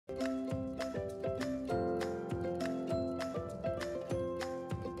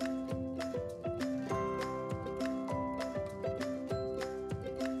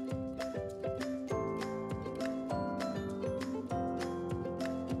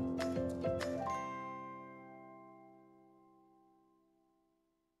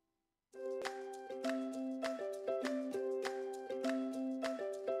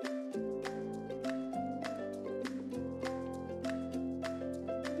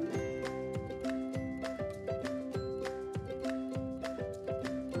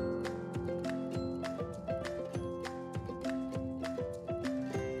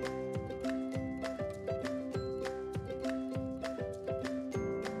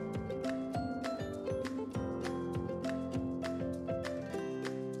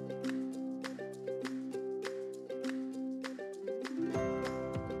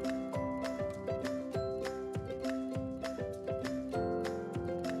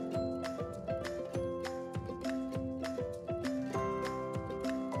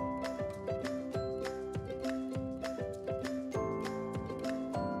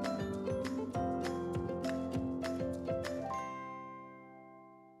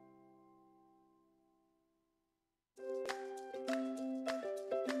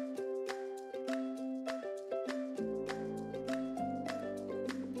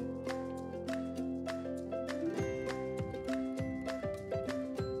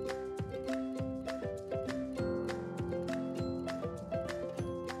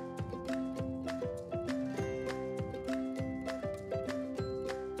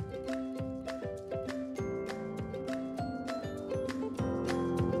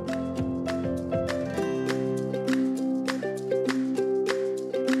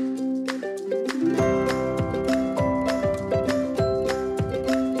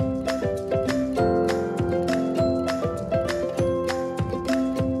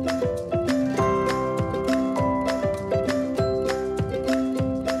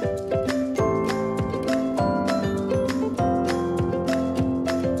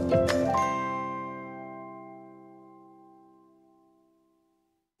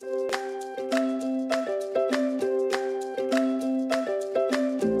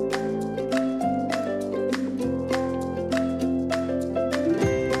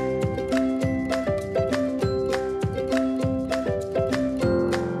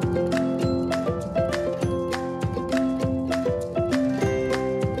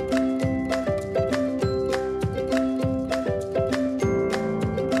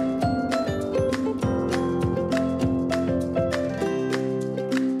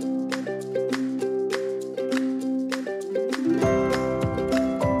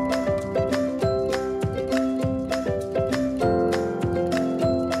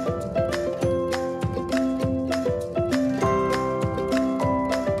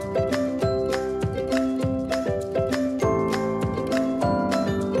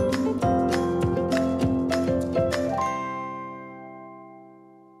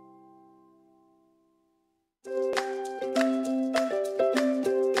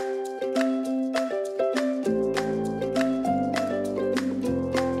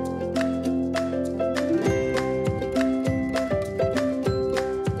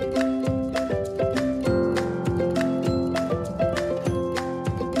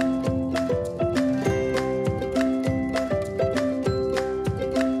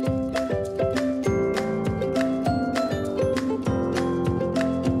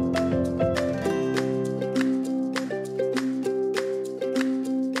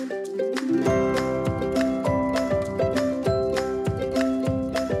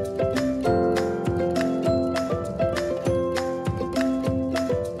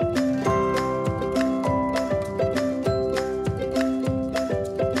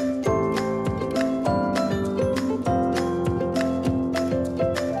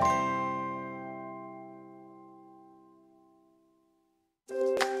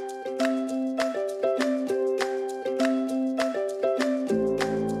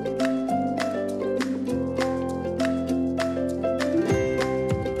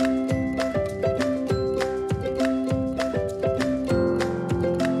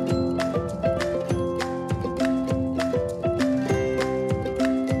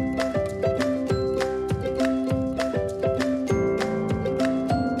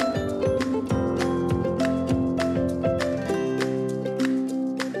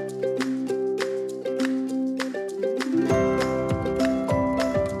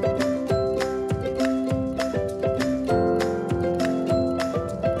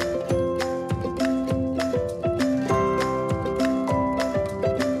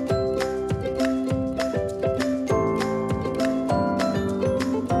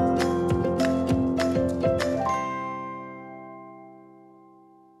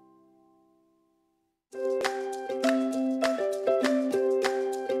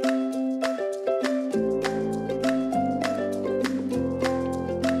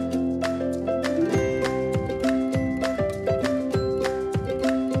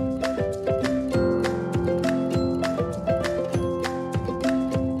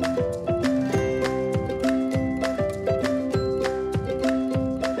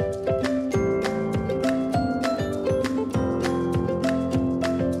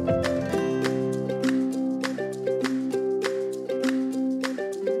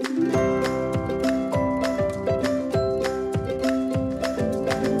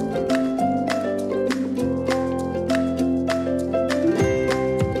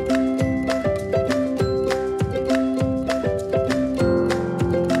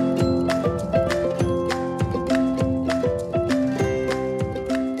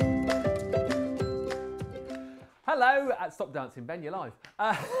Hello, stop dancing, Ben, you're live.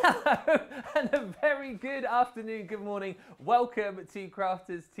 Hello, and a very good afternoon, good morning. Welcome to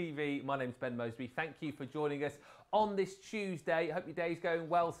Crafters TV. My name's Ben Mosby. Thank you for joining us on this Tuesday. Hope your day's going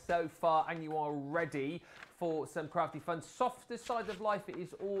well so far and you are ready for some crafty fun. Softer side of life, it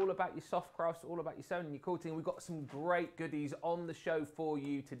is all about your soft crafts, all about your sewing and your quilting. We've got some great goodies on the show for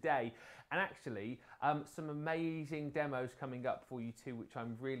you today. And actually, some amazing demos coming up for you too, which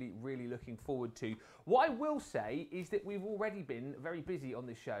I'm really looking forward to. What I will say is that we've already been very busy on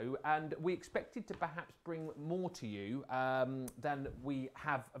this show and we expected to perhaps bring more to you than we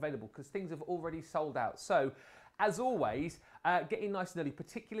have available because things have already sold out. So, as always, get in nice and early,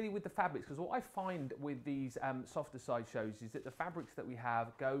 particularly with the fabrics, because what I find with these softer side shows is that the fabrics that we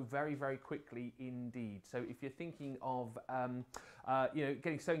have go very quickly indeed. So if you're thinking of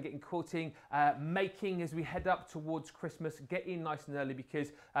getting sewing, getting quilting, making as we head up towards Christmas, get in nice and early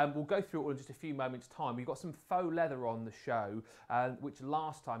because we'll go through it all in just a few moments' time. We've got some faux leather on the show, which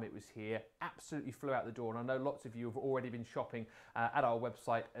last time it was here absolutely flew out the door, and I know lots of you have already been shopping at our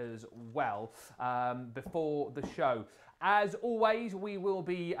website as well before the show. As always, we will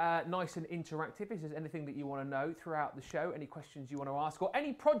be nice and interactive. If there's anything that you want to know throughout the show, any questions you want to ask, or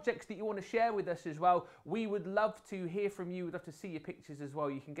any projects that you want to share with us as well, we would love to hear from you. We'd love to see your pictures as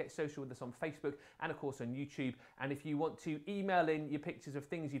well. You can get social with us on Facebook and, of course, on YouTube. And if you want to email in your pictures of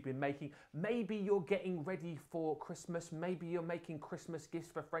things you've been making, maybe you're getting ready for Christmas, maybe you're making Christmas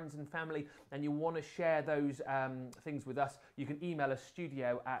gifts for friends and family, and you want to share those things with us, you can email us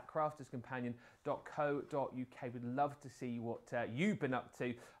studio@crafterscompanion.co.uk. We'd love to see what you've been up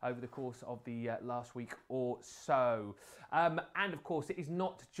to over the course of the last week or so. And of course, it is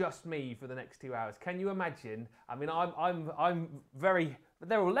not just me for the next 2 hours. Can you imagine? I mean, I'm very.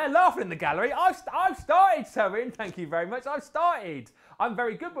 They're laughing in the gallery. I've started sewing. Thank you very much. I've started. I'm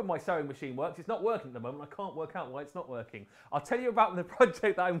very good when my sewing machine works. It's not working at the moment. I can't work out why it's not working. I'll tell you about the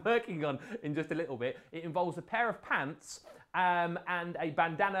project that I'm working on in just a little bit. It involves a pair of pants and a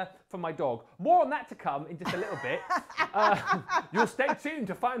bandana for my dog. More on that to come in just a little bit. You'll stay tuned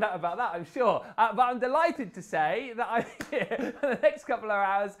to find out about that, I'm sure. But I'm delighted to say that I'm here for the next couple of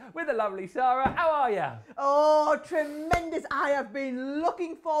hours with the lovely Sarah. How are you? Oh, tremendous. I have been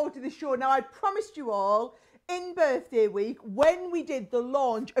looking forward to this show. Now, I promised you all in birthday week when we did the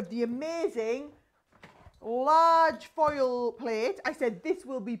launch of the amazing large foil plate, I said this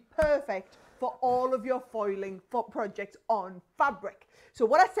will be perfect for all of your foiling for projects on fabric. So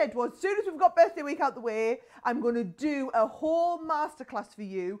what I said was, as soon as we've got birthday week out the way, I'm going to do a whole masterclass for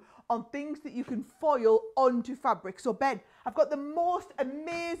you on things that you can foil onto fabric. So Ben, I've got the most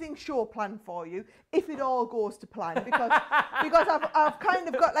amazing show planned for you, if it all goes to plan, because I've kind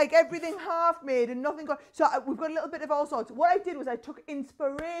of got like everything half made and nothing got. So we've got a little bit of all sorts. What I did was I took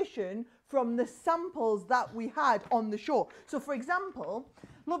inspiration from the samples that we had on the show. So for example,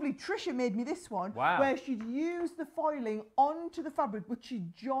 lovely Trisha made me this one, where she'd used the foiling onto the fabric, but she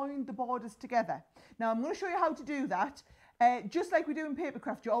joined the borders together. Now I'm going to show you how to do that. Just like we do in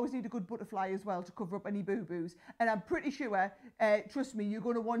papercraft, you always need a good butterfly as well to cover up any boo-boos. And I'm pretty sure, trust me, you're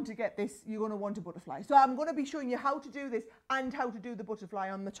going to want to get this, you're going to want a butterfly. So I'm going to be showing you how to do this and how to do the butterfly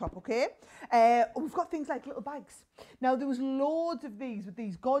on the top, okay? We've got things like little bags. Now, there was loads of these with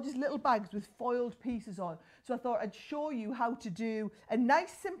these gorgeous little bags with foiled pieces on. So I thought I'd show you how to do a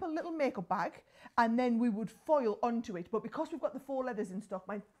nice, simple little makeup bag, and then we would foil onto it. But because we've got the faux leathers in stock,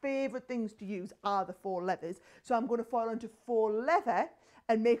 my favourite things to use are the faux leathers. So I'm going to foil onto faux leather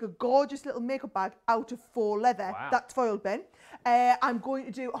and make a gorgeous little makeup bag out of faux leather. Wow. That's foiled, Ben. I'm going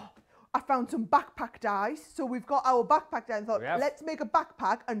to do, I found some backpack dies. So we've got our backpack die and thought, let's make a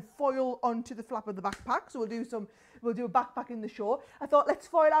backpack and foil onto the flap of the backpack. So we'll do a backpack in the show. I thought, let's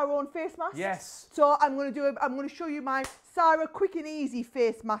foil our own face masks. Yes. So I'm going to show you my Sara quick and easy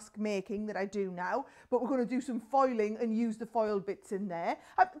face mask making that I do now, but we're going to do some foiling and use the foiled bits in there.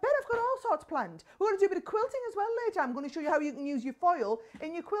 Ben, I've got all sorts planned. We're going to do a bit of quilting as well later. I'm going to show you how you can use your foil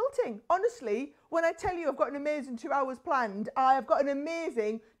in your quilting. Honestly, when I tell you I've got an amazing 2 hours planned, I have got an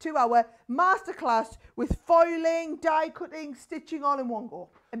amazing 2-hour masterclass with foiling, die cutting, stitching all in one go.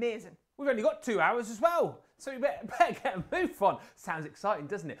 Amazing. We've only got 2 hours as well. So you better get a move on. Sounds exciting,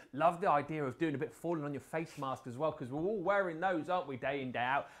 doesn't it? Love the idea of doing a bit of foiling on your face mask as well, because we're all wearing those, aren't we, day in, day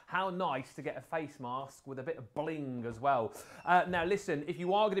out? How nice to get a face mask with a bit of bling as well. Now listen, if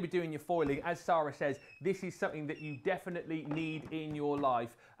you are going to be doing your foiling, as Sarah says, this is something that you definitely need in your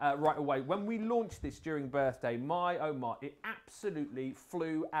life right away. When we launched this during birthday, my oh my, it absolutely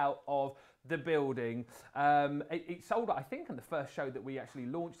flew out of the building. It sold out, I think, on the first show that we actually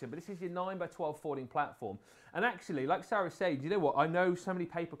launched it, but this is your 9x12 folding platform. And actually, like Sarah said, you know what, I know so many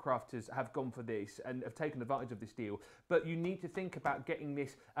paper crafters have gone for this and have taken advantage of this deal, but you need to think about getting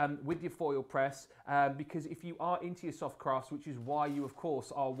this with your foil press, because if you are into your soft crafts, which is why you, of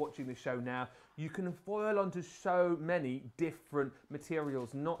course, are watching the show now, you can foil onto so many different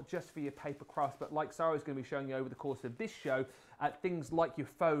materials, not just for your paper crafts, but like Sarah's going to be showing you over the course of this show, things like your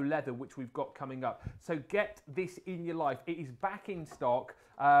faux leather, which we've got coming up. So get this in your life. It is back in stock.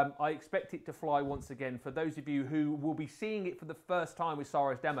 I expect it to fly once again for those of you who will be seeing it for the first time with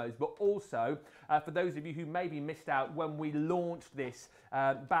Sarah's demos, but also for those of you who maybe missed out when we launched this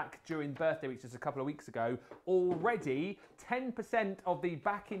back during birthday, which is a couple of weeks ago. Already 10% of the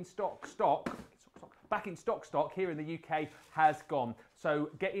back in stock stock here in the UK has gone. So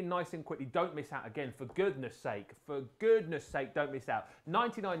get in nice and quickly. Don't miss out again, for goodness sake. For goodness sake, don't miss out.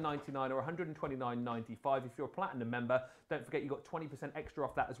 $99.99 or $129.95 if you're a platinum member. Don't forget, you've got 20% extra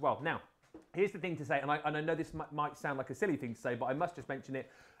off that as well. Now, here's the thing to say, and I know this might sound like a silly thing to say, but I must just mention it.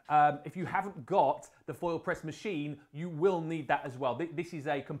 If you haven't got the foil press machine, you will need that as well. This is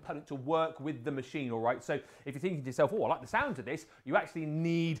a component to work with the machine, all right? So if you're thinking to yourself, oh, I like the sound of this, you actually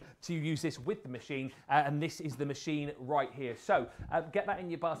need to use this with the machine, and this is the machine right here. So get that in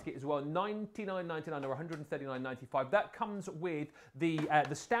your basket as well, $99.99 or $139.95. That comes with the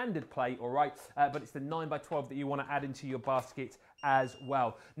standard plate, all right? But it's the 9x12 that you want to add into your basket as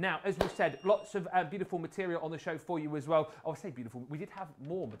well. Now, as we said, lots of beautiful material on the show for you as well. Oh, I say beautiful, we did have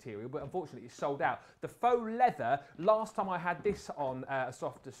more material, but unfortunately it's sold out. The faux leather, last time I had this on a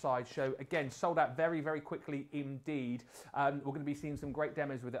softer side show, again, sold out very, very quickly indeed. We're going to be seeing some great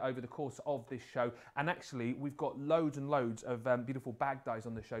demos with it over the course of this show. And actually, we've got loads and loads of beautiful bag dyes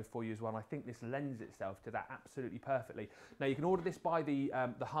on the show for you as well. And I think this lends itself to that absolutely perfectly. Now, you can order this by the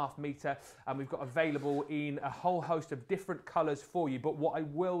half meter, and we've got available in a whole host of different colours for you. But what I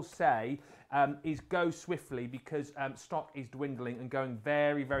will say is go swiftly, because stock is dwindling and going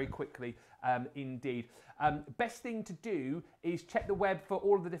very, very quickly indeed. Best thing to do is check the web for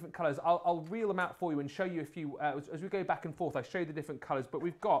all of the different colours. I'll reel them out for you and show you a few as we go back and forth. I show you the different colours, but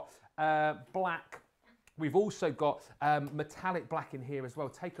we've got black. We've also got metallic black in here as well.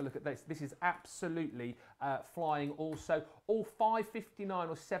 Take a look at this. This is absolutely flying also. All $5.59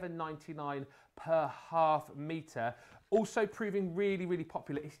 or $7.99 per half metre. Also proving really, really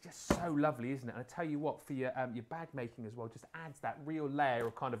popular. It's just so lovely, isn't it? And I tell you what, for your bag making as well, just adds that real layer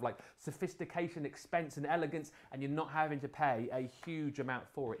of kind of like sophistication, expense and elegance, and you're not having to pay a huge amount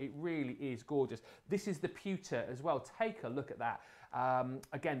for it. It really is gorgeous. This is the pewter as well. Take a look at that.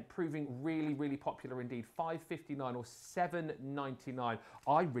 Again, proving really, really popular indeed. $5.59 or $7.99.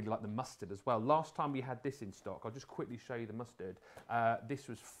 I really like the mustard as well. Last time we had this in stock, I'll just quickly show you the mustard. This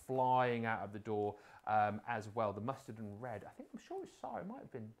was flying out of the door as well. The mustard and red. I think, I'm sure it's Sarah. It might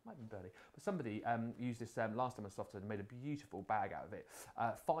have been Bernie, but somebody used this last time I soft and made a beautiful bag out of it.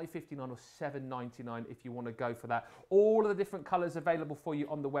 $5.59 or $7.99 if you want to go for that. All of the different colours available for you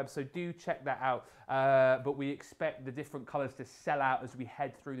on the web, so do check that out. But we expect the different colours to sell out as we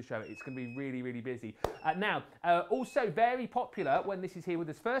head through the show. It's going to be really, really busy. Now, also very popular when this is here with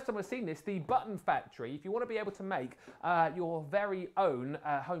us. First time I've seen this, the Button Factory. If you want to be able to make your very own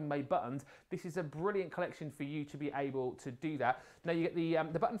homemade buttons, this is a brilliant collection for you to be able to do that. Now you get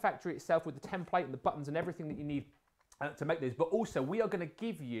the Button Factory itself with the template and the buttons and everything that you need to make this, but also we are going to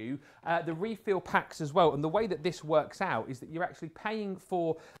give you the refill packs as well. And the way that this works out is that you're actually paying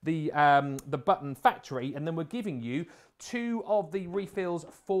for the Button Factory, and then we're giving you 2 of the refills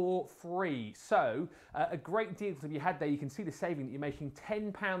for free. So a great deal to be had there. You can see the saving that you're making,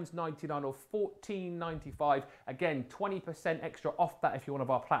 £10.99 or $14.95. Again, 20% extra off that if you're one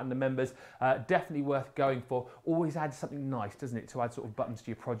of our platinum members. Definitely worth going for. Always adds something nice, doesn't it, to add sort of buttons to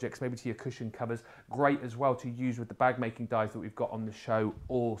your projects, maybe to your cushion covers. Great as well to use with the bag making dies that we've got on the show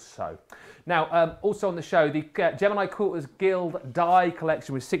also. Now, also on the show, the Gemini Quilters Guild die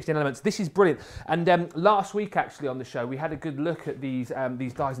collection with 16 elements. This is brilliant. And last week, actually, on the show, we had a good look at these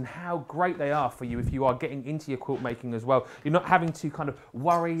dies and how great they are for you if you are getting into your quilt making as well. You're not having to kind of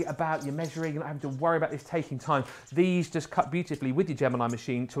worry about your measuring, you're not having to worry about this taking time. These just cut beautifully with your Gemini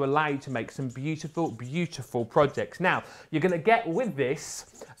machine to allow you to make some beautiful, beautiful projects. Now, you're going to get with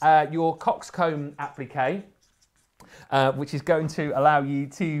this your coxcomb applique. which is going to allow you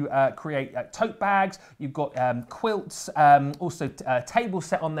to create tote bags. You've got quilts, also a table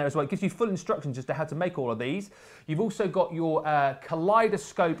set on there as well. It gives you full instructions as to how to make all of these. You've also got your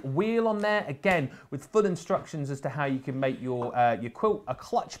kaleidoscope wheel on there, again, with full instructions as to how you can make your quilt, a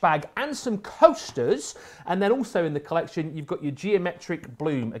clutch bag, and some coasters. And then also in the collection, you've got your geometric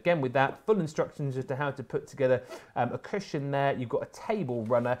bloom, again with that, full instructions as to how to put together a cushion there. You've got a table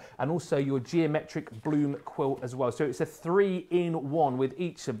runner, and also your geometric bloom quilt as well. So it's a 3-in-1 with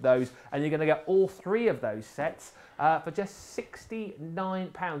each of those, and you're going to get all 3 of those sets for just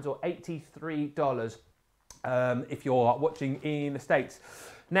 £69 or $83. If you're watching in the States.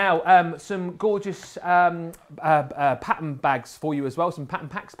 Now, some gorgeous pattern bags for you as well, some pattern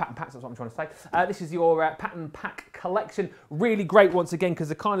packs, that's what I'm trying to say. This is your pattern pack collection. Really great once again, because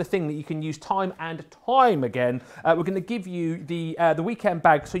the kind of thing that you can use time and time again. We're going to give you the weekend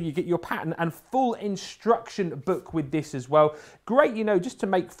bag, so you get your pattern and full instruction book with this as well. Great, you know, just to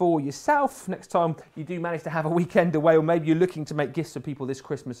make for yourself next time you do manage to have a weekend away, or maybe you're looking to make gifts for people this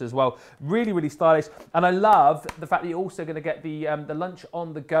Christmas as well. Really, really stylish. And I love the fact that you're also going to get the lunch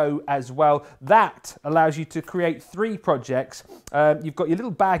on the go as well. That allows you to create 3 projects. You've got your little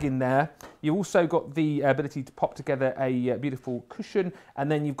bag in there. You've also got the ability to pop together a beautiful cushion,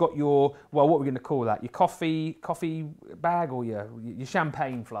 and then you've got your, well, what we're going to call that, your coffee bag, or your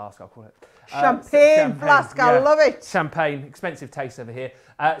champagne flask, I'll call it. Champagne flask, yeah. I love it. Champagne, expensive taste over here.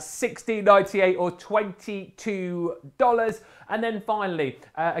 $16.98 or $22. And then finally,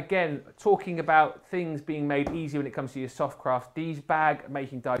 again, talking about things being made easier when it comes to your soft craft, these bag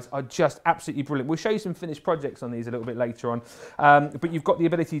making dies are just absolutely brilliant. We'll show you some finished projects on these a little bit later on. But you've got the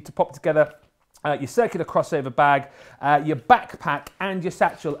ability to pop together your circular crossover bag, your backpack, and your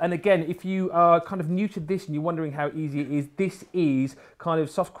satchel. And again, if you are kind of new to this and you're wondering how easy it is, this is kind of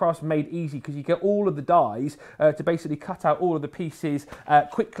soft crafts made easy, because you get all of the dies to basically cut out all of the pieces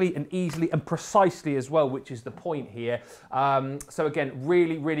quickly and easily and precisely as well, which is the point here. So again,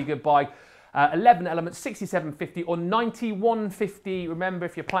 really, really good buy. 11 elements, $67.50 or $91.50. Remember,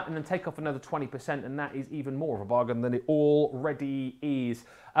 if you're platinum, take off another 20%, and that is even more of a bargain than it already is.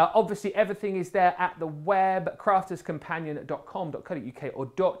 Obviously, everything is there at the web, crafterscompanion.com.co.uk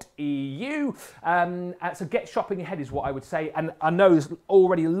or .eu. So get shopping ahead is what I would say. And I know there's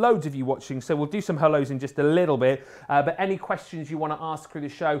already loads of you watching, so we'll do some hellos in just a little bit. But any questions you want to ask through the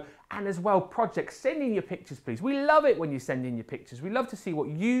show, and as well, projects, send in your pictures, please. We love it when you send in your pictures. We love to see what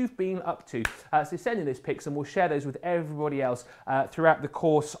you've been up to. So send in those pics, and we'll share those with everybody else throughout the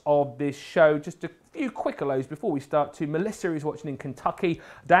course of this show. Just a few quick hellos before we start to Melissa, who's watching in Kentucky,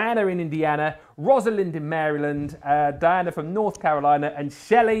 Diana in Indiana, Rosalind in Maryland, Diana from North Carolina, and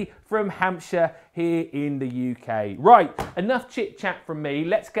Shelley from Hampshire here in the UK. Right, enough chit chat from me.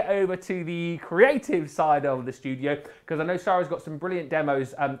 Let's get over to the creative side of the studio, because I know Sarah's got some brilliant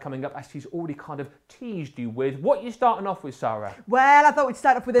demos coming up, as she's already kind of teased you with. What are you starting off with, Sarah? Well, I thought we'd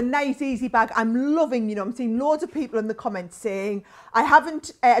start off with a nice, easy bag. I'm loving, you know, I'm seeing loads of people in the comments saying, I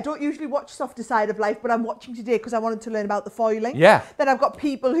don't usually watch Softer Side of Life, but I'm watching today because I wanted to learn about the foiling. Yeah. Then I've got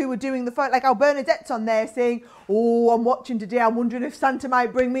people who are doing the foil, like our Bernadette's on there saying, oh, I'm watching today, I'm wondering if Santa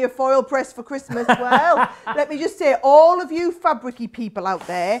might bring me a foil press for Christmas. Well, let me just say, all of you fabricy people out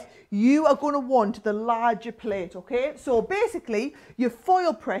there, you are going to want the larger plate, okay? So basically, your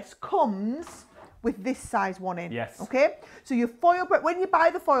foil press comes with this size one in. Yes. Okay? So your foil press, when you buy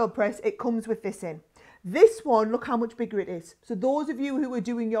the foil press, it comes with this in. This one, look how much bigger it is. So those of you who are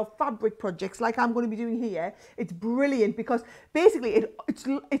doing your fabric projects, like I'm going to be doing here, it's brilliant, because basically it's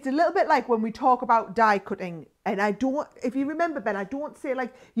a little bit like when we talk about die cutting. And I don't, if you remember, Ben, I don't say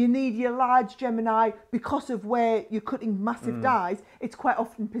like you need your large Gemini because of where you're cutting massive dies. It's quite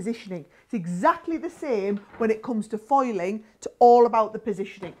often positioning. It's exactly the same when it comes to foiling. It's all about the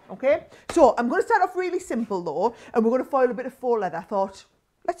positioning, okay? So I'm going to start off really simple though, and we're going to foil a bit of faux leather. I thought,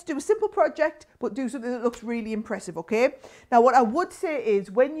 let's do a simple project, but do something that looks really impressive, okay? Now, what I would say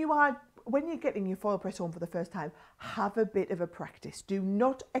is when you're getting your foil press home for the first time, have a bit of a practice. Do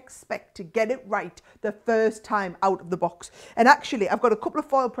not expect to get it right the first time out of the box. And actually, I've got a couple of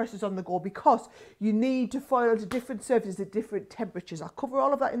foil presses on the go, because you need to foil to different surfaces at different temperatures. I'll cover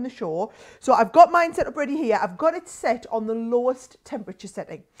all of that in the show. So I've got mine set up ready here. I've got it set on the lowest temperature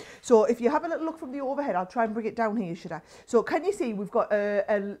setting. So if you have a little look from the overhead, I'll try and bring it down here, should I? So can you see we've got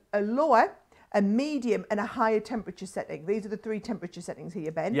a lower, a medium, and a higher temperature setting. These are the 3 temperature settings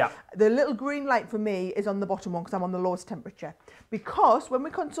here, Ben. Yeah. The little green light for me is on the bottom one, because I'm on the lowest temperature. Because when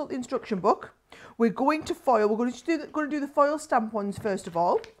we consult the instruction book, we're going to foil. We're going to do the foil stamp ones first of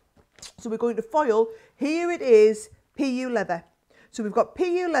all. So we're going to foil. Here it is, PU leather. So we've got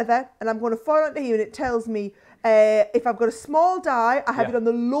PU leather, and I'm going to foil under here, and it tells me If I've got a small die, I have it on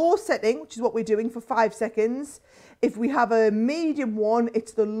the low setting, which is what we're doing for 5 seconds. If we have a medium one,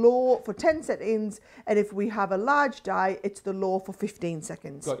 it's the low for 10 seconds. And if we have a large die, it's the low for 15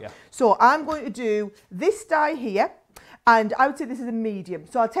 seconds. Got ya. So I'm going to do this die here. And I would say this is a medium.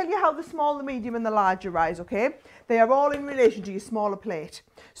 So I'll tell you how the small, the medium and the large arise, okay? They are all in relation to your smaller plate.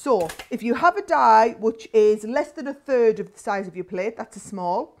 So if you have a die which is less than a third of the size of your plate, that's a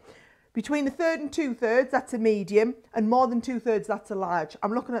small. Between a third and 2/3, that's a medium. And more than 2/3, that's a large.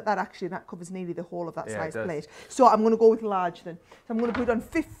 I'm looking at that actually, and that covers nearly the whole of that size plate. So I'm going to go with large then. So I'm going to put it on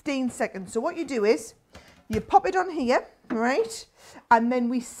 15 seconds. So what you do is, you pop it on here, right? And then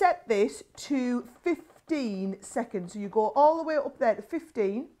we set this to 15 seconds. So you go all the way up there to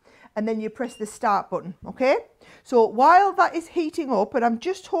 15 and then you press the start button, okay? So while that is heating up, and I'm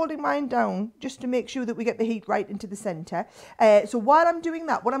just holding mine down just to make sure that we get the heat right into the center. So while I'm doing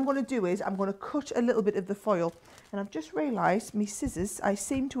that, what I'm going to do is I'm going to cut a little bit of the foil. And I've just realized my scissors, I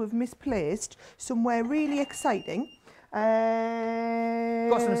seem to have misplaced somewhere really exciting.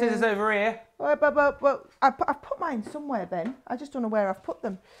 Got some scissors over here. Well, I've put mine somewhere, Ben. I just don't know where I've put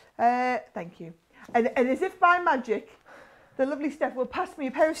them. Thank you. And as if by magic, the lovely Steph will pass me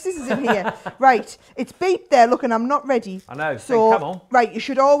a pair of scissors in here. Right, it's beeped there, look, and I'm not ready. I know, so come on. Right, you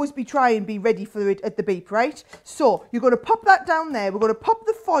should always try and be ready for it at the beep, right? So you're going to pop that down there. We're going to pop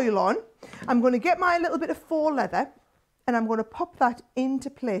the foil on. I'm going to get my little bit of faux leather and I'm going to pop that into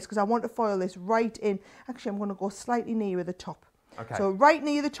place because I want to foil this right in. Actually, I'm going to go slightly nearer the top. Okay. So right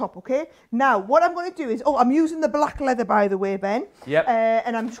near the top, okay? Now, what I'm going to do is, I'm using the black leather, by the way, Ben. Yep.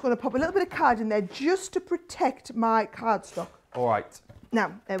 And I'm just going to pop a little bit of card in there just to protect my cardstock. All right.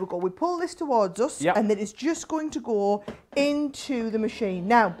 Now, there we go. We pull this towards us, and then it's just going to go into the machine.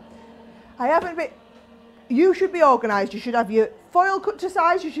 Now, I haven't been... You should be organised. You should have your foil cut to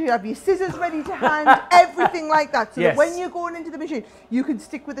size. You should have your scissors ready to hand, everything like that. So that when you're going into the machine, you can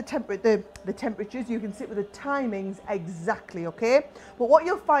stick with the temperatures. You can stick with the timings exactly, okay? But what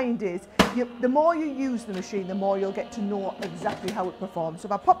you'll find is, the more you use the machine, the more you'll get to know exactly how it performs. So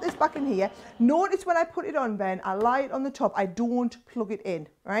if I pop this back in here, notice when I put it on, Ben, I lie it on the top. I don't plug it in,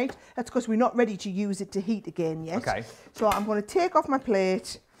 right? That's because we're not ready to use it to heat again yet. Okay. So I'm going to take off my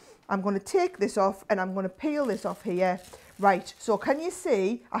plate. I'm going to take this off and I'm going to peel this off here. Right, so can you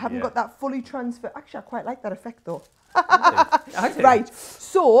see I haven't got that fully transferred? Actually, I quite like that effect though. I do. Right,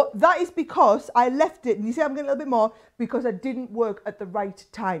 so that is because I left it, and you see I'm getting a little bit more because I didn't work at the right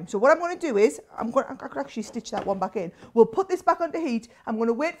time. So what I'm going to do is, I could actually stitch that one back in. We'll put this back onto heat. I'm going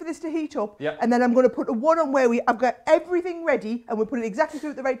to wait for this to heat up, and then I'm going to put a one on where I've got everything ready, and we'll put it exactly through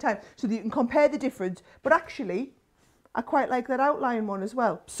at the right time so that you can compare the difference. But actually, I quite like that outline one as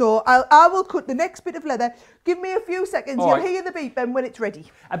well. So I will cut the next bit of leather. Give me a few seconds. You'll hear the beep then when it's ready.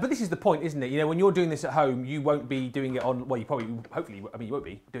 But this is the point, isn't it? You know, when you're doing this at home, you won't be doing it on, well, you probably, hopefully, I mean, you won't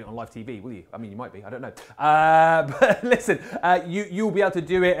be doing it on live TV, will you? I mean, you might be, I don't know. But listen, you'll be able to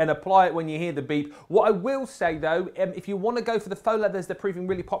do it and apply it when you hear the beep. What I will say though, if you want to go for the faux leathers, they're proving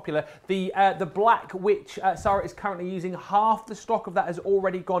really popular. The black, which Sara is currently using, half the stock of that has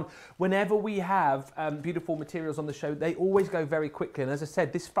already gone. Whenever we have beautiful materials on the show, they always go very quickly. And as I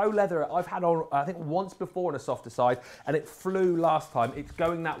said, this faux leather I've had on, I think once before on a softer side, and it flew last time. It's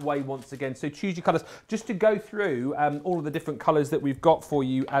going that way once again. So choose your colours. Just to go through all of the different colours that we've got for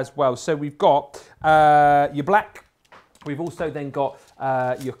you as well. So we've got your black. We've also then got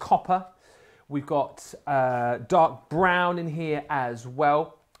your copper. We've got dark brown in here as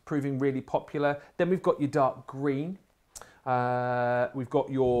well, proving really popular. Then we've got your dark green. We've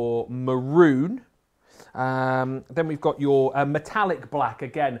got your maroon. Then we've got your metallic black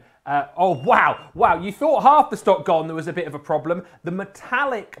again. Oh, wow. You thought half the stock gone, there was a bit of a problem. The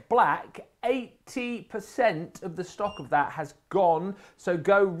metallic black, 80% of the stock of that has gone. So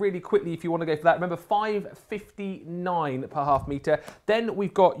go really quickly if you want to go for that. Remember, $5.59 per half metre. Then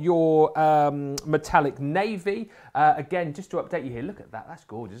we've got your metallic navy. Again, just to update you here, look at that. That's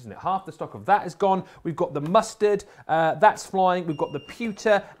gorgeous, isn't it? Half the stock of that is gone. We've got the mustard. That's flying. We've got the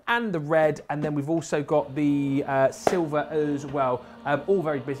pewter and the red. And then we've also got the silver as well. All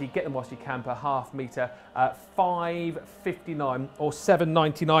very busy. Get them whilst you can per half metre. $5.59 or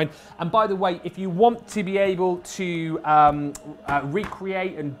 $7.99. And by the way, if you want to be able to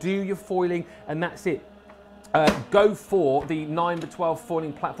recreate and do your foiling, and that's it, go for the 9x12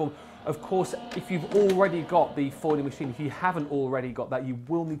 foiling platform. Of course, if you've already got the foiling machine, if you haven't already got that, you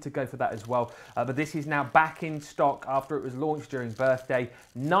will need to go for that as well. But this is now back in stock after it was launched during birthday.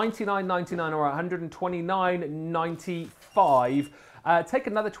 $99.99 or $129.95. Take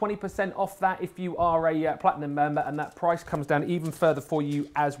another 20% off that if you are a Platinum member, and that price comes down even further for you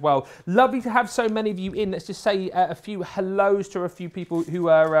as well. Lovely to have so many of you in. Let's just say a few hellos to a few people who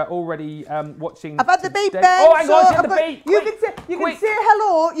are already watching. I've had the beep, Ben. Oh, hang on, it's the beep. You can say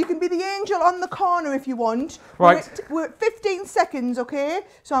hello. You can be the angel on the corner if you want. Right. We're at 15 seconds, okay?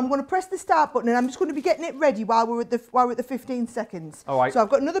 So I'm going to press the start button, and I'm just going to be getting it ready while we're at the 15 seconds. All right. So I've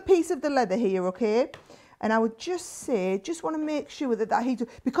got another piece of the leather here, okay? And I would just say, just want to make sure that heats up.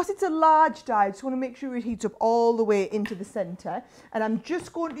 Because it's a large die, I just want to make sure it heats up all the way into the centre. And I'm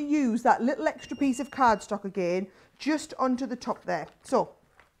just going to use that little extra piece of cardstock again, just onto the top there. So,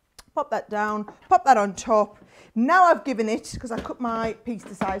 pop that down, pop that on top. Now I've given it, because I cut my piece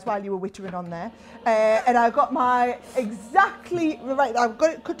to size while you were wittering on there, and I've got my I've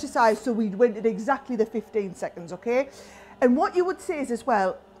got it cut to size, so we went at exactly the 15 seconds, okay? And what you would say is as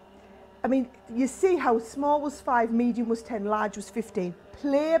well, I mean, you see how small was 5, medium was 10, large was 15.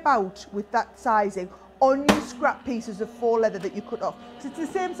 Play about with that sizing on your scrap pieces of faux leather that you cut off. So it's the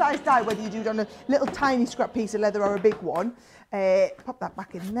same size die, whether you do it on a little tiny scrap piece of leather or a big one. Pop that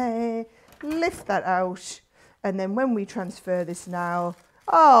back in there, lift that out, and then when we transfer this now,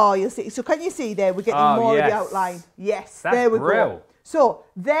 oh, you'll see. So can you see there, we're getting more of the outline. Yes, that's there we real. go. So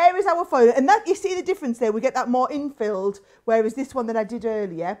there is our foil, and that you see the difference there. We get that more infilled, whereas this one that I did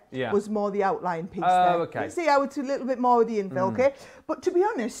earlier was more the outline piece. Okay. You see how it's a little bit more of the infill, okay? But to be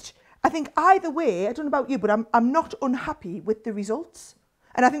honest, I think either way, I don't know about you, but I'm not unhappy with the results,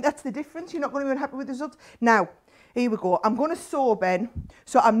 and I think that's the difference. You're not going to be unhappy with the results. Now, here we go. I'm going to sew, Ben.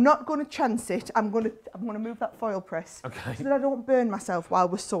 So I'm not going to chance it. I'm going to move that foil press so that I don't burn myself while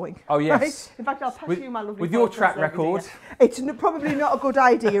we're sewing. Oh yes. Right? In fact, I'll pass you my lovely. With your track record, it's probably not a good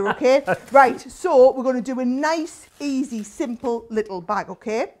idea. Okay. Right. So we're going to do a nice, easy, simple little bag.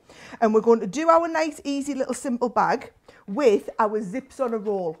 Okay. And we're going to do our nice, easy little simple bag with our zips on a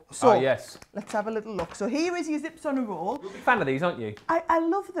roll. So yes. Let's have a little look. So here is your zips on a roll. You're a big fan of these, aren't you? I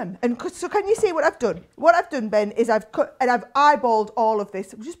love them. And so can you see what I've done? What I've done, Ben, is I've cut and I've eyeballed all of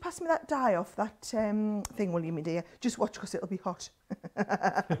this. Just pass me that die off that thing, will you, my dear? Just watch, because it'll be hot.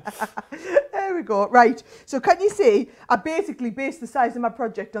 There we go. Right. So can you see? I basically based the size of my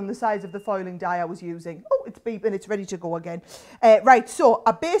project on the size of the foiling die I was using. Oh, it's beeping. It's ready to go again. Right. So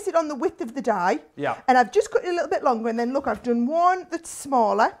I based it on the width of the die. Yeah. And I've just cut it a little bit longer. And then look, I've done one that's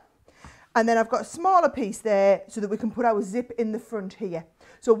smaller. And then I've got a smaller piece there so that we can put our zip in the front here.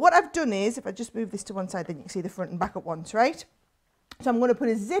 So what I've done is, if I just move this to one side, then you can see the front and back at once, right? So I'm going to put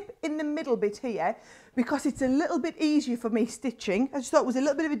a zip in the middle bit here because it's a little bit easier for me stitching. I just thought it was a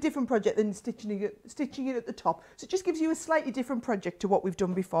little bit of a different project than stitching it at the top. So it just gives you a slightly different project to what we've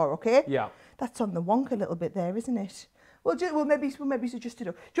done before, okay? Yeah. That's on the wonk a little bit there, isn't it? Well, maybe suggest it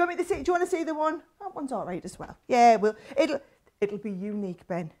up. Do you want me to see? Do you want to see the one? That one's all right as well. Yeah, well, it'll be unique,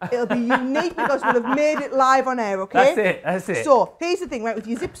 Ben. It'll be unique because we'll have made it live on air, okay? That's it. So here's the thing, right, with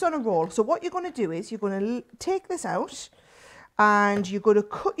your zips on a roll. So what you're going to do is you're going to take this out and you're going to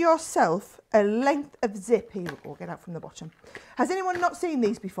cut yourself a length of zip. Here we go, get out from the bottom. Has anyone not seen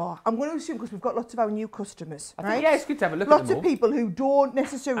these before? I'm going to assume because we've got lots of our new customers, right? Yeah, it's good to have a look lots at them of people who don't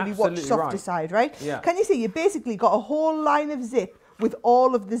necessarily watch Softer Side, right? Yeah. Can you see? You basically got a whole line of zip with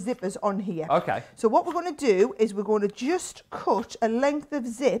all of the zippers on here. Okay. So what we're going to do is we're going to just cut a length of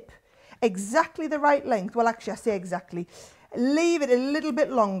zip, exactly the right length. Well, actually, I say exactly. Leave it a little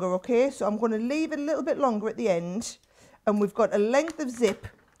bit longer, okay? So I'm going to leave it a little bit longer at the end. And we've got a length of zip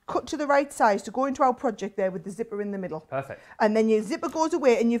cut to the right size to go into our project there with the zipper in the middle. Perfect. And then your zipper goes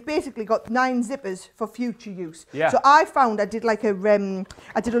away and you've basically got 9 zippers for future use. Yeah. So I found I did like I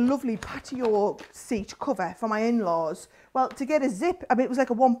did a lovely patio seat cover for my in-laws. Well, to get a zip, I mean, it was like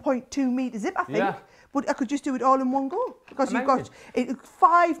a 1.2 metre zip, I think. Yeah. But I could just do it all in one go because Amazing. You've got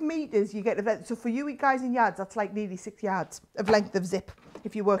 5 metres you get of length. So for you guys in yards, that's like nearly 6 yards of length of zip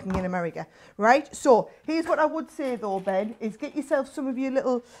if you're working in America, right? So here's what I would say though, Ben, is get yourself some of your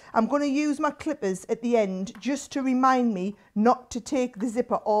little, I'm going to use my clippers at the end just to remind me not to take the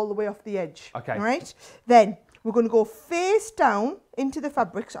zipper all the way off the edge. Okay. Right? Then we're going to go face down into the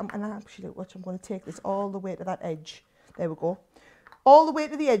fabric. So I'm going to take this all the way to that edge. There we go. All the way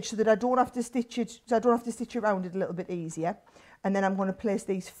to the edge so that I don't have to stitch it, so I don't have to stitch around it a little bit easier. And then I'm going to place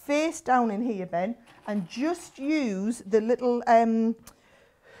these face down in here, Ben, and just use the little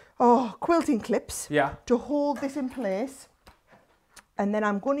quilting clips to hold this in place. And then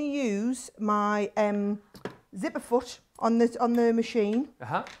I'm going to use my zipper foot on the machine.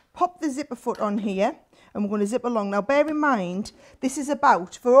 Pop the zipper foot on here. And we're going to zip along. Now, bear in mind, this is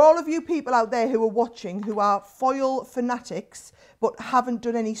about, for all of you people out there who are watching, who are foil fanatics, but haven't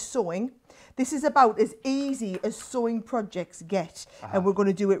done any sewing, this is about as easy as sewing projects get. And we're going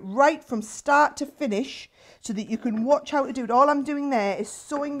to do it right from start to finish so that you can watch how to do it. All I'm doing there is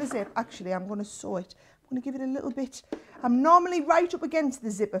sewing the zip. Actually, I'm going to sew it. I'm going to give it a little bit. I'm normally right up against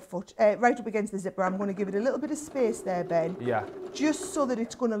the zipper right up against the zipper. I'm going to give it a little bit of space there, Ben. Yeah. Just so that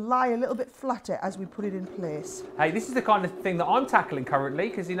it's going to lie a little bit flatter as we put it in place. Hey, this is the kind of thing that I'm tackling currently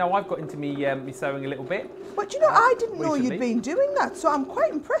because, you know, I've got into me sewing a little bit. But, you know, I didn't know recently. you'd been doing that, so I'm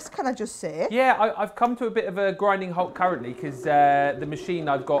quite impressed, can I just say? Yeah, I've come to a bit of a grinding halt currently because the machine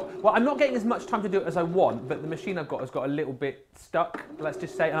I've got, well, I'm not getting as much time to do it as I want, but the machine I've got has got a little bit stuck, let's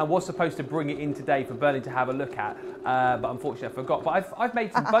just say, and I was supposed to bring it in today for Bernie to have a look at, but unfortunately I forgot. But I've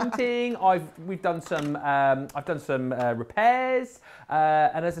made some bunting, I've done some repairs,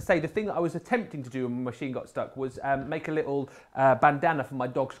 and as I say, the thing that I was attempting to do when my machine got stuck was make a little bandana for my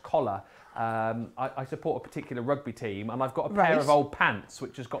dog's collar. I support a particular rugby team, and I've got a pair of old pants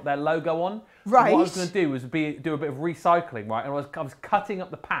which has got their logo on. Right. So what I was going to do was do a bit of recycling, right? And I was cutting up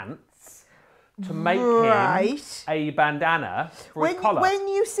the pants to make him a bandana for his collar. When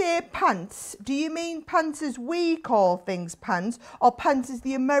you say pants, do you mean pants as we call things pants, or pants as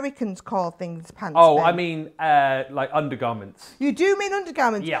the Americans call things pants? Oh, Ben? I mean like undergarments. You do mean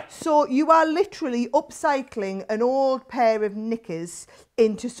undergarments? Yeah. So you are literally upcycling an old pair of knickers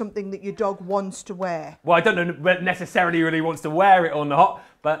into something that your dog wants to wear. Well, I don't know necessarily really wants to wear it or not,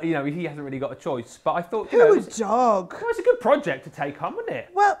 but you know, he hasn't really got a choice. But I thought, dog? It was a good project to take on, wasn't it?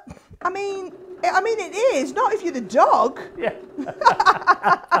 Well, I mean it is, not if you're the dog. Yeah.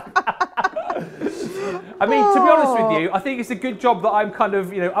 I mean, to be honest with you, I think it's a good job that I'm kind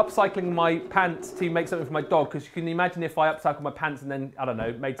of, you know, upcycling my pants to make something for my dog, because you can imagine if I upcycled my pants and then, I don't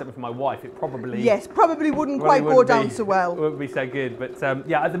know, made something for my wife, it probably... Yes, probably wouldn't quite go down so well. It wouldn't be so good, but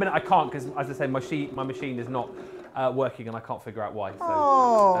yeah, at the minute I can't, because as I say, my machine is not working and I can't figure out why.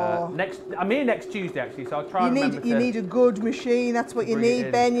 So I'm here next Tuesday actually, so I'll try and remember You need a good machine, that's what you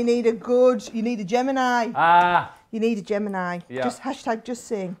need, Ben. You need a Gemini. You need a Gemini. Yeah. Just hashtag just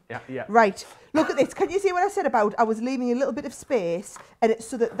saying. Yeah. Right. Look at this. Can you see what I said about I was leaving a little bit of space, and it's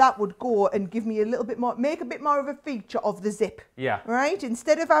so that would go and give me a little bit more, make a bit more of a feature of the zip. Yeah. Right?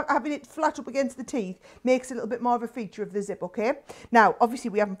 Instead of having it flat up against the teeth, makes a little bit more of a feature of the zip, okay? Now, obviously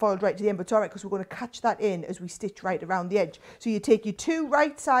we haven't foiled right to the end, but it's all right because we're going to catch that in as we stitch right around the edge. So you take your two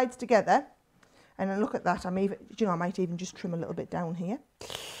right sides together, and then look at that. I might even just trim a little bit down here.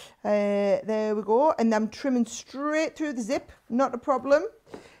 There we go, and I'm trimming straight through the zip, not a problem.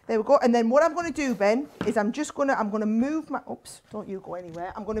 There we go. And then what I'm going to do, Ben, is I'm going to move my, oops, don't you go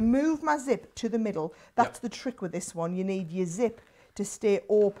anywhere. I'm going to move my zip to the middle. That's the trick with this one. You need your zip to stay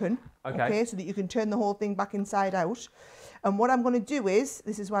open, okay, so that you can turn the whole thing back inside out. And what I'm going to do is,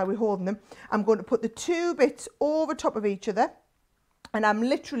 this is why we're holding them, I'm going to put the two bits over top of each other. And I'm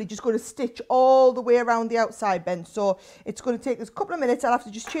literally just going to stitch all the way around the outside, Ben. So it's going to take us a couple of minutes. I'll have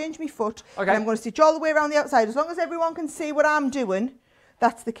to just change my foot. Okay. And I'm going to stitch all the way around the outside. As long as everyone can see what I'm doing,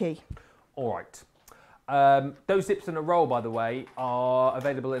 that's the key. All right. Those zips in a roll, by the way, are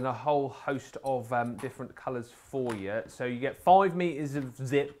available in a whole host of different colours for you. So you get 5 metres of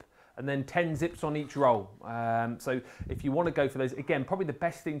zip and then 10 zips on each roll. So if you want to go for those, again, probably the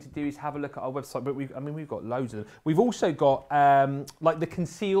best thing to do is have a look at our website. But we've got loads of them. We've also got like the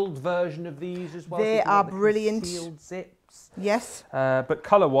concealed version of these as well. They are brilliant. Concealed zips. Yes. But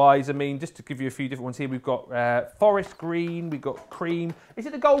colour-wise, I mean, just to give you a few different ones here, we've got forest green, we've got cream. Is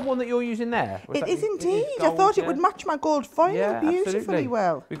it the gold one that you're using there? It is indeed. Gold, I thought it would match my gold foil beautifully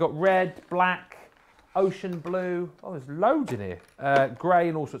well. We've got red, black, ocean blue. Oh, there's loads in here. Grey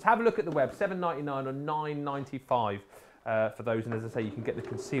and all sorts. Have a look at the web. $7.99 or $9.95 for those. And as I say, you can get the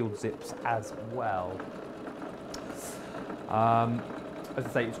concealed zips as well. As I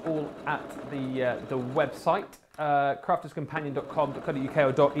say, it's all at the website.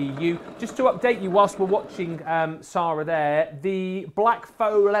 crafterscompanion.com.co.uk or .eu. Just to update you whilst we're watching Sara there, the black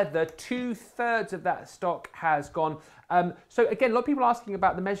faux leather, 2/3 of that stock has gone. So again, a lot of people are asking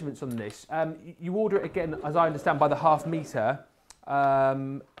about the measurements on this. You order it again, as I understand, by the ½ metre.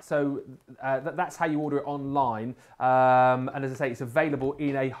 That's how you order it online. And as I say, it's available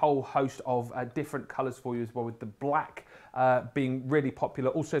in a whole host of different colours for you as well, with the black being really popular.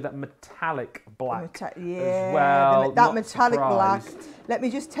 Also that metallic black as well. That metallic black. Let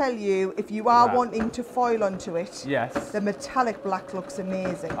me just tell you, if you are wanting to foil onto it, yes, the metallic black looks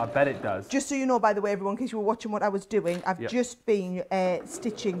amazing. I bet it does. Just so you know, by the way, everyone, in case you were watching what I was doing, I've just been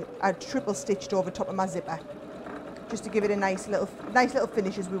stitching, I triple stitched over top of my zipper, just to give it a nice little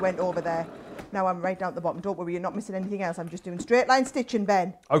finish as we went over there. Now I'm right down at the bottom. Don't worry, you're not missing anything else. I'm just doing straight line stitching,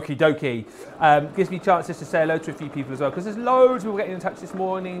 Ben. Okie dokie. Gives me a chance just to say hello to a few people as well, because there's loads of people getting in touch this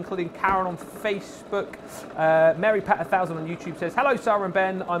morning, including Karen on Facebook. Mary Pat 1000 on YouTube says, hello Sarah and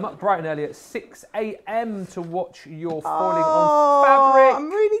Ben, I'm up bright and early at 6 a.m. to watch your foiling on fabric. I'm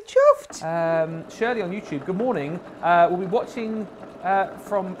really chuffed. Shirley on YouTube, good morning. We'll be watching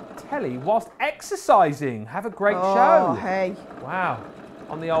from telly whilst exercising. Have a great show. Oh, hey. Wow.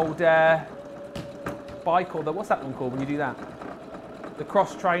 On the old bike, or what's that one called when you do that? The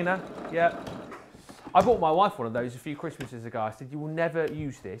cross trainer. Yeah. I bought my wife one of those a few Christmases ago. I said, you will never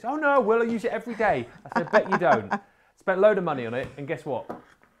use this. Oh no, will I use it every day? I said, bet you don't. Spent a load of money on it, and guess what?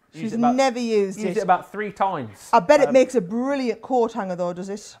 She's never used it. Used it about 3 times. I bet it makes a brilliant coat hanger though, does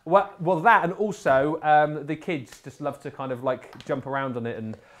it? Well, that, and also the kids just love to kind of like jump around on it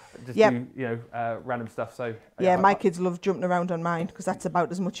and just do, you know, random stuff. So yeah, my kids love jumping around on mine because that's about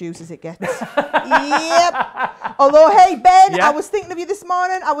as much use as it gets. Yep. Although, hey Ben, I was thinking of you this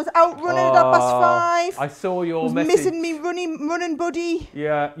morning. I was out running at 5:30. I saw your message. Missing me running buddy.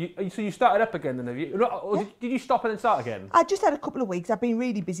 Yeah. So you started up again then, have you? Or did you stop and then start again? I just had a couple of weeks. I've been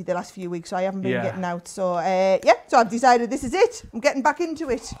really busy the last few weeks, so I haven't been getting out. So yeah, so I've decided this is it. I'm getting back into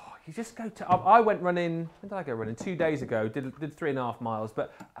it. You just go to. I went running. When did I go running? 2 days ago. Did 3.5 miles.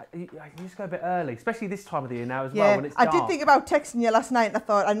 But you just go a bit early, especially this time of the year now as well when it's dark. I did think about texting you last night, and I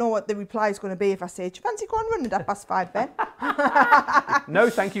thought I know what the reply is going to be if I say, "Do you fancy going running at 5:30, Ben?" No,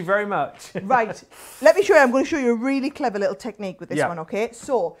 thank you very much. Right. Let me show you. I'm going to show you a really clever little technique with this one. Okay.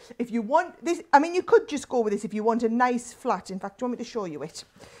 So if you want this, I mean, you could just go with this if you want a nice flat. In fact, do you want me to show you it?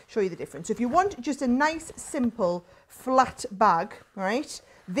 Show you the difference. So if you want just a nice, simple, flat bag, right?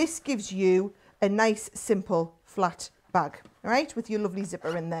 This gives you a nice, simple, flat bag, right, with your lovely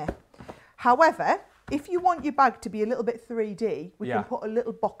zipper in there. However, if you want your bag to be a little bit 3D, we can put a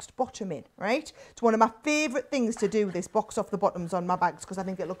little boxed bottom in, right? It's one of my favourite things to do, this box off the bottoms on my bags, because I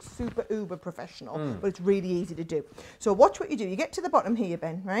think it looks super uber professional, but it's really easy to do. So watch what you do. You get to the bottom here,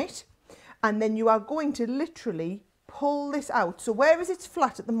 Ben, right? And then you are going to literally pull this out. So whereas it's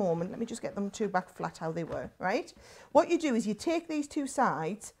flat at the moment, let me just get them two back flat how they were, right? What you do is you take these two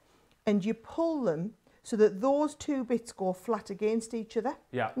sides and you pull them so that those two bits go flat against each other.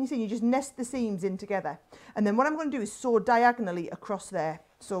 Yeah. And you see, you just nest the seams in together. And then what I'm going to do is sew diagonally across there.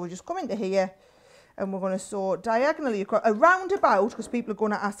 So we just come into here and we're going to sew diagonally across, around about, because people are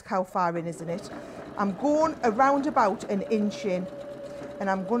going to ask how far in, isn't it? I'm going around about 1 inch in. And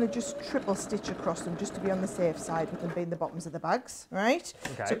I'm going to just triple stitch across them just to be on the safe side with them being the bottoms of the bags, right?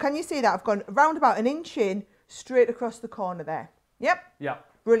 Okay. So can you see that? I've gone around about 1 inch in, straight across the corner there. Yep. Yep.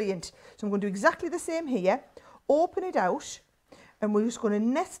 Brilliant. So I'm going to do exactly the same here. Open it out, and we're just going to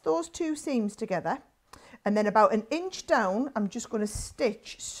nest those two seams together. And then about 1 inch down, I'm just going to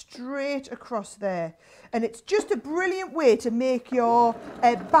stitch straight across there. And it's just a brilliant way to make your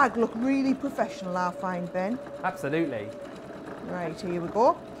bag look really professional, I find, Ben. Absolutely. Right, here we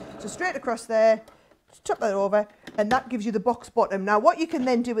go. So straight across there, just tuck that over, and that gives you the box bottom. Now what you can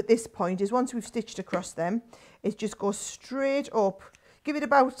then do at this point is, once we've stitched across them, is just go straight up, give it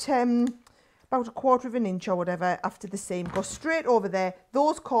about 1/4 inch or whatever after the seam, go straight over there.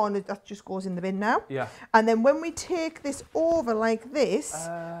 Those corners, that just goes in the bin now. Yeah. And then when we take this over like this,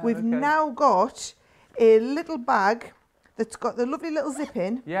 we've now got a little bag that's got the lovely little zip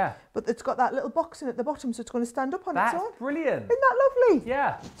in, but it's got that little box in at the bottom, so it's going to stand up on its own. That's brilliant. Isn't that lovely?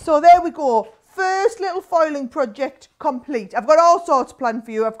 Yeah. So there we go. First little foiling project complete. I've got all sorts planned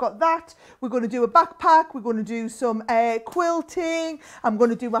for you. I've got that. We're going to do a backpack. We're going to do some quilting. I'm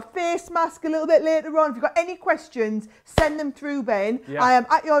going to do my face mask a little bit later on. If you've got any questions, send them through, Ben. I am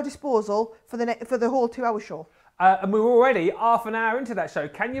at your disposal for the whole 2-hour show. And we're already half an hour into that show.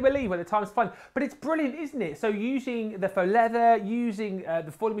 Can you believe when the time's flying? But it's brilliant, isn't it? So using the faux leather, using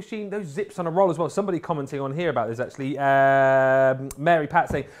the foiling machine, those zips on a roll as well. Somebody commenting on here about this actually. Mary Pat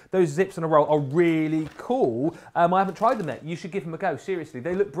saying those zips on a roll are really cool. I haven't tried them yet. You should give them a go. Seriously,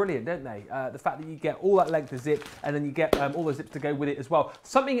 they look brilliant, don't they? The fact that you get all that length of zip and then you get all the zips to go with it as well.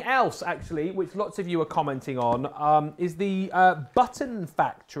 Something else actually, which lots of you are commenting on, is the button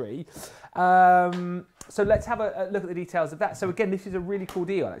factory. So let's have a look at the details of that. So again, this is a really cool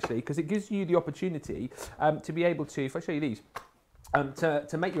deal actually, because it gives you the opportunity to be able to, if I show you these,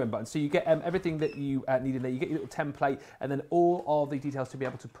 to make your own buttons. So you get everything that you need in there. You get your little template and then all of the details to be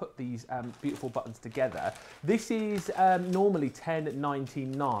able to put these beautiful buttons together. This is normally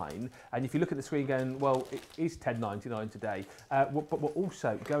 $10.99, and if you look at the screen going, well, it is $10.99 today, but we're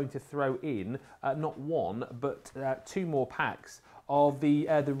also going to throw in not one, but 2 more packs of the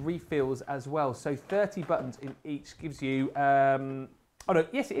refills as well. So 30 buttons in each gives you Oh no,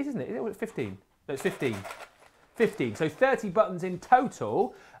 yes it is, isn't it? Is it 15? No, it's 15. 15. So 30 buttons in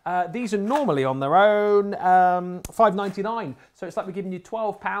total. These are normally on their own £5.99. So it's like we're giving you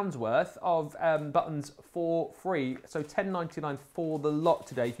 £12 worth of buttons for free. So £10.99 for the lot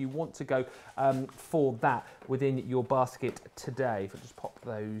today if you want to go for that within your basket today. If I just pop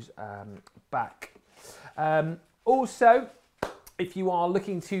those back. Also, if you are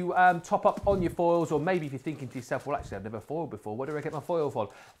looking to top up on your foils, or maybe if you're thinking to yourself, well, actually, I've never foiled before, where do I get my foil from?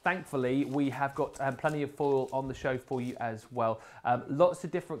 Thankfully, we have got plenty of foil on the show for you as well. Lots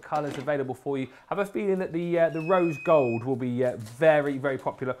of different colours available for you. I have a feeling that the rose gold will be very, very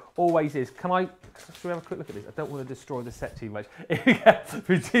popular. Always is. Should we have a quick look at this? I don't want to destroy the set too much.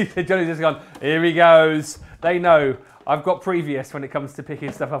 Producer Johnny's just gone, here he goes. They know. I've got previous when it comes to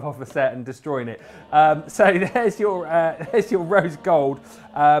picking stuff up off the set and destroying it. So there's your rose gold.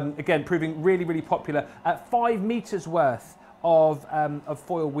 Again, proving really, really popular. 5 metres worth of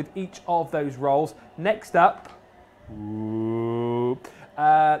foil with each of those rolls. Next up, we've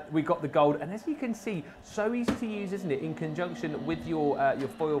got the gold. And as you can see, so easy to use, isn't it? In conjunction with your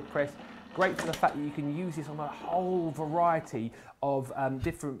foil press. Great for the fact that you can use this on a whole variety of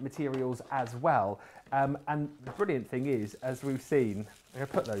different materials as well. And the brilliant thing is, as we've seen, I'm going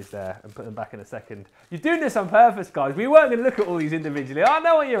to put those there and put them back in a second. You're doing this on purpose, guys. We weren't going to look at all these individually. I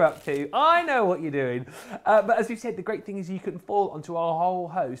know what you're up to. I know what you're doing. But as we said, the great thing is you can fall onto a whole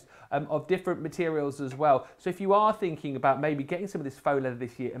host of different materials as well. So if you are thinking about maybe getting some of this faux leather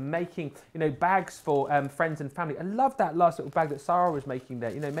this year and making, bags for friends and family. I love that last little bag that Sarah was making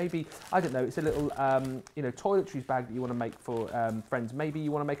there. Maybe, I don't know, it's a little, toiletries bag that you want to make for friends. Maybe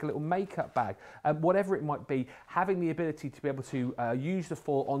you want to make a little makeup bag. Whatever it might be, having the ability to be able to use the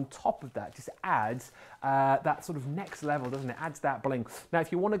foil on top of that just adds that sort of next level, doesn't it? Adds that bling. Now,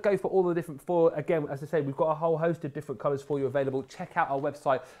 if you want to go for all the different foil, again, as I say, we've got a whole host of different colours for you available. Check out our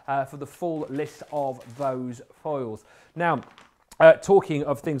website for the full list of those foils. Now, talking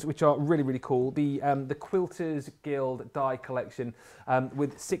of things which are really, really cool, the Quilters Guild die collection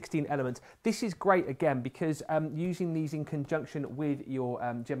with 16 elements. This is great, again, because using these in conjunction with your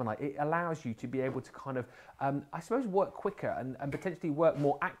Gemini, it allows you to be able to kind of, I suppose, work quicker and potentially work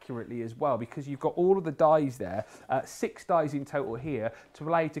more accurately as well, because you've got all of the dies there, 6 dies in total here, to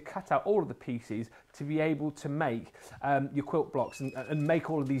allow you to cut out all of the pieces to be able to make your quilt blocks and make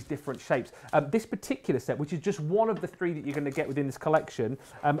all of these different shapes. This particular set, which is just one of the 3 that you're going to get within this collection,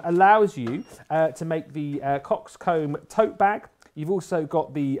 allows you to make the coxcomb tote bag. You've also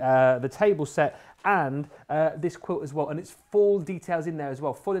got the table set and this quilt as well, and it's full details in there as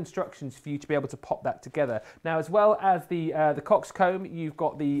well, full instructions for you to be able to pop that together. Now, as well as the coxcomb, you've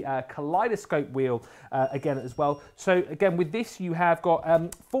got the kaleidoscope wheel again as well. So again, with this, you have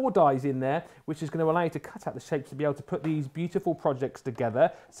got 4 dies in there, which is going to allow you to cut out the shapes to be able to put these beautiful projects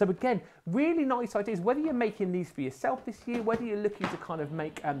together. So again, really nice ideas, whether you're making these for yourself this year, whether you're looking to kind of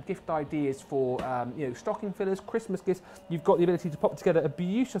make gift ideas for stocking fillers, Christmas gifts. You've got the ability to pop together a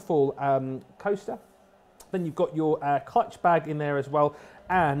beautiful coaster. Then you've got your clutch bag in there as well,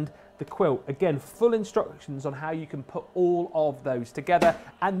 and the quilt. Again, full instructions on how you can put all of those together.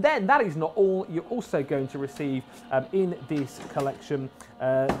 And then that is not all. You're also going to receive in this collection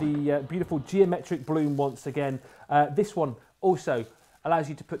the beautiful geometric bloom once again. This one also allows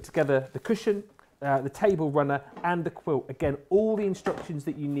you to put together the cushion, the table runner and the quilt. Again, all the instructions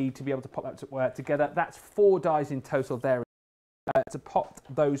that you need to be able to pop that together. That's 4 dies in total there. To pop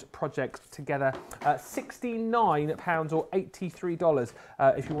those projects together. £69 or $83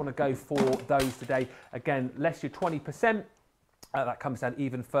 if you want to go for those today. Again, less your 20%. That comes down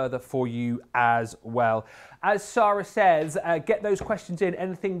even further for you as well. As Sarah says, get those questions in.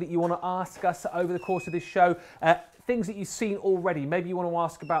 Anything that you want to ask us over the course of this show. Things that you've seen already. Maybe you want to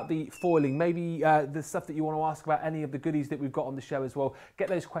ask about the foiling. Maybe the stuff that you want to ask about any of the goodies that we've got on the show as well. Get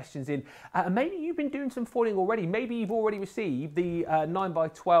those questions in. And maybe you've been doing some foiling already. Maybe you've already received the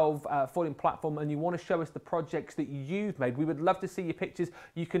 9x12 foiling platform and you want to show us the projects that you've made. We would love to see your pictures.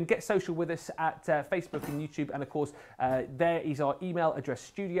 You can get social with us at Facebook and YouTube. And of course, there is our email address,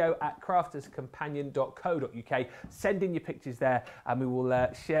 studio@crafterscompanion.co.uk. Send in your pictures there and we will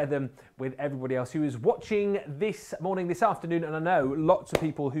share them with everybody else who is watching this morning, this afternoon. And I know lots of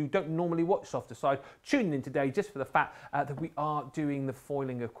people who don't normally watch Softer Side tuning in today just for the fact that we are doing the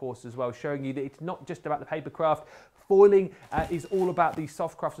foiling, of course, as well, showing you that it's not just about the paper craft. Foiling is all about the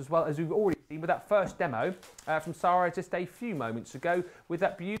soft crafts as well, as we've already seen with that first demo from Sarah just a few moments ago with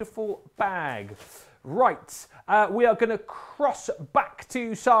that beautiful bag. Right, we are going to cross back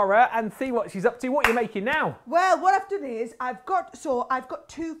to Sara and see what she's up to. What are you making now? Well, what I've done is I've got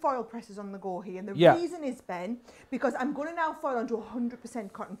 2 foil presses on the go here, and the reason is, Ben, because I'm going to now foil onto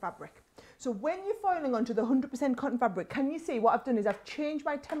 100% cotton fabric. So when you're foiling onto the 100% cotton fabric, can you see what I've done is I've changed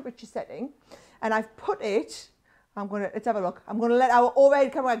my temperature setting, and I've put it. Let's have a look. I'm going to let our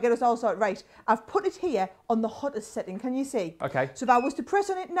overhead camera get us all sorted. Right, I've put it here on the hottest setting. Can you see? Okay. So if I was to press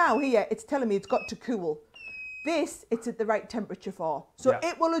on it now here, it's telling me it's got to cool. This, it's at the right temperature for. So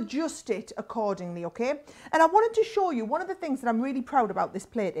it will adjust it accordingly, okay? And I wanted to show you, one of the things that I'm really proud about this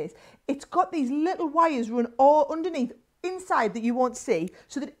plate is, it's got these little wires run all underneath, inside, that you won't see,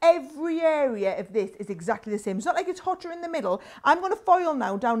 so that every area of this is exactly the same. It's not like it's hotter in the middle. I'm going to foil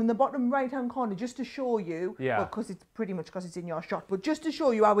now down in the bottom right hand corner just to show you, because it's pretty much because it's in your shot, but just to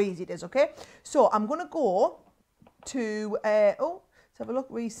show you how easy it is, okay? So I'm going to go to let's have a look,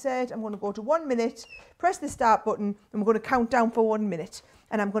 reset. I'm going to go to 1 minute, press the start button, and we're going to count down for 1 minute.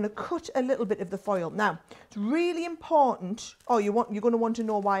 And I'm going to cut a little bit of the foil. Now, it's really important. Oh, you're going to want to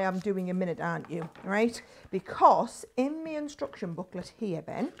know why I'm doing a minute, aren't you? Right? Because in the instruction booklet here,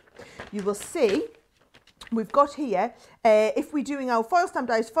 Ben, you will see we've got here, if we're doing our foil stamp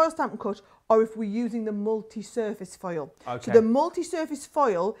dies, foil stamp and cut, or if we're using the multi-surface foil. Okay. So the multi-surface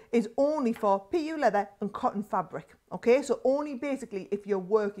foil is only for PU leather and cotton fabric. Okay, so only basically if you're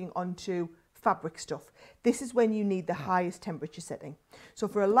working onto fabric stuff. This is when you need the highest temperature setting. So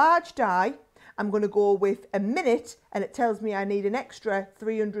for a large die, I'm going to go with a minute, and it tells me I need an extra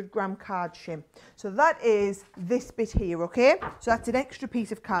 300 gram card shim. So that is this bit here, okay? So that's an extra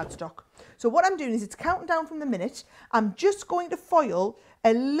piece of cardstock. So what I'm doing is it's counting down from the minute. I'm just going to foil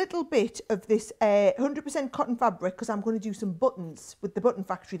a little bit of this 100% cotton fabric, because I'm going to do some buttons with the button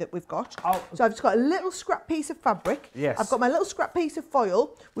factory that we've got. Oh. So I've just got a little scrap piece of fabric. Yes. I've got my little scrap piece of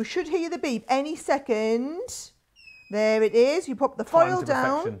foil. We should hear the beep any second. There it is. You pop the foil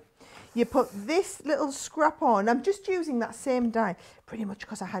down. You put this little scrap on. I'm just using that same die, pretty much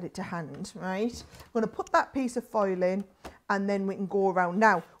because I had it to hand, right? I'm going to put that piece of foil in, and then we can go around.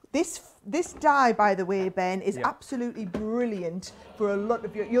 Now, this die, by the way, Ben, is absolutely brilliant for a lot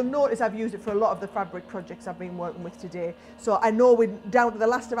of you'll notice I've used it for a lot of the fabric projects I've been working with today. So I know we're down to the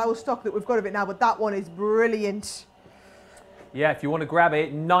last of our stock that we've got of it now, but that one is brilliant. Yeah, if you want to grab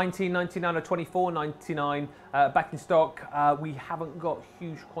it, $19.99 or $24.99 back in stock. We haven't got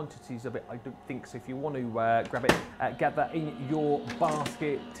huge quantities of it, I don't think. So if you want to grab it, get that in your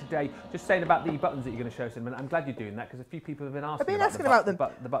basket today. Just saying about the buttons that you're going to show us in a minute. I'm glad you're doing that, because a few people have been asking about them.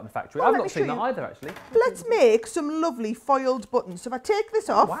 The button factory. I've not seen that either, actually. Let's make some lovely foiled buttons. So if I take this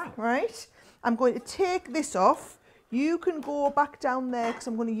off, right, I'm going to take this off. You can go back down there, because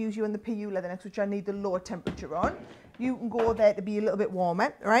I'm going to use you in the PU leather next, which I need the lower temperature on. You can go there to be a little bit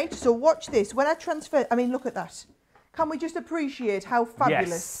warmer, right? So watch this. When I transfer, I mean, look at that. Can we just appreciate how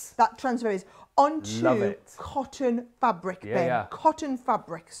fabulous that transfer is onto cotton fabric, Ben? Cotton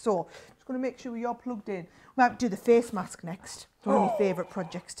fabric. So just going to make sure you're plugged in. We have to do the face mask next. One of my favourite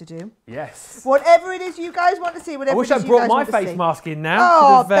projects to do. Yes. Whatever it is you guys want to see, whatever I wish I brought my face mask in now.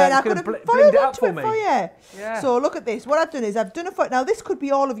 Oh, Ben, I could have blended it out for me. Yeah. So look at this. What I've done is I've done a foot. Now this could be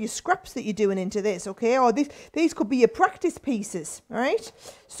all of your scraps that you're doing into this, okay? Or these could be your practice pieces, all right?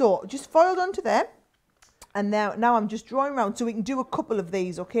 So just foiled onto there. And now I'm just drawing around so we can do a couple of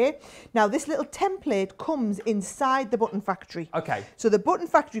these, okay? Now this little template comes inside the button factory. Okay. So the button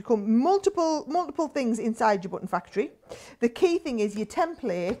factory comes multiple things inside your button factory. The key thing is your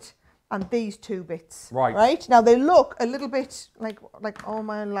template and these two bits. Right. Right? Now they look a little bit like oh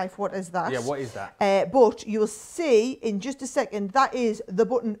my life, what is that? Yeah, what is that? But you'll see in just a second that is the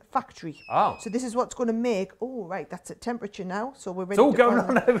button factory. Oh. So this is what's going to make, oh right, that's at temperature now. So we're ready. It's all going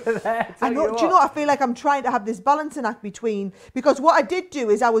on over there. I know, do you know what? I feel like I'm trying to have this balancing act between, because what I did do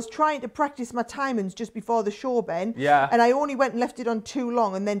is I was trying to practice my timings just before the show, Ben. Yeah. And I only went and left it on too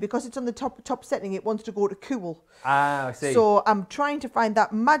long, and then because it's on the top setting, it wants to go to cool. Ah, I see. So I'm trying to find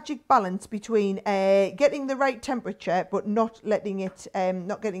that magic balance between getting the right temperature but not letting it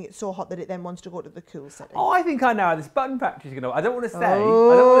not getting it so hot that it then wants to go to the cool setting. Oh, I think I know how this button factory is going to. I don't want to say. I don't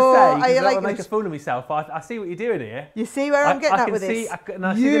want to say. I don't want to make a fool of myself. I see what you're doing here. You see where I'm getting at with this.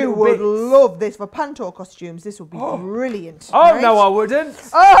 You would love this for Panto costumes. This would be brilliant. Oh right? No, I wouldn't.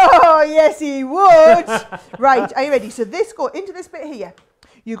 Oh yes, he would. Right, are you ready? So this go into this bit here.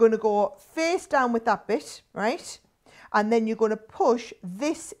 You're going to go face down with that bit, right? And then you're going to push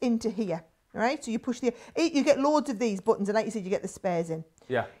this into here, right? So you push you get loads of these buttons, and like you said, you get the spares in.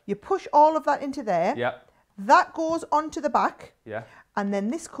 Yeah. You push all of that into there. Yeah. That goes onto the back. Yeah. And then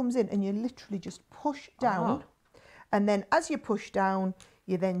this comes in, and you literally just push down. And then as you push down,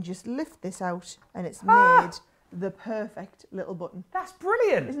 you then just lift this out and it's made the perfect little button. That's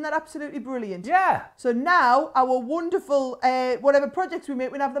brilliant. Isn't that absolutely brilliant? Yeah. So now our wonderful, whatever projects we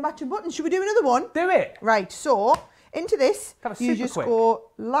make, we'll have the matching buttons. Should we do another one? Do it. Right, so into this, you just go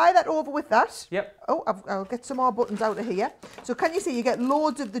lie that over with that. Yep. Oh, I'll get some more buttons out of here. So can you see you get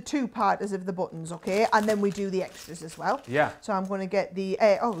loads of the two-parters of the buttons, okay? And then we do the extras as well. Yeah. So I'm going to get the,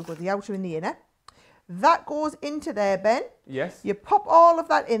 we've got the outer and the inner. That goes into there, Ben. Yes. You pop all of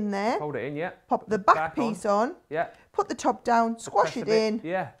that in there. Hold it in, yeah. Pop the back piece on. Yeah. Put the top down, squash it in.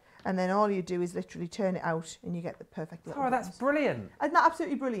 Yeah. And then all you do is literally turn it out and you get the perfect little buttons. That's brilliant. Isn't that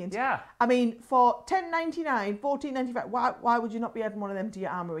absolutely brilliant? Yeah. I mean, for $10.99, $14.95, why would you not be adding one of them to your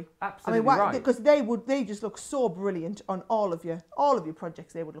armoury? Absolutely right. Because they just look so brilliant on all of your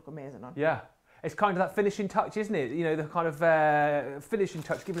projects. They would look amazing on. Yeah. It's kind of that finishing touch, isn't it? You know, the kind of finishing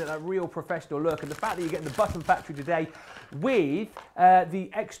touch, giving it that real professional look. And the fact that you're getting the Button Factory today with the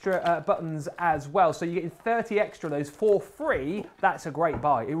extra buttons as well. So you're getting 30 extra of those for free. That's a great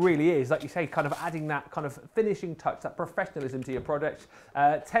buy. It really is. Like you say, kind of adding that kind of finishing touch, that professionalism to your project.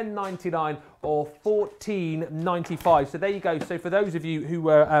 $10.99 or $14.95. So there you go. So for those of you who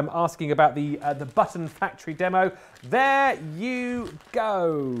were asking about the Button Factory demo, there you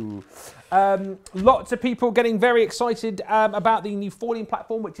go. Lots of people getting very excited about the new foiling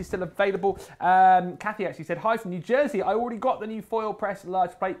platform, which is still available. Kathy actually said, hi from New Jersey. I already got the new foil press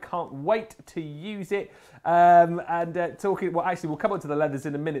large plate. Can't wait to use it. Talking, well, actually, we'll come on to the leathers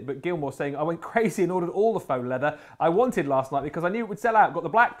in a minute, but Gilmore saying, I went crazy and ordered all the faux leather I wanted last night because I knew it would sell out. Got the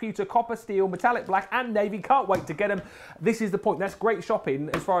black, pewter, copper, steel, metallic black and navy. Can't wait to get them. This is the point. That's great shopping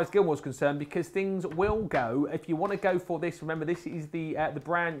as far as Gilmore's concerned because things will go. If you want to go for this, remember this is the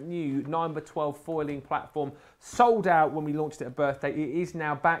brand new 9x12 foiling platform. Sold out when we launched it at birthday. It is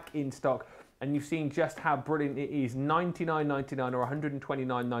now back in stock. And you've seen just how brilliant it is. $99.99 or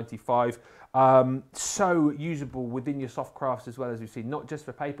 $129.95. So usable within your soft crafts as well, as we've seen, not just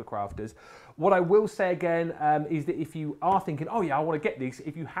for paper crafters. What I will say again is that if you are thinking, oh yeah, I want to get this,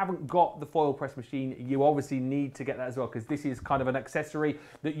 if you haven't got the foil press machine, you obviously need to get that as well, because this is kind of an accessory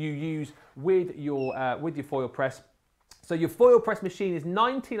that you use with your foil press. So your foil press machine is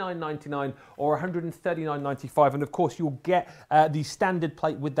 $99.99 or $139.95, and of course you'll get the standard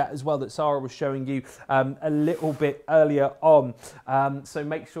plate with that as well that Sarah was showing you a little bit earlier on. So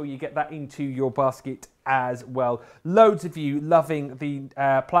make sure you get that into your basket as well. Loads of you loving the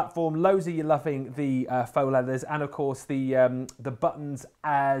platform, loads of you loving the faux leathers, and of course the buttons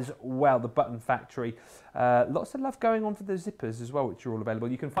as well, the Button Factory. Lots of love going on for the zippers as well, which are all available.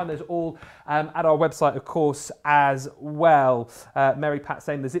 You can find those all at our website, of course, as well. Mary Pat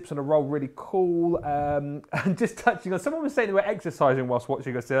saying the zips on a roll, really cool. And just touching on, someone was saying they were exercising whilst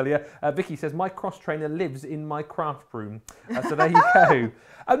watching us earlier. Vicky says, my cross trainer lives in my craft room. So there you go.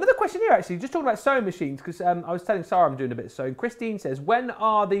 Another question here, actually, just talking about sewing machines, because I was telling Sarah I'm doing a bit of sewing. Christine says, when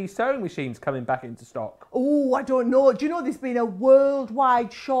are the sewing machines coming back into stock? Oh, I don't know. Do you know there's been a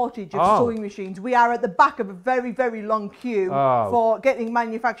worldwide shortage of sewing machines? We are at the back of a very, very long queue for getting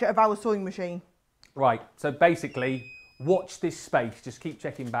manufacture of our sewing machine. Right, so basically, watch this space. Just keep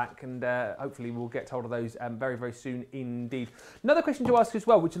checking back, and hopefully we'll get hold of those very, very soon indeed. Another question to ask as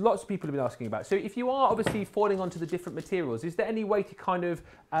well, which lots of people have been asking about. So if you are obviously foiling onto the different materials, is there any way to kind of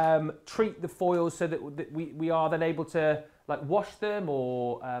treat the foils so that we are then able to like wash them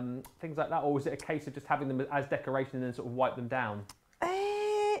or things like that? Or is it a case of just having them as decoration and then sort of wipe them down?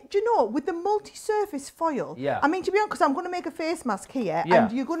 Do you know, with the multi-surface foil, I mean, to be honest, because I'm going to make a face mask here,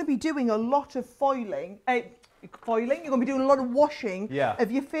 and you're going to be doing a lot of foiling, you're going to be doing a lot of washing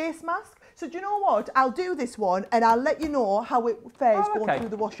of your face mask. So do you know what? I'll do this one and I'll let you know how it fares going through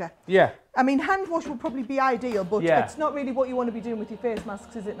the washer. Yeah. I mean, hand wash would probably be ideal, but it's not really what you want to be doing with your face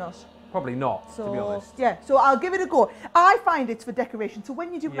masks, is it not? Probably not, to be honest. Yeah, so I'll give it a go. I find it's for decoration. So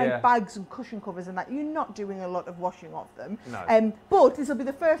when you do like bags and cushion covers and that, you're not doing a lot of washing of them. No. But this will be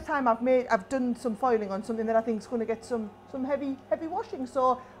the first time I've done some foiling on something that I think is going to get some heavy washing.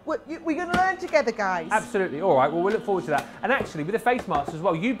 So we're going to learn together, guys. Absolutely. All right. Well, we look forward to that. And actually, with the face masks as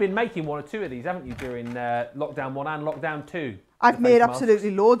well, you've been making one or two of these, haven't you, during lockdown 1 and lockdown 2? I've made absolutely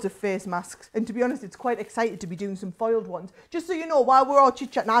loads of face masks, and to be honest, it's quite excited to be doing some foiled ones. Just so you know, while we're all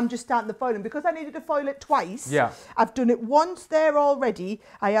chit-chatting, I'm just starting the foiling because I needed to foil it twice. Yeah. I've done it once there already.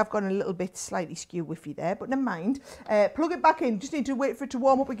 I have gone a little bit slightly skew whiffy there, but never mind. Plug it back in. Just need to wait for it to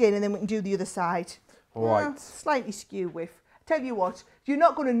warm up again, and then we can do the other side. All right. Slightly skew whiff. Tell you what, you're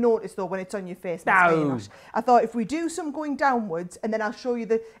not going to notice though when it's on your face. No. I thought if we do some going downwards, and then I'll show you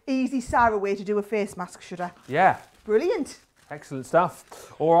the easy Sara way to do a face mask, should I? Yeah. Brilliant. Excellent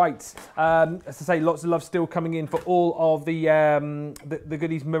stuff. All right. As I say, lots of love still coming in for all of the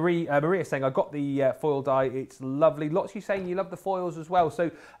goodies. Maria saying, I got the foil die. It's lovely. Lots of you saying you love the foils as well. So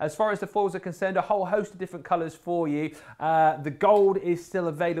as far as the foils are concerned, a whole host of different colours for you. The gold is still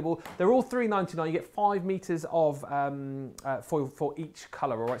available. They're all $3.99. You get 5 metres of foil for each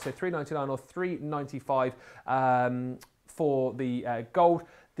colour. All right. So $3.99 or $3.95 for the gold.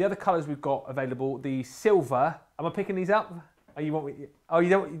 The other colours we've got available, the silver. Am I picking these up? Oh, you want me? Oh, you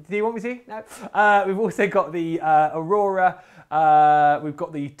don't? Do you want me to? No. We've also got the Aurora. We've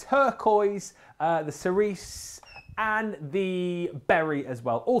got the turquoise, the cerise, and the berry as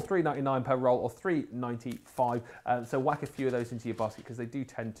well. All $3.99 per roll, or $3.95. So whack a few of those into your basket because they do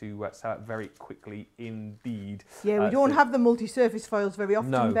tend to sell out very quickly indeed. Yeah, we don't have the multi-surface foils very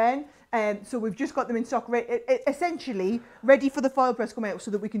often, No. Ben. So we've just got them in stock, essentially ready for the foil press come out so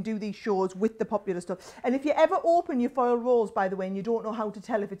that we can do these shows with the popular stuff. And if you ever open your foil rolls, by the way, and you don't know how to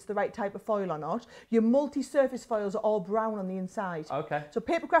tell if it's the right type of foil or not, your multi-surface foils are all brown on the inside. Okay. So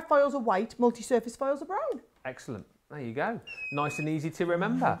papercraft foils are white, multi-surface foils are brown. Excellent. There you go. Nice and easy to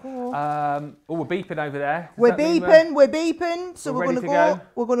remember. Oh, we're beeping over there. We're beeping. So we're going to go.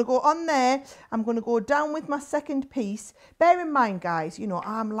 We're going to go on there. I'm going to go down with my second piece. Bear in mind, guys, you know,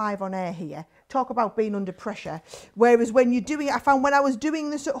 I'm live on air here. Talk about being under pressure. Whereas when you're doing it, I found when I was doing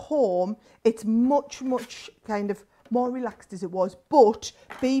this at home, it's much kind of more relaxed as it was, but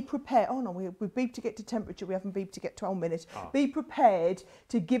be prepared. Oh no, we beeped to get to temperature, we haven't beeped to get to our minute. Oh. Be prepared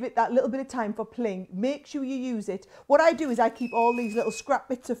to give it that little bit of time for playing. Make sure you use it. What I do is I keep all these little scrap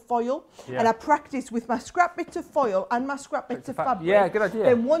bits of foil, and I practice with my scrap bits of foil and my scrap bits of fabric. Yeah, good idea.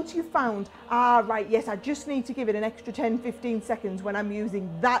 Then once you've found, right, yes, I just need to give it an extra 10-15 seconds when I'm using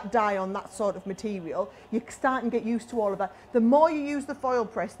that dye on that sort of material, you start and get used to all of that. The more you use the foil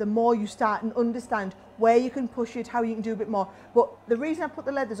press, the more you start and understand where you can push it, how you can do a bit more. But the reason I put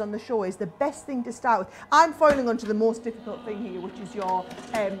the leathers on the show is the best thing to start with. I'm foiling onto the most difficult thing here, which is your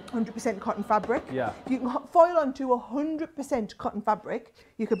 100% cotton fabric. Yeah. If you can foil onto 100% cotton fabric,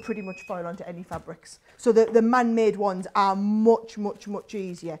 you can pretty much foil onto any fabrics. So the man-made ones are much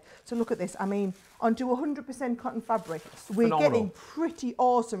easier. So look at this. I mean, onto 100% cotton fabric, we're getting pretty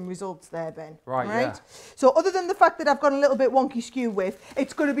awesome results there, Ben. Right, yeah. So other than the fact that I've got a little bit wonky skew with,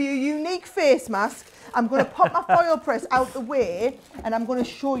 it's going to be a unique face mask. I'm going to pop my foil press out the way, and I'm going to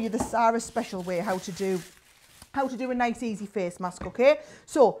show you the Sara special way how to do a nice easy face mask, okay?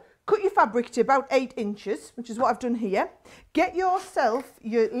 So cut your fabric to about 8 inches, which is what I've done here. Get yourself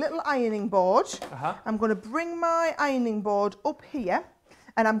your little ironing board. I'm going to bring my ironing board up here,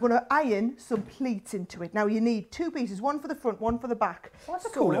 and I'm going to iron some pleats into it. Now you need 2 pieces, one for the front, one for the back. Well, that's a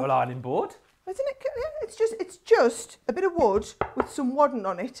cool little ironing board. Isn't it? Yeah, it's just a bit of wood with some wadding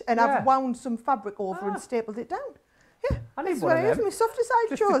on it, and I've wound some fabric over and stapled it down. Yeah, I need that's one what of I use. them. My softest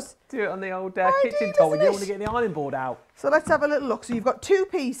side chores. Do it on the old kitchen top when you don't want to get the ironing board out. So let's have a little look. So you've got 2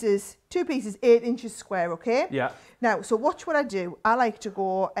 pieces, 8 inches square, okay? Yeah. Now, so watch what I do. I like to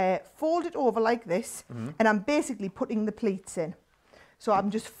go fold it over like this, and I'm basically putting the pleats in. So I'm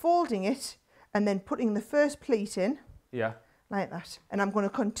just folding it and then putting the first pleat in. Yeah. Like that. And I'm going to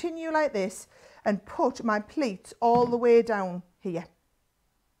continue like this and put my pleats all the way down here.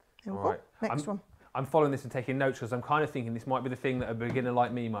 There we go. Next one. I'm following this and taking notes because I'm kind of thinking this might be the thing that a beginner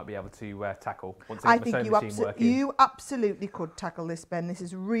like me might be able to tackle once I get my sewing machine working. You absolutely could tackle this, Ben. This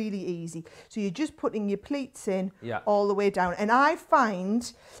is really easy. So you're just putting your pleats in all the way down. And I find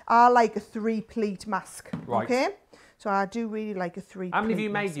I like a 3-pleat mask. Right. Okay? So I do really like a 3-pleat. How many have you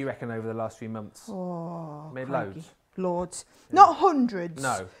made, do you reckon, over the last few months? Oh, made loads. Loads. Yeah. Not hundreds.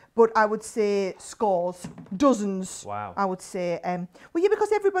 No. But I would say scores, dozens. Wow. I would say. Well, yeah,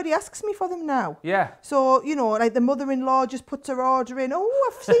 because everybody asks me for them now. Yeah. So, you know, like the mother-in-law just puts her order in.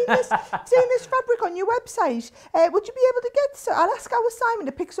 Oh, I've seen this, seen this fabric on your website. Would you be able to get some? I'll ask our Simon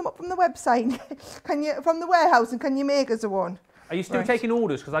to pick some up from the website. From the warehouse, and can you make us one? Are you still taking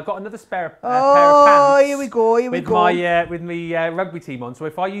orders? Because I've got another spare pair of pants. Oh, here we go, with my rugby team on. So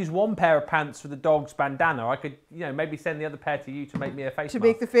if I use one pair of pants for the dog's bandana, I could, you know, maybe send the other pair to you to make me a face mask. To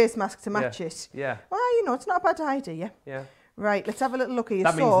make the face mask to match it. Yeah. Well, you know, it's not a bad idea. Yeah. Right, let's have a little look at you.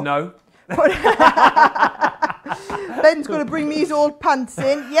 That means no. Ben's going to bring me his old pants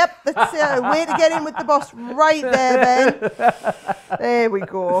in. Yep, that's a way to get in with the boss right there, Ben. There we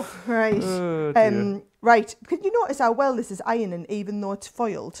go. Right. Oh, right. Can you notice how well this is ironing, even though it's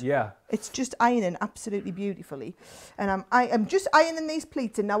foiled? Yeah. It's just ironing absolutely beautifully. And I'm just ironing these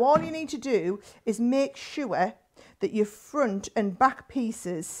pleats. And now all you need to do is make sure that your front and back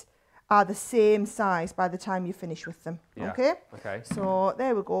pieces are the same size by the time you finish with them. Yeah. Okay? Okay. So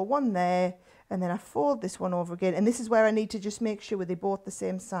there we go. One there. and then I fold this one over again, and this is where I need to just make sure they're both the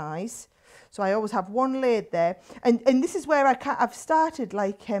same size. So I always have one laid there, and this is where I've started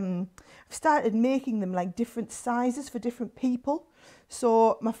like I've started making them like different sizes for different people.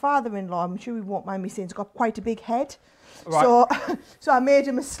 So my father-in-law, I'm sure he won't mind me saying, has got quite a big head. Right. So I made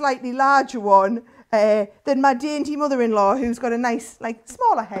him a slightly larger one than my dainty mother-in-law, who's got a nice, like,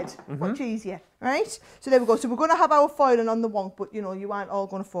 smaller head, much easier, right? So there we go. So we're going to have our foiling on the wonk, but, you know, you aren't all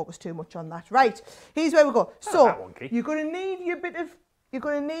going to focus too much on that. Right, here's where we go. So you're going to need your you're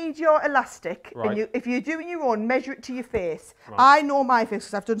going to need your elastic. Right. And if you're doing your own, measure it to your face. Right. I know my face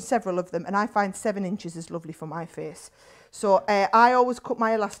because I've done several of them, and I find 7 inches is lovely for my face. So I always cut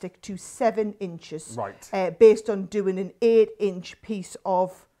my elastic to 7 inches, right. Based on doing an 8-inch piece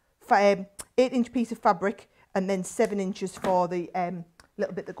of 8-inch piece of fabric, and then 7 inches for the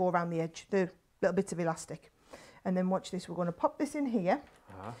little bit that go around the edge, the little bits of elastic. And then watch this. We're going to pop this in here,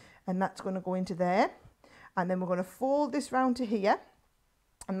 and that's going to go into there, and then we're going to fold this round to here,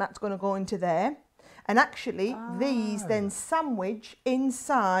 and that's going to go into there. And actually, these then sandwich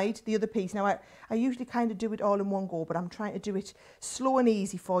inside the other piece. Now, I usually kind of do it all in one go, but I'm trying to do it slow and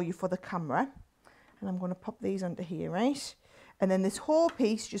easy for you for the camera. And I'm going to pop these onto here, right? And then this whole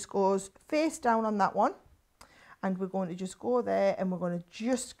piece just goes face down on that one. And we're going to just go there, and we're going to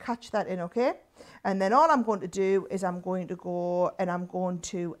just catch that in, okay? And then all I'm going to do is I'm going to go and I'm going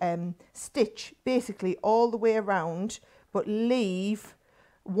to stitch basically all the way around, but leave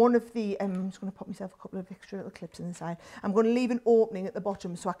one of the, I'm just going to pop myself a couple of extra little clips in the side. I'm going to leave an opening at the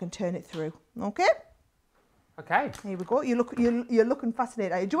bottom so I can turn it through. Okay? Okay. Here we go. You're looking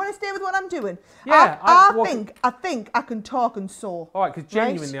fascinated. Do you want to stay with what I'm doing? Yeah. I think I can talk and sew. All right, because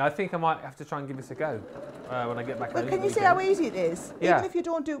genuinely, right? I think I might have to try and give this a go when I get back. But can you see how easy it is? Yeah. Even if you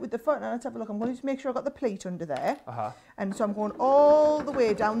don't do it with the front. Now let's have a look. I'm going to just make sure I've got the pleat under there. And so I'm going all the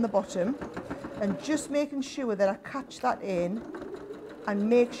way down the bottom, and just making sure that I catch that in. And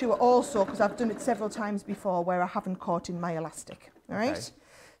make sure also, because I've done it several times before where I haven't caught in my elastic, all right? Okay.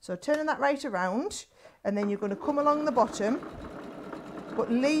 So turning that right around, and then you're going to come along the bottom,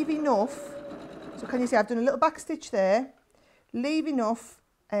 but leave enough. So can you see I've done a little back stitch there, leave enough,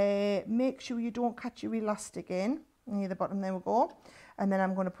 make sure you don't catch your elastic in, near the bottom, there we go. And then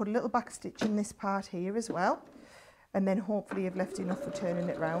I'm going to put a little back stitch in this part here as well. And then hopefully you've left enough for turning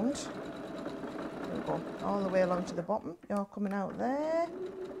it round. Go all the way along to the bottom. You're coming out there.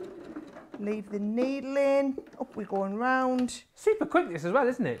 Leave the needle in. Up we're going round. Super quick this as well,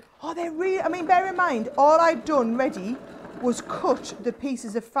 isn't it? Oh, they're really, I mean, bear in mind, all I'd done ready was cut the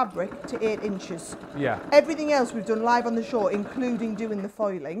pieces of fabric to 8 inches. Yeah. Everything else we've done live on the show, including doing the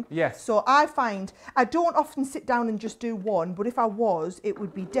foiling. Yes. So I find, I don't often sit down and just do one, but if I was, it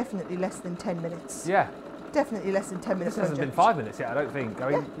would be definitely less than 10 minutes. Yeah. Definitely less than 10 minutes. This hasn't been 5 minutes yet, I don't think. I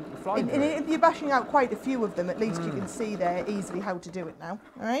mean, if you're bashing out quite a few of them, at least you can see there easily how to do it now.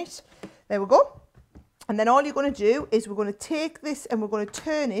 All right, there we go. And then all you're going to do is we're going to take this and we're going to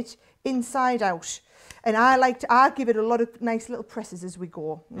turn it inside out. And I give it a lot of nice little presses as we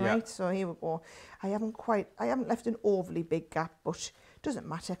go. Right, yeah. So here we go. I haven't left an overly big gap, but doesn't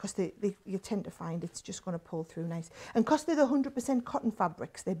matter because you tend to find it's just going to pull through nice. And because they're the 100% cotton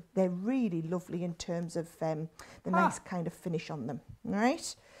fabrics, they're really lovely in terms of the nice kind of finish on them. All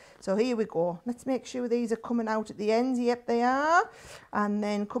right. So here we go. Let's make sure these are coming out at the ends. Yep, they are. And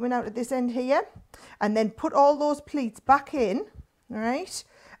then coming out at this end here. And then put all those pleats back in. All right.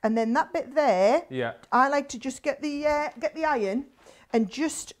 And then that bit there, I like to just get the iron and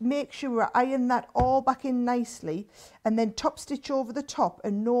just make sure I iron that all back in nicely, and then top stitch over the top,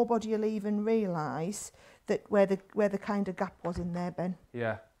 and nobody will even realise that where the kind of gap was in there, Ben.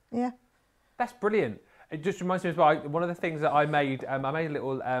 Yeah. Yeah. That's brilliant. It just reminds me as well, one of the things that I made a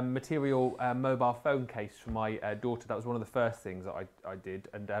little material mobile phone case for my daughter. That was one of the first things that I did,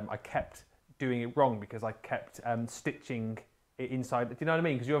 and I kept doing it wrong because I kept stitching it inside. Do you know what I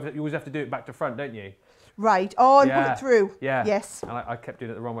mean? Because you always have to do it back to front, don't you? Right. Oh, and pull it through. Yeah. Yes. And I kept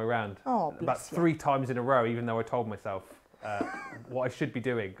doing it the wrong way around. Oh, about 3 times in a row, even though I told myself what I should be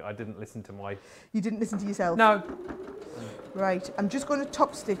doing. I didn't listen to my... You didn't listen to yourself? No. Right. I'm just going to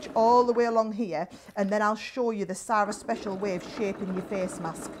top stitch all the way along here, and then I'll show you the Sara special way of shaping your face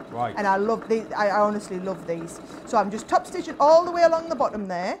mask. Right. And I love these. I honestly love these. So I'm just top stitching all the way along the bottom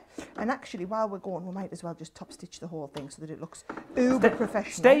there. And actually, while we're going, we might as well just top stitch the whole thing so that it looks uber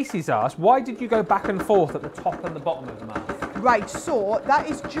professional. Stacey's asked, why did you go back and forth at the top and the bottom of the mask? Right, so that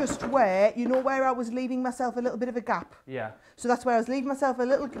is just where, you know, where I was leaving myself a little bit of a gap. Yeah. So that's where I was leaving myself a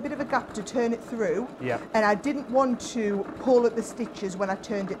little bit of a gap to turn it through. Yeah. And I didn't want to pull at the stitches when I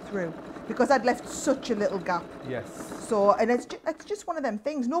turned it through because I'd left such a little gap. Yes. So, and it's just one of them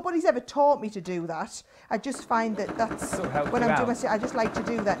things. Nobody's ever taught me to do that. I just find that that's Sort of helps when you I'm doing out. I just like to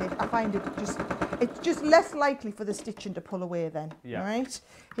do that. I find it's just less likely for the stitching to pull away then. Yeah. All right,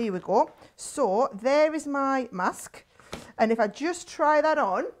 here we go. So there is my mask. And if I just try that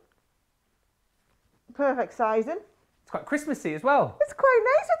on, perfect sizing. It's quite Christmassy as well. It's quite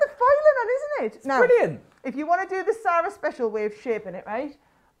nice with the foiling on, isn't it? It's brilliant. If you want to do the Sara special way of shaping it, right?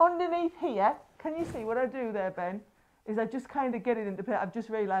 Underneath here, can you see what I do there, Ben? Is I just kind of get it into place. I've just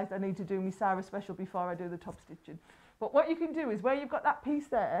realised I need to do my Sara special before I do the top stitching. But what you can do is where you've got that piece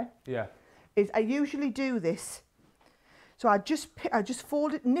there, Yeah. is I usually do this. So I just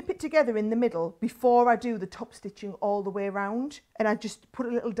fold it, nip it together in the middle before I do the top stitching all the way around. And I just put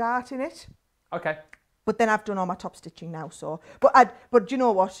a little dart in it. Okay. But then I've done all my top stitching now, so. But do you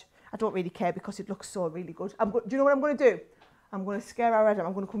know what? I don't really care because it looks so really good. Do you know what I'm going to do? I'm going to scare our Adam.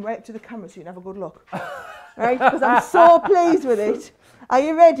 I'm going to come right up to the camera so you can have a good look. Right? Because I'm so pleased with it. Are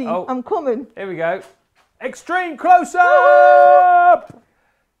you ready? Oh. I'm coming. Here we go. Extreme close-up!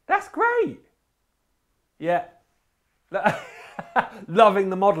 That's great. Yeah. Loving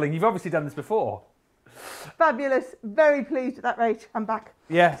the modelling. You've obviously done this before. Fabulous. Very pleased with that. Right, I'm back.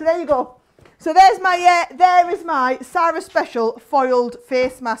 Yeah. So there you go. So there is my Sara Special foiled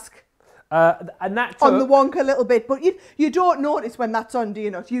face mask. And that took... On the wonk a little bit, but you don't notice when that's on, do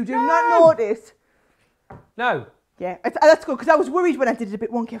you not? You do not notice. No. Yeah, that's good, because I was worried when I did it a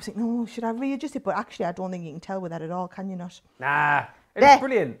bit wonky. I was thinking, oh, should I readjust it? But actually, I don't think you can tell with that at all, can you not? Nah. It's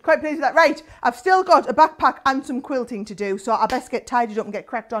brilliant. Quite pleased with that. Right, I've still got a backpack and some quilting to do, so I best get tidied up and get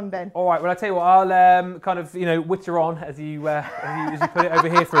cracked on, Ben. All right, well, I'll tell you what, I'll kind of, you know, witter on as you put it over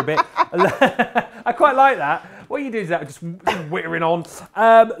here for a bit. I quite like that. What you do is that, just wittering on.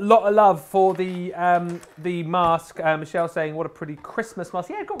 Lot of love for the mask. Michelle saying, what a pretty Christmas mask.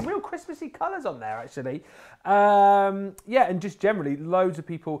 Yeah, it's got real Christmassy colours on there, actually. Yeah, and just generally, loads of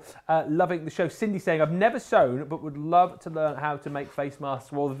people loving the show. Cindy saying, I've never sewn, but would love to learn how to make face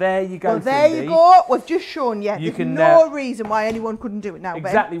masks. Well, there you go, well, there Cindy. you go. We've just shown you. There's can, no reason why anyone couldn't do it now,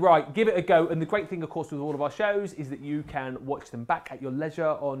 exactly right. Give it a go. And the great thing, of course, with all of our shows is that you can watch them back at your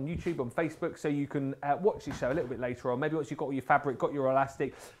leisure on YouTube, on Facebook, so you can watch the show a little bit later on. Maybe once you've got all your fabric, got your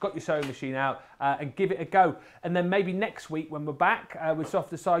elastic, got your sewing machine out, and give it a go. And then maybe next week when we're back with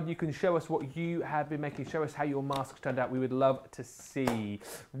Softer Side, you can show us what you have been making. Show us how your masks turned out. We would love to see.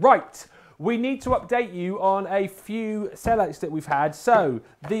 Right. We need to update you on a few sellouts that we've had. So,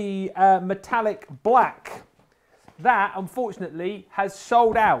 the metallic black, that unfortunately has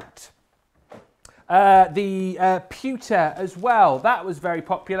sold out. The pewter as well, that was very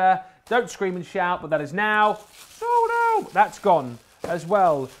popular. Don't scream and shout, but that is now sold out. That's gone as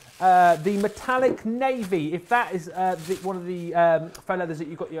well. The metallic navy, if that is one of the faux leathers that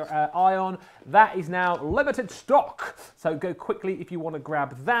you've got your eye on, that is now limited stock. So go quickly if you want to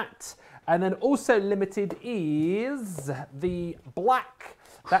grab that. And then also limited is the black.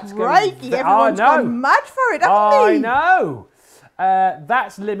 That's crikey, everyone's gone mad for it, haven't they? I know.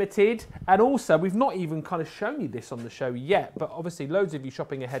 That's limited. And also, we've not even kind of shown you this on the show yet, but obviously loads of you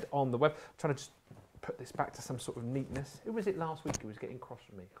shopping ahead on the web. I'm trying to just put this back to some sort of neatness. Who was it last week who was getting cross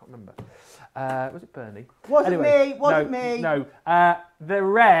with me? I can't remember. Was it Bernie? Wasn't me. Wasn't me. No. The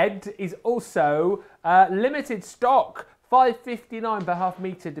red is also limited stock. $5.59 per half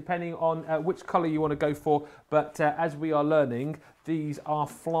metre, depending on which colour you want to go for. But as we are learning, these are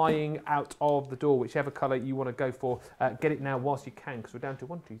flying out of the door. Whichever colour you want to go for, get it now whilst you can, because we're down to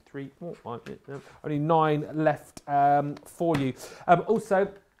 1, 2, 3, 4, 5, only 9 left for you. Also,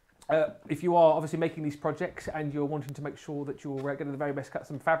 if you are obviously making these projects and you're wanting to make sure that you're getting the very best cut,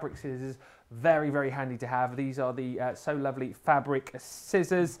 some fabric scissors, very, very handy to have. These are the So Lovely fabric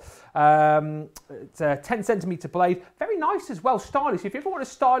scissors. It's a 10 centimetre blade. Very nice as well, stylish. If you ever want a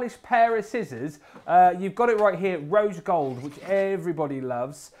stylish pair of scissors, you've got it right here, rose gold, which everybody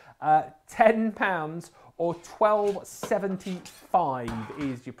loves. £10 or $12.75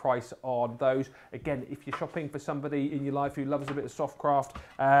 is your price on those. Again, if you're shopping for somebody in your life who loves a bit of soft craft,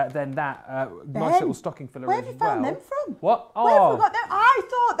 then that nice little stocking filler where as have you well. found them from? What? Where have we got them? I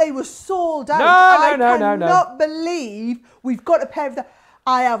thought they were sold out. No. I cannot believe we've got a pair of them.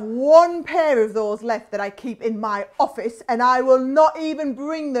 I have one pair of those left that I keep in my office, and I will not even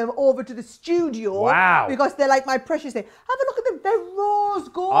bring them over to the studio. Wow. Because they're like my precious thing. Have a look at them. They're rose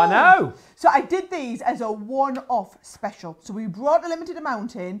gold. I know. So I did these as a one-off special. So we brought a limited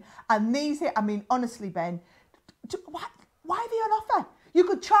amount in, and these here, I mean, honestly, Ben, why Why are they on offer? You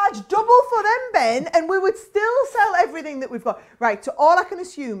could charge double for them, Ben, and we would still sell everything that we've got. Right, so all I can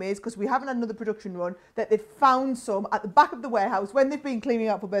assume is, because we haven't had another production run, that they've found some at the back of the warehouse when they've been cleaning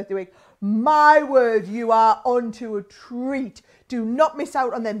out for birthday week. My word, you are onto a treat. Do not miss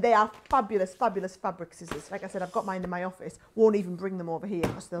out on them. They are fabulous, fabulous fabric scissors. Like I said, I've got mine in my office. Won't even bring them over here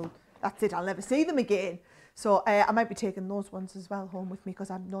because that's it. I'll never see them again. So I might be taking those ones as well home with me because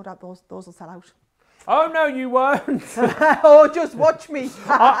I've no doubt those will sell out. Oh, no, you won't. Oh, just watch me.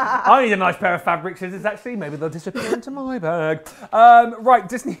 I need a nice pair of fabric scissors, actually. Maybe they'll disappear into my bag. Right,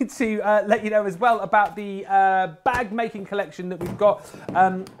 just need to let you know as well about the bag making collection that we've got.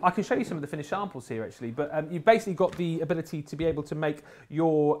 I can show you some of the finished samples here, actually, but you've basically got the ability to be able to make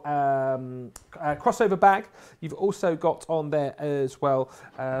your crossover bag. You've also got on there as well,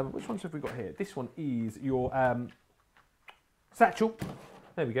 which ones have we got here? This one is your satchel.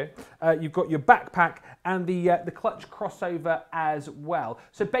 There we go. You've got your backpack and the clutch crossover as well.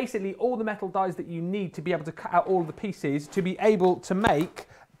 So basically all the metal dies that you need to be able to cut out all of the pieces to be able to make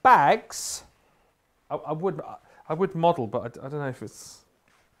bags. I would model, but I don't know if it's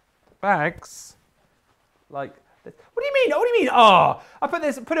bags like this. What do you mean? What do you mean? Oh, I put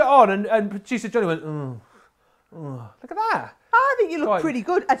it on and producer Johnny went, oh, look at that. I think you look pretty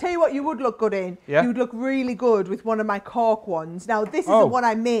good. I tell you what you would look good in. Yeah? You would look really good with one of my cork ones. Now, this is the one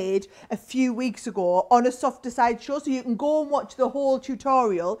I made a few weeks ago on a softer side show, so you can go and watch the whole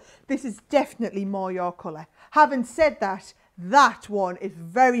tutorial. This is definitely more your colour. Having said that, that one is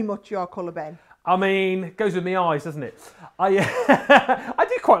very much your colour, Ben. I mean, it goes with my eyes, doesn't it? I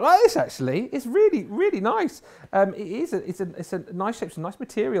do quite like this, actually. It's really, really nice. It's a nice shape, it's a nice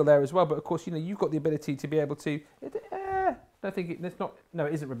material there as well. But of course, you know, you've got the ability to be able to. I think it's not. No,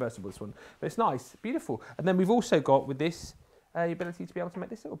 it isn't reversible, this one. But it's nice, beautiful. And then we've also got with this the ability to be able to make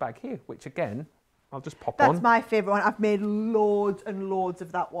this little bag here, which again, I'll just pop on. That's my favourite one. I've made loads and loads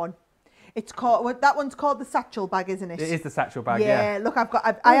of that one. It's called, that one's called the satchel bag, isn't it? It is the satchel bag, yeah. Look,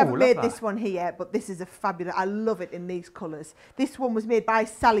 I haven't made this one here, but this is a fabulous, I love it in these colours. This one was made by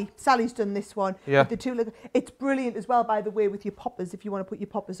Sally. Sally's done this one. Yeah. The two little, it's brilliant as well, by the way, with your poppers, if you want to put your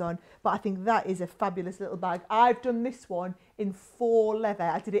poppers on. But I think that is a fabulous little bag. I've done this one in faux leather.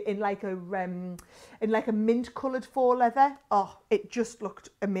 I did it in like a mint coloured faux leather. Oh, it just looked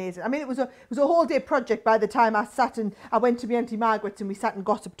amazing. I mean, it was a whole day project by the time I sat and I went to my Auntie Margaret's and we sat and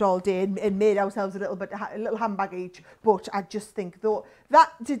gossiped all day and made ourselves a little handbag each. But I just think though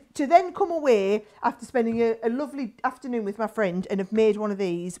that to then come away after spending a lovely afternoon with my friend and have made one of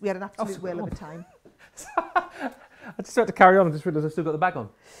these, we had an absolute whale of a time. I just had to carry on and just realised I've still got the bag on.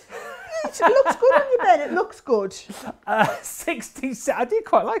 It looks good on you, Ben. It looks good. 67. I do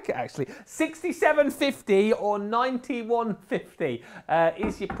quite like it actually. 67.50 or 91.50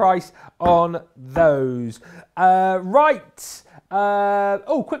 is your price on those. Right.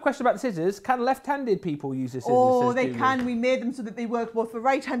 Quick question about the scissors. Can left-handed people use the scissors? Oh, they can. We made them so that they work both for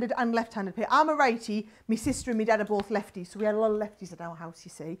right-handed and left-handed people. I'm a righty. My sister and my dad are both lefties, so we had a lot of lefties at our house, you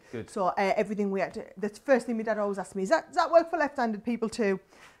see. Good. So everything we had to, the first thing my dad always asked me is, does that work for left-handed people too?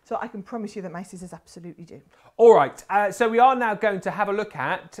 So I can promise you that my scissors absolutely do. All right, so we are now going to have a look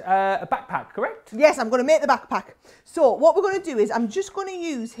at a backpack, correct? Yes, I'm going to make the backpack. So what we're going to do is I'm just going to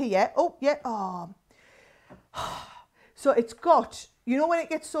use here, so it's got, you know when it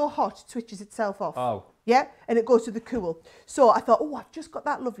gets so hot, it switches itself off? Oh. Yeah, and it goes to the cool. So I thought, I've just got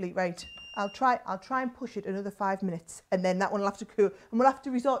that lovely, right. I'll try and push it another 5 minutes and then that one will have to cool and we'll have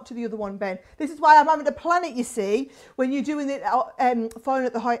to resort to the other one, Ben. This is why I'm having to plan it, you see, when you're doing it foiling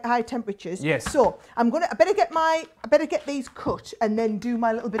at the high temperatures. Yes. So I better get these cut and then do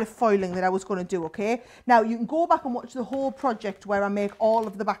my little bit of foiling that I was going to do, okay? Now you can go back and watch the whole project where I make all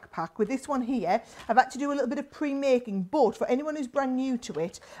of the backpack. With this one here, I've had to do a little bit of pre-making, but for anyone who's brand new to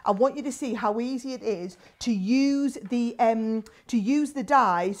it, I want you to see how easy it is to use the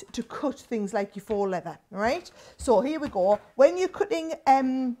dies to cut things like your faux leather, all right? So here we go. When you're cutting,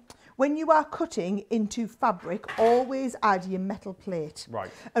 when you are cutting into fabric, always add your metal plate.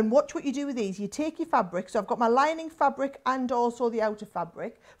 Right. And watch what you do with these. You take your fabric, so I've got my lining fabric and also the outer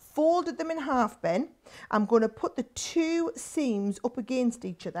fabric, folded them in half, Ben. I'm going to put the two seams up against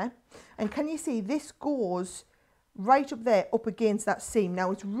each other. And can you see this goes right up there, up against that seam.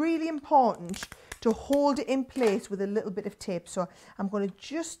 Now it's really important to hold it in place with a little bit of tape. So I'm going to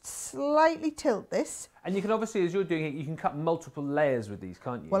just slightly tilt this. And you can obviously, as you're doing it, you can cut multiple layers with these,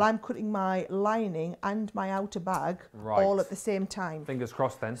 can't you? Well, I'm cutting my lining and my outer bag all at the same time. Fingers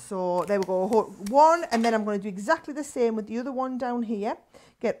crossed then. So there we go, one, and then I'm going to do exactly the same with the other one down here.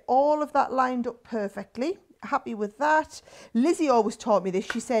 Get all of that lined up perfectly. Happy with that. Lizzie always taught me this.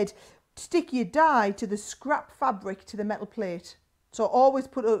 She said, stick your dye to the scrap fabric to the metal plate. So always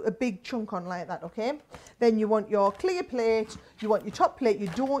put a big chunk on like that, okay? Then you want your clear plate, you want your top plate. You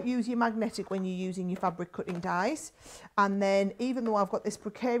don't use your magnetic when you're using your fabric cutting dies. And then even though I've got this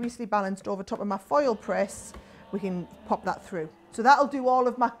precariously balanced over top of my foil press, we can pop that through. So that'll do all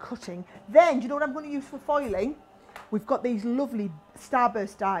of my cutting. Then, do you know what I'm going to use for foiling? We've got these lovely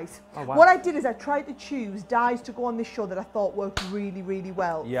starburst dies. Oh, wow. What I did is I tried to choose dies to go on this show that I thought worked really, really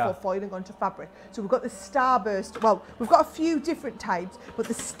well for foiling onto fabric. So we've got the starburst. Well, we've got a few different types, but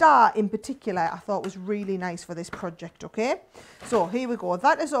the star in particular I thought was really nice for this project, okay? So here we go.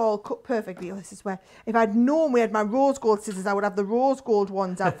 That is all cut perfectly. Oh, this is where, if I'd known we had my rose gold scissors, I would have the rose gold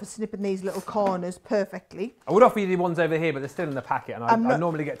ones out for snipping these little corners perfectly. I would offer you the ones over here, but they're still in the packet, and I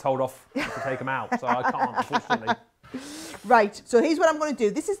normally get told off to take them out, so I can't, unfortunately. Right, so here's what I'm going to do.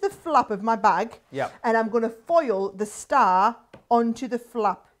 This is the flap of my bag, and I'm going to foil the star onto the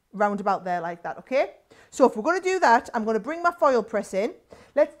flap round about there like that, okay? So if we're going to do that, I'm going to bring my foil press in.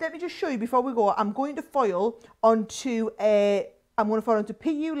 Let me just show you before we go. I'm going to foil onto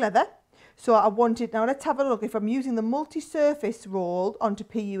PU leather. So I want it, now let's have a look. If I'm using the multi-surface roll onto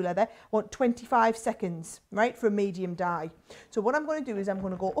PU leather, I want 25 seconds, right, for a medium die. So what I'm going to do is I'm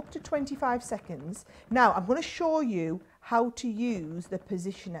going to go up to 25 seconds. Now I'm going to show you how to use the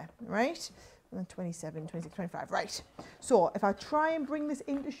positioner, right? And then 27, 26, 25, right. So if I try and bring this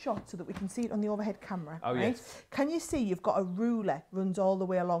into shot so that we can see it on the overhead camera, right? Yes. Can you see you've got a ruler runs all the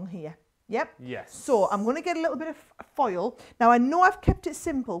way along here? Yep. Yes. So I'm going to get a little bit of foil. Now I know I've kept it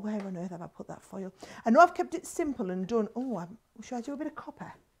simple. Where on earth have I put that foil? I know I've kept it simple and done. Oh, should I do a bit of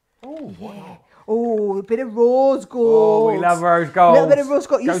copper? Oh, yeah. Wow. Oh, a bit of rose gold. Oh, we love rose gold. A little bit of rose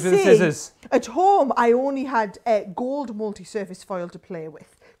gold. You Goes see, with the scissors. At home I only had gold multi-surface foil to play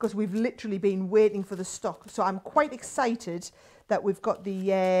with because we've literally been waiting for the stock. So I'm quite excited that we've got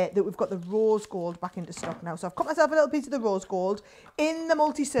the rose gold back into stock now. So I've cut myself a little piece of the rose gold in the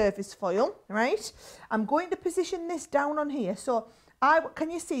multi-surface foil, right? I'm going to position this down on here. So can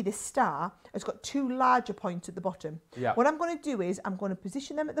you see this star has got two larger points at the bottom? Yeah. What I'm going to do is I'm going to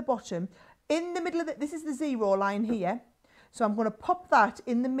position them at the bottom in the middle of this is the 0 line here. So I'm going to pop that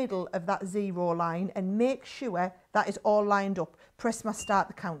in the middle of that 0 line and make sure that is all lined up. Press my start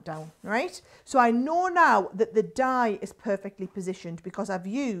the countdown, right? So I know now that the die is perfectly positioned because I've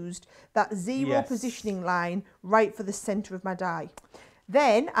used that 0 positioning line right for the center of my die.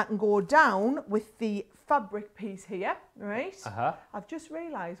 Then I can go down with the fabric piece here, right? I've just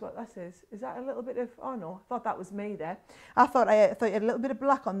realised what that is. Is that a little bit of, oh no, I thought that was me there. I thought you had a little bit of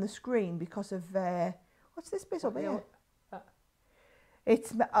black on the screen because of, what's this bit up here?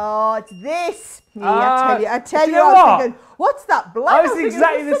 It's this. Yeah, I tell you, I was thinking, what's that black? I was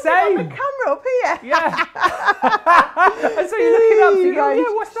exactly the same. The camera up here. Yeah. I saw you looking up. Thinking, oh,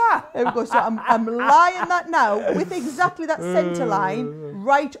 yeah, what's that? There we go. So I'm lying that now with exactly that centre line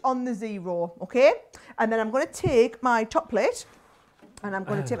right on the 0. Okay, and then I'm going to take my top plate, and I'm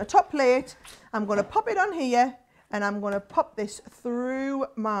going to take my top plate. I'm going to pop it on here, and I'm going to pop this through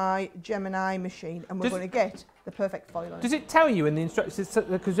my Gemini machine, and we're going to get the perfect foil on. Does it tell you in the instructions,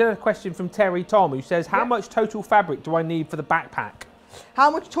 because there's a question from Terry Tom who says, how much total fabric do I need for the backpack? How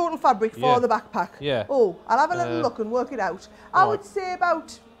much total fabric for the backpack? Yeah. Oh, I'll have a little look and work it out. I would say about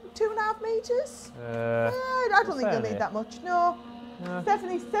 2.5 metres. I don't think you'll need that much, no.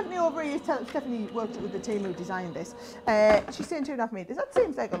 Stephanie over here, Stephanie worked with the team who designed this. She's saying 2.5 metres. That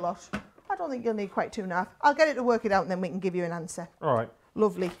seems like a lot. I don't think you'll need quite 2.5. I'll get it to work it out and then we can give you an answer. All right.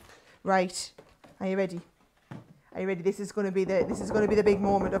 Lovely. Right. Are you ready? Are you ready? This is going to be the big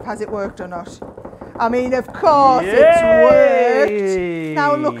moment of has it worked or not? I mean, of course it's worked.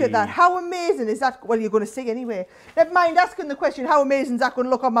 Now look at that. How amazing is that? Well, you're going to see anyway. Never mind asking the question, how amazing is that going to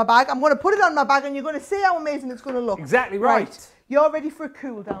look on my bag? I'm going to put it on my bag and you're going to see how amazing it's going to look. Exactly right. You're ready for a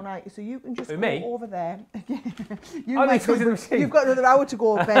cool down, aren't you? So you can just go over there. You've got another hour to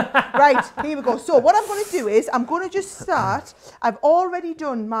go, Ben. Right, here we go. So what I'm going to do is I'm going to just start. I've already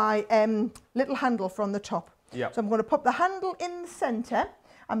done my little handle from the top. Yep. So I'm going to pop the handle in the centre.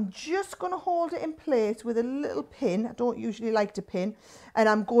 I'm just going to hold it in place with a little pin. I don't usually like to pin. And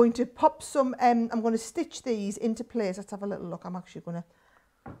I'm going to pop some, I'm going to stitch these into place. Let's have a little look. I'm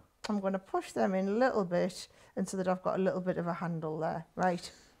going to push them in a little bit and so that I've got a little bit of a handle there.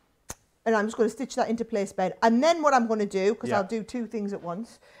 Right. and I'm just going to stitch that into place, Ben. And then what I'm going to do, because I'll do two things at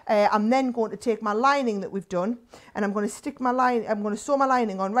once, I'm then going to take my lining that we've done, and I'm going to stick my line. I'm going to sew my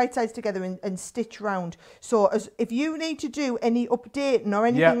lining on right sides together and stitch round. So if you need to do any updating or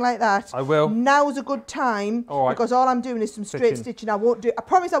anything like that, I will. Now's a good time, because all I'm doing is some straight stitching. I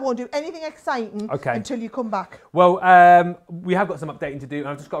promise I won't do anything exciting until you come back. Well, we have got some updating to do, and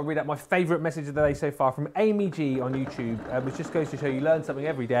I've just got to read out my favourite message of the day so far from Amy G on YouTube, which just goes to show you learn something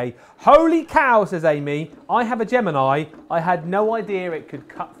every day. Holy cow, says Amy, I have a Gemini. I had no idea it could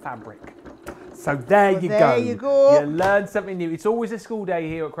cut fabric. So there you go. You learn something new. It's always a school day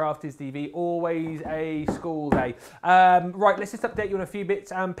here at Crafters TV. Always a school day. Right, let's just update you on a few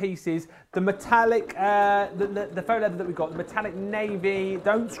bits and pieces. The metallic, the faux leather that we've got, the metallic navy.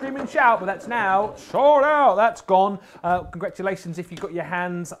 Don't scream and shout, but that's now sold out. That's gone. Congratulations if you've got your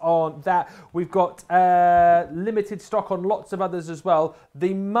hands on that. We've got limited stock on lots of others as well.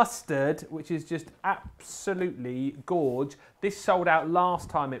 The mustard, which is just absolutely gorge. This sold out last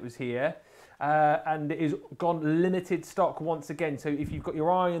time it was here. And it is gone limited stock once again. So if you've got your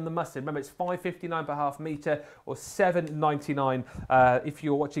eye on the mustard, remember it's $5.59 per half metre or $7.99 if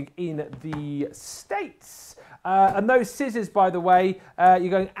you're watching in the States. And those scissors, by the way, you're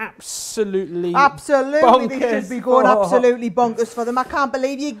going absolutely bonkers. They should be going absolutely bonkers for them. I can't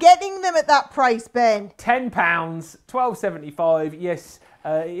believe you're getting them at that price, Ben. £10, $12.75. Yes.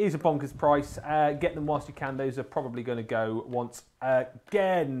 It is a bonkers price. Get them whilst you can. Those are probably going to go once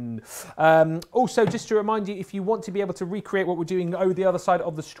again. Also, just to remind you, if you want to be able to recreate what we're doing over the other side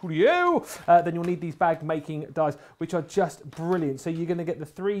of the studio, then you'll need these bag making dies, which are just brilliant. So you're going to get the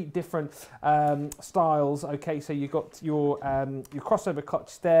 3 different styles. Okay, so you've got your crossover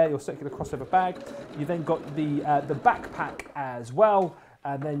clutch there, your circular crossover bag. You've then got the backpack as well.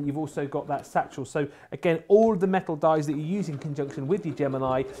 And then you've also got that satchel. So again, all of the metal dies that you use in conjunction with your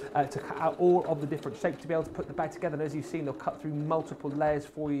Gemini to cut out all of the different shapes to be able to put the bag together. And as you've seen, they'll cut through multiple layers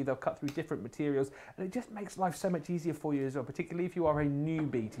for you. They'll cut through different materials. And it just makes life so much easier for you as well, particularly if you are a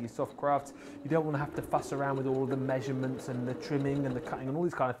newbie to your soft crafts. You don't want to have to fuss around with all of the measurements and the trimming and the cutting and all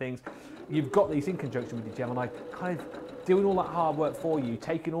these kind of things. You've got these in conjunction with your Gemini, kind of doing all that hard work for you,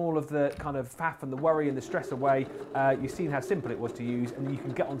 taking all of the kind of faff and the worry and the stress away. You've seen how simple it was to use, and you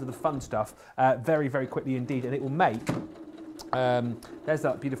can get onto the fun stuff very, very quickly indeed, and it will make there's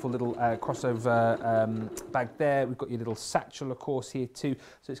that beautiful little crossover bag there. We've got your little satchel, of course, here too.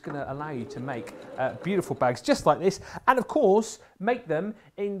 So it's going to allow you to make beautiful bags just like this. And of course, make them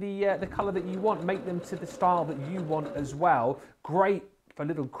in the colour that you want. Make them to the style that you want as well. Great for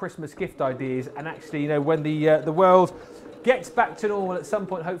little Christmas gift ideas. And actually, you know, when the world gets back to normal at some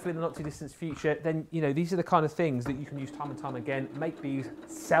point, hopefully in the not too distant future, then, you know, these are the kind of things that you can use time and time again. Make these,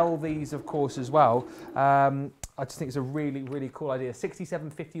 sell these, of course, as well. I just think it's a really, really cool idea.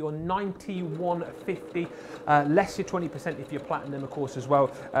 $67.50 or $91.50, less your 20% if you're platinum, of course, as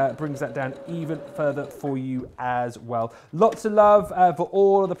well. Brings that down even further for you as well. Lots of love for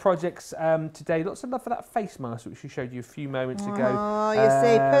all of the projects today. Lots of love for that face mask, which we showed you a few moments ago. Oh, you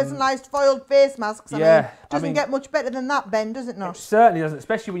see, personalised foiled face masks. I mean, doesn't get much better than that, Ben, does it not? It certainly doesn't,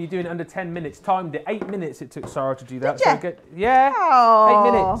 especially when you're doing it under 10 minutes. Timed it, 8 minutes it took Sarah to do that. Did you? So yeah, oh.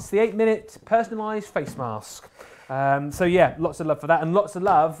 8 minutes. The 8-minute personalised face mask. So yeah, lots of love for that, and lots of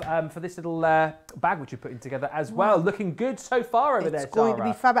love for this little bag which you're putting together as well. Looking good so far over there, Sarah. It's going to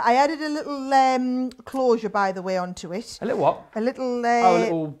be fabulous. I added a little closure, by the way, onto it. A little what? A little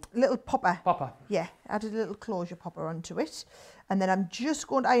little popper. Popper. Yeah, added a little closure popper onto it. And then I'm just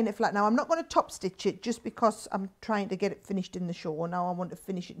going to iron it flat. Now, I'm not going to top stitch it just because I'm trying to get it finished in the show. Now I want to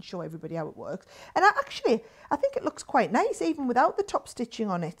finish it and show everybody how it works. And I think it looks quite nice even without the top stitching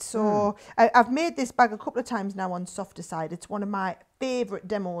on it. So I've made this bag a couple of times now on softer side. It's one of my favourite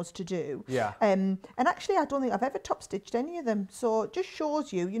demos to do. Yeah. And actually, I don't think I've ever top stitched any of them. So it just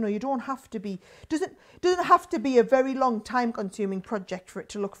shows you, you know, you don't have to be, doesn't have to be a very long time consuming project for it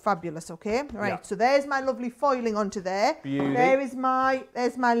to look fabulous. Okay. Right. Yeah. So there's my lovely foiling onto there. Beauty.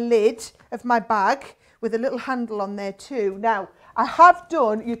 There's my lid of my bag with a little handle on there too. Now, I have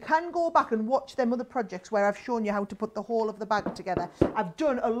done, you can go back and watch them other projects where I've shown you how to put the whole of the bag together. I've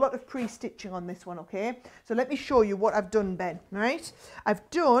done a lot of pre-stitching on this one, okay? So let me show you what I've done, Ben, right? I've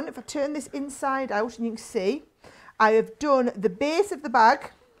done, if I turn this inside out and you can see, I have done the base of the bag.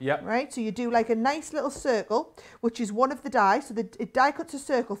 Yep. Right, so you do like a nice little circle, which is one of the die. So it die cuts a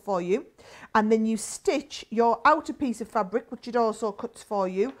circle for you, and then you stitch your outer piece of fabric, which it also cuts for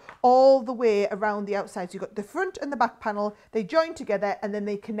you, all the way around the outside. So you've got the front and the back panel, they join together, and then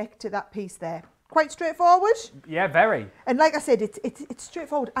they connect to that piece there. Quite straightforward. Yeah, very. And like I said, it's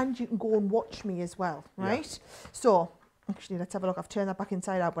straightforward, and you can go and watch me as well, right? Yeah. So Actually, let's have a look. I've turned that back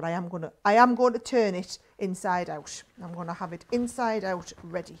inside out, but I am going to turn it inside out. I'm going to have it inside out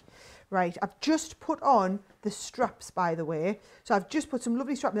ready. Right, I've just put on the straps, by the way. So I've just put some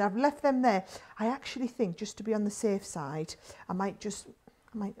lovely straps and I've left them there. I actually think, just to be on the safe side, I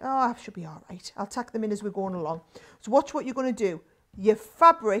should be all right. I'll tack them in as we're going along. So watch what you're going to do. Your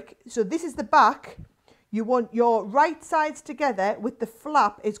fabric, so this is the back. You want your right sides together with the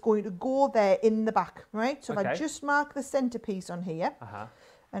flap is going to go there in the back, right? So if I just mark the centerpiece on here,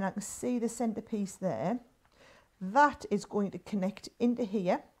 and I can see the centerpiece there, that is going to connect into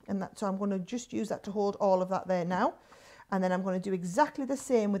here. And so I'm going to just use that to hold all of that there now. And then I'm going to do exactly the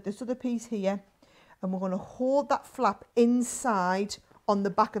same with this other piece here. And we're going to hold that flap inside on the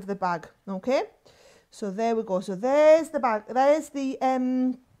back of the bag, okay? So there we go. So there's the bag, there's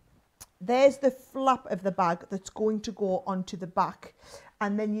the flap of the bag that's going to go onto the back.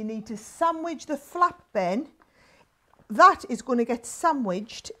 And then you need to sandwich the flap, Ben. That is going to get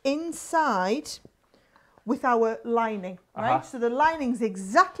sandwiched inside with our lining, right? So the lining's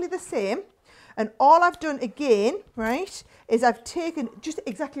exactly the same. And all I've done again, right, is I've taken, just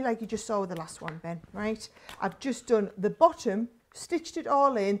exactly like you just saw with the last one, Ben, right? I've just done the bottom, stitched it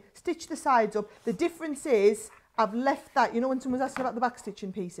all in, stitched the sides up. The difference is I've left that, you know when someone's asking about the back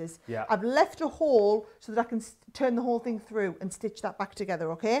stitching pieces? Yeah. I've left a hole so that I can turn the whole thing through and stitch that back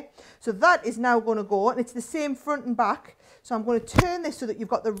together, okay? So that is now going to go, and it's the same front and back. So I'm going to turn this so that you've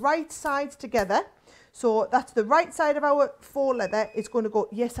got the right sides together. So that's the right side of our faux leather. It's going to go,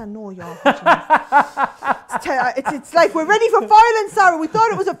 yes, I know you're it's like we're ready for foiling, Sarah. We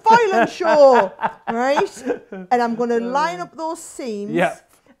thought it was a foiling show, right? And I'm going to line up those seams. Yeah.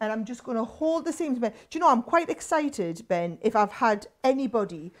 And I'm just going to hold the seams, Ben. Do you know, I'm quite excited, Ben, if I've had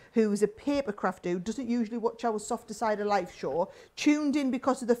anybody who's a paper crafter who doesn't usually watch our Softer Side of Life show, tuned in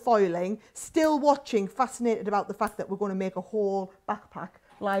because of the foiling, still watching, fascinated about the fact that we're going to make a whole backpack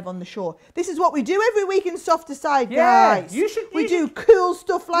live on the show. This is what we do every week in Softer Side, guys. We do cool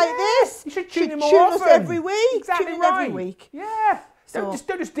stuff like this. You should tune in more often. Us every week. Exactly tune in right. every week. Yeah. So,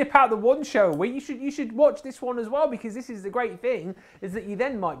 don't just dip out the one show a week. You should watch this one as well, because this is the great thing, is that you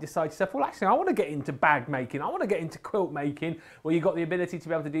then might decide to yourself, well, actually, I want to get into bag making. I want to get into quilt making. Well, you've got the ability to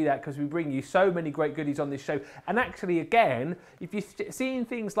be able to do that because we bring you so many great goodies on this show. And actually, again, if you're seeing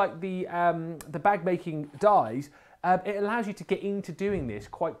things like the bag making dies, it allows you to get into doing this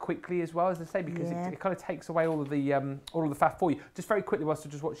quite quickly as well, as I say, because it kind of takes away all of the faff for you. Just very quickly, whilst I'm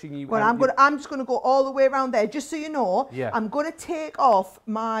just watching you. Well, I'm just going to go all the way around there, just so you know. Yeah. I'm going to take off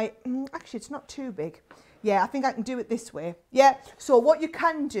my. Actually, it's not too big. Yeah, I think I can do it this way. Yeah. So what you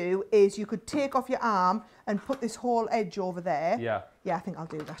can do is you could take off your arm and put this whole edge over there. Yeah. Yeah, I think I'll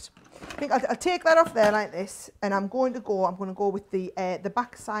do that. I think I'll take that off there like this, and I'm going to go with the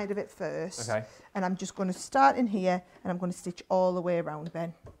back side of it first. Okay. And I'm just going to start in here, and I'm going to stitch all the way around,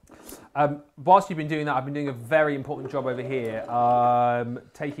 Ben. Whilst you've been doing that, I've been doing a very important job over here,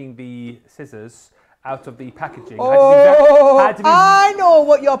 taking the scissors out of the packaging. I know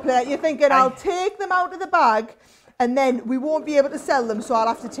what you're playing. You're thinking, I'll take them out of the bag and then we won't be able to sell them, so I'll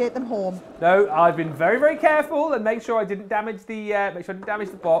have to take them home. No, I've been very, very careful and make sure I didn't damage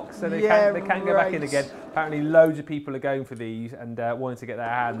the box, so they can go back in again. Apparently, loads of people are going for these and wanting to get their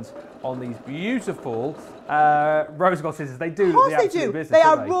hands on these beautiful rose gold scissors. They do. Of course they do. They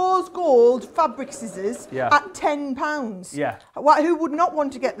are rose gold fabric scissors at £10. Yeah. Who would not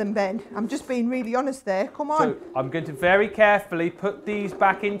want to get them, Ben? I'm just being really honest there. Come on. So I'm going to very carefully put these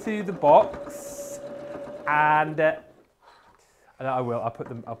back into the box. And I will. I'll put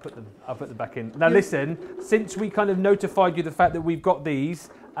them back in. Now listen. Since we kind of notified you the fact that we've got these,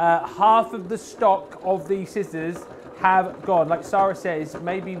 half of the stock of these scissors have gone. Like Sarah says,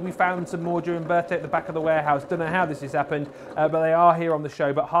 maybe we found some more during birthday at the back of the warehouse. Don't know how this has happened, but they are here on the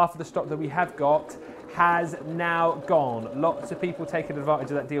show. But half of the stock that we have got has now gone. Lots of people taking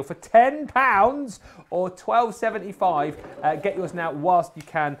advantage of that deal for £10 or $12.75. Get yours now whilst you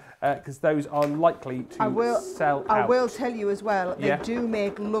can, because those are likely to sell out. I will tell you as well, they do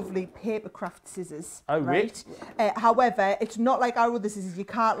make lovely paper craft scissors. Oh, right? Really? However, it's not like our other scissors. You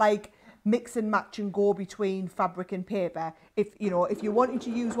can't like mix and match and go between fabric and paper. If you're wanting to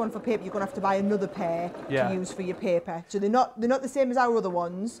use one for paper, you're going to have to buy another pair to use for your paper. So they're not the same as our other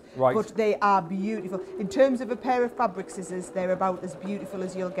ones, but they are beautiful. In terms of a pair of fabric scissors, they're about as beautiful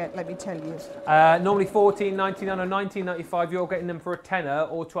as you'll get, let me tell you. Normally $14.99 or $19.95, you're getting them for a tenner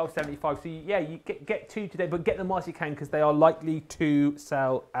or $12.75. So you get two today, but get them whilst you can, because they are likely to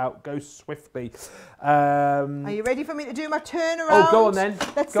sell out. Go swiftly. Are you ready for me to do my turnaround? Oh, go on then.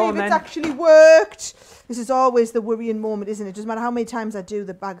 Let's see if it's actually actually worked. This is always the worrying moment, isn't it? Doesn't matter how many times I do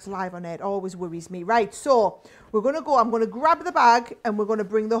the bags live on air, it always worries me. Right, so we're going to go, I'm going to grab the bag and we're going to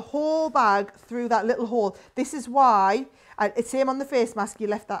bring the whole bag through that little hole. This is why, it's same on the face mask, I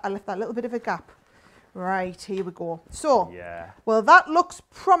left that little bit of a gap. Right, here we go. So, well, that looks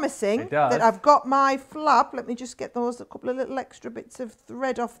promising. It does. That I've got my flap. Let me just get those, a couple of little extra bits of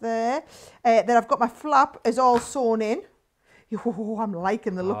thread off there. Then I've got my flap is all sewn in. Oh, I'm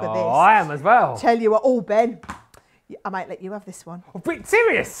liking the look of this. I am as well. Tell you what, oh, Ben, I might let you have this one. Oh,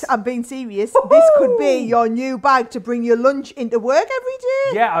 serious? I'm being serious. This could be your new bag to bring your lunch into work every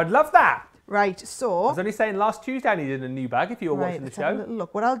day. Yeah, I'd love that. Right, so... I was only saying last Tuesday I needed a new bag if you were watching the show. Have a little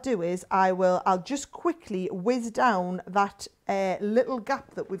look. What I'll do is I'll just quickly whiz down that little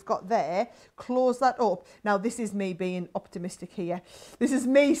gap that we've got there, close that up. Now, this is me being optimistic here. This is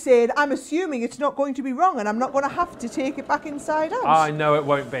me saying, I'm assuming it's not going to be wrong and I'm not going to have to take it back inside out. I know it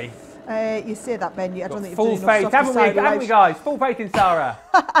won't be. You say that, Ben. I don't think you've full done faith, enough soft haven't we, guys? Full faith in Sara.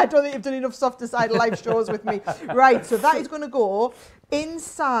 I don't think you've done enough soft side live shows with me. Right, so that is going to go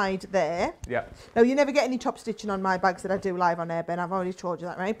inside there. Yeah. Now, you never get any top stitching on my bags that I do live on air, Ben. I've already told you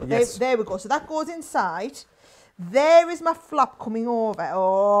that, right? But yes. there we go. So that goes inside. There is my flap coming over.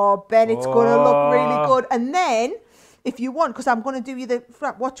 Oh, Ben, it's going to look really good. And then, if you want, because I'm going to do you the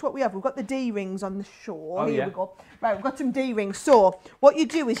flap, watch what we have. We've got the D-rings on the show. Oh, Here we go. Right, we've got some D-rings. So what you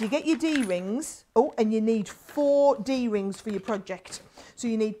do is you get your D-rings. Oh, and you need 4 D-rings for your project. So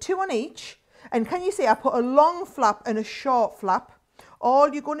you need 2 on each. And can you see I put a long flap and a short flap?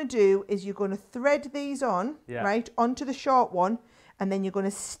 All you're going to do is you're going to thread these on, right, onto the short one, and then you're going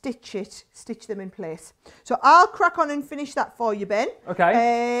to stitch them in place. So I'll crack on and finish that for you, Ben.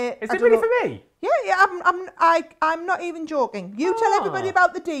 Okay. Is it really for me? Yeah, I'm not even joking. You tell everybody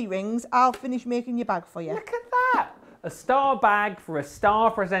about the D-rings, I'll finish making your bag for you. Look at that. A star bag for a star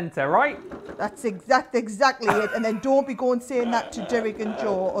presenter, right? That's exactly it. And then don't be going saying that to Derek and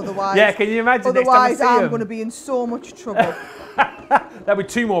Joe, otherwise. Yeah, can you imagine? Otherwise, I'm going to be in so much trouble. There'll be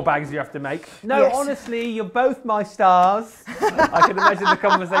 2 more bags you have to make. No, honestly, you're both my stars. I can imagine the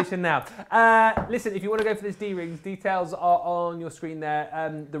conversation now. Listen, if you want to go for this D-rings, details are on your screen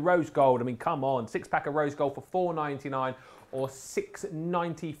there. The rose gold, I mean, come on. 6-pack of rose gold for $4.99. Or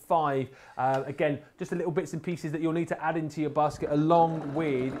 $6.95. Again, just a little bits and pieces that you'll need to add into your basket along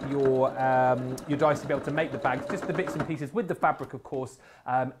with your dies to be able to make the bags. Just the bits and pieces with the fabric, of course,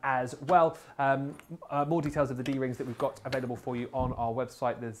 as well. More details of the D-rings that we've got available for you on our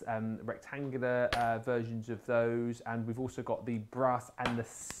website. There's rectangular versions of those, and we've also got the brass and the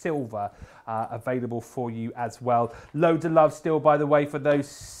silver available for you as well. Loads of love still, by the way, for those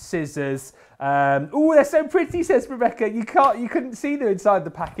scissors. Oh, they're so pretty, says Rebecca. You couldn't see them inside the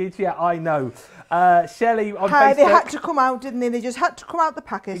package. Yeah, I know. Shelley on Facebook. They had to come out, didn't they? They just had to come out the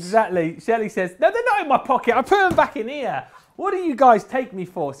package. Exactly. Shelley says, no, they're not in my pocket. I put them back in here. What do you guys take me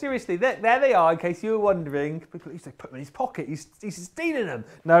for? Seriously, there they are, in case you were wondering. People used to put them in his pocket. He's stealing them.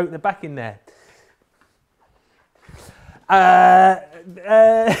 No, they're back in there.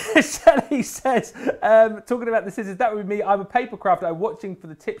 Shelley says, talking about the scissors, that would be me. I'm a paper crafter. I'm watching for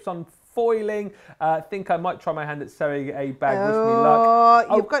the tips on foiling. Think I might try my hand at sewing a bag. Wish me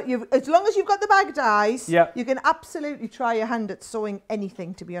luck. As long as you've got the bag dies, you can absolutely try your hand at sewing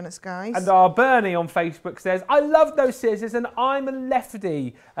anything, to be honest, guys. And our Bernie on Facebook says, I love those scissors and I'm a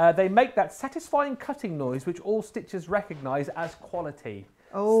lefty. They make that satisfying cutting noise which all stitchers recognise as quality.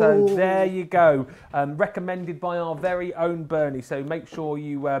 So there you go, recommended by our very own Bernie. So make sure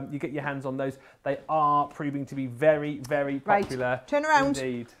you get your hands on those. They are proving to be very, very popular. Right. Turn around.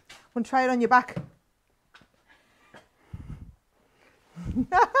 Indeed. Want to try it on your back?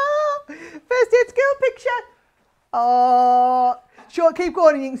 First aid skill picture. Oh, sure. Keep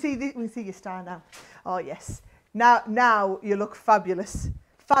going, and you can see your star now. Oh yes. Now you look fabulous.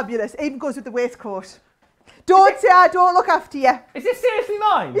 Fabulous. Even goes with the waistcoat. Don't say I don't look after you. Is this seriously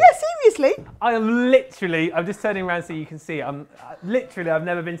mine? Yeah, seriously. I'm just turning around so you can see it. I've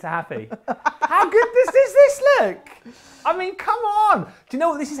never been so happy. How good does this look? I mean, come on. Do you know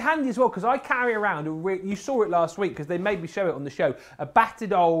what? This is handy as well, because I carry around, you saw it last week because they made me show it on the show, a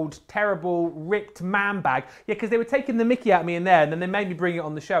battered old, terrible, ripped man bag. Yeah, because they were taking the mickey out of me in there, and then they made me bring it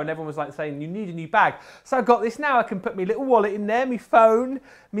on the show, and everyone was like saying, you need a new bag. So I've got this now. I can put my little wallet in there, my phone,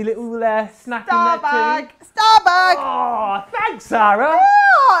 my little snack in there too. Star bag. Oh, thanks, Sara.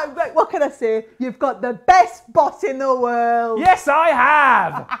 Oh, what can I say? You've got the best boss in the world. Yes, I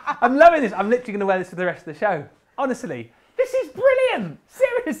have. I'm loving this. I'm literally going to wear this for the rest of the show. Honestly, this is brilliant.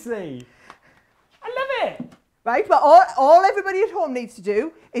 Seriously. I love it. Right, but all everybody at home needs to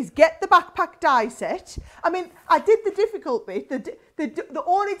do is get the backpack die set. I mean, I did the difficult bit. The The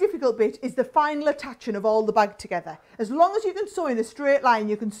only difficult bit is the final attaching of all the bag together. As long as you can sew in a straight line,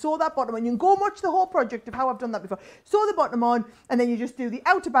 you can sew that bottom on. You can go and watch the whole project of how I've done that before. Sew the bottom on, and then you just do the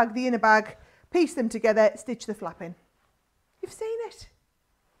outer bag, the inner bag, piece them together, stitch the flap in. You've seen it.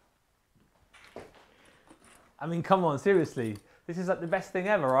 I mean, come on, seriously. This is like the best thing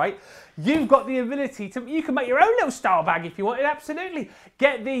ever, right? You've got the ability to, you can make your own little style bag if you wanted, absolutely.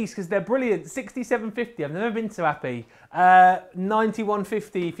 Get these because they're brilliant. $67.50, I've never been so happy.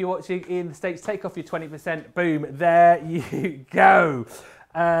 $91.50 if you're watching in the States, take off your 20%, boom, there you go.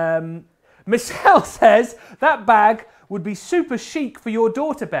 Michelle says, that bag would be super chic for your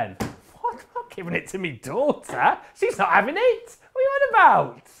daughter, Ben. What? I'm not giving it to me daughter. She's not having it. What are you on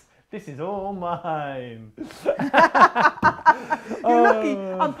about? This is all mine. You're lucky.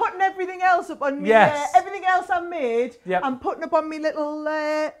 I'm putting everything else up on me. Everything else I made, I'm putting up on my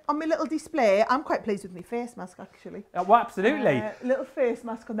little display. I'm quite pleased with my face mask actually. Well, absolutely. Little face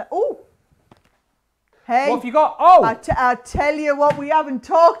mask on there. Oh, hey. What have you got? Oh, I tell you what, we haven't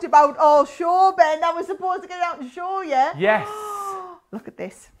talked about all show, Ben. I was supposed to get out and show you. Yes. Look at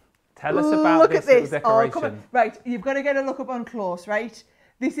this. Tell us about this little decoration. Oh, come on. Right, you've got to get a look up on close, right?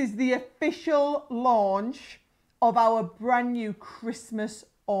 This is the official launch of our brand new Christmas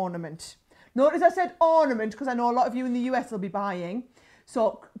ornament. Notice I said ornament because I know a lot of you in the US will be buying.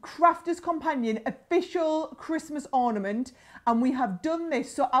 So Crafter's Companion official Christmas ornament, and we have done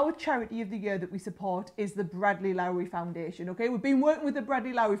this. So our charity of the year that we support is the Bradley Lowry Foundation. Okay, we've been working with the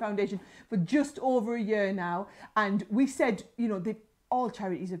Bradley Lowry Foundation for just over a year now, and we said, you know, all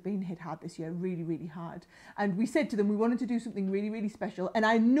charities have been hit hard this year, really, really hard. And we said to them, we wanted to do something really, really special. And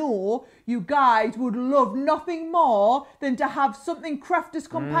I know you guys would love nothing more than to have something Crafter's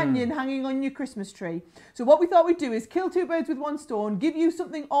Companion hanging on your Christmas tree. So what we thought we'd do is kill two birds with one stone, give you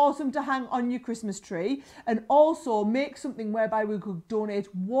something awesome to hang on your Christmas tree, and also make something whereby we could donate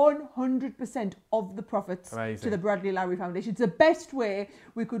 100% of the profits to the Bradley Lowry Foundation. It's the best way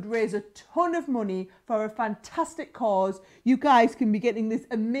we could raise a ton of money for a fantastic cause. You guys can be getting this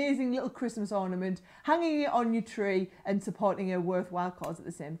amazing little Christmas ornament, hanging it on your tree and supporting a worthwhile cause at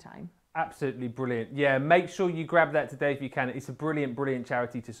the same time. Absolutely brilliant. Yeah, make sure you grab that today if you can. It's a brilliant, brilliant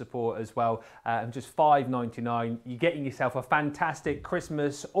charity to support as well. And just $5.99, you're getting yourself a fantastic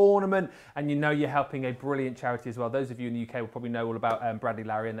Christmas ornament, and you know you're helping a brilliant charity as well. Those of you in the UK will probably know all about Bradley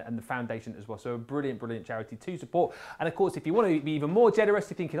Lowry and the foundation as well. So a brilliant, brilliant charity to support. And of course, if you want to be even more generous,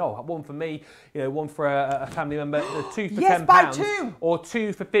 you're thinking, oh, one for me, you know, one for a family member, two for £10, buy two. Or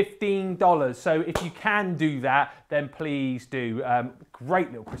two for $15. So if you can do that, then please do. Great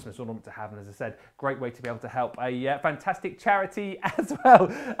little Christmas ornament to have, and as I said, great way to be able to help a fantastic charity as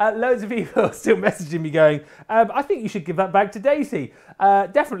well. Loads of people are still messaging me going, I think you should give that bag to Daisy.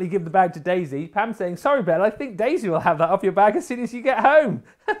 Definitely give the bag to Daisy. Pam saying, sorry Ben, I think Daisy will have that off your bag as soon as you get home.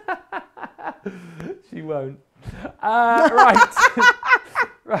 She won't. Right.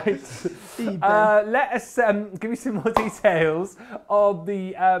 Right. Let us give you some more details of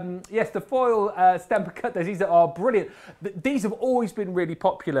the, the foil Stamper Cut Days. These are brilliant. These have always been really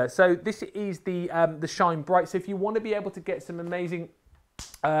popular. So this is the Shine Bright. So if you want to be able to get some amazing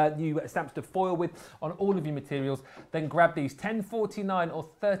new stamps to foil with on all of your materials, then grab these. $10.49 or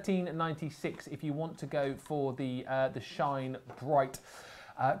 $13.96 if you want to go for the Shine Bright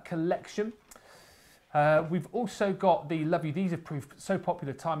collection. We've also got the Love You. These have proved so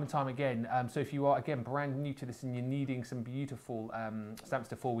popular time and time again. So if you are, again, brand new to this and you're needing some beautiful stamps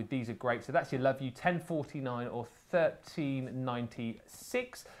to foil with, these are great. So that's your Love You, $10.49 or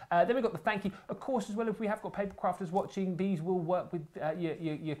 $13.96. Then we've got the Thank You. Of course, as well, if we have got paper crafters watching, these will work with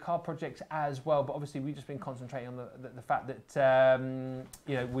your card projects as well. But obviously, we've just been concentrating on the fact that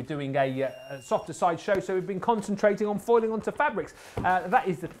you know, we're doing a softer side show, so we've been concentrating on foiling onto fabrics. That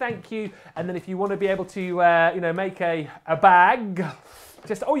is the Thank You. And then if you want to be able to you know, make a bag,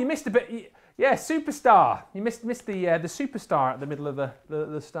 just you missed a bit. Yeah, Superstar. You missed the Superstar at the middle of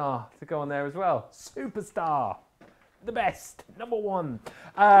the star to go on there as well. Superstar. The best, number one.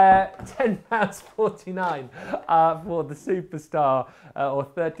 £10.49 for the Superstar, or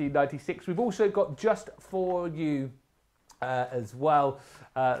 $13.96. We've also got Just For You as well.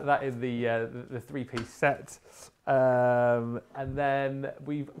 That is the three-piece set. And then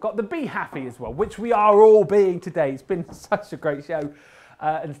we've got the Be Happy as well, which we are all being today. It's been such a great show.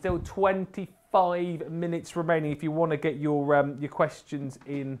 And still 25 minutes remaining if you want to get your questions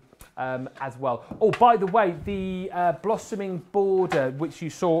in as well. Oh, by the way, the blossoming border, which you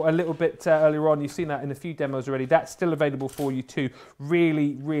saw a little bit earlier on, you've seen that in a few demos already, that's still available for you too.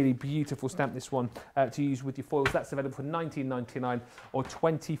 Really, really beautiful stamp, this one, to use with your foils. That's available for $19.99 or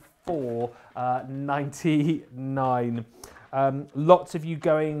 $24.99. Lots of you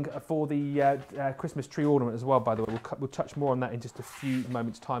going for the Christmas tree ornament as well, by the way. We'll touch more on that in just a few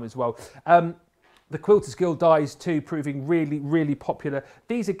moments' time as well. The Quilters Guild dies too, proving really, really popular.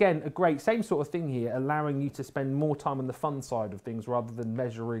 These, again, are great. Same sort of thing here, allowing you to spend more time on the fun side of things rather than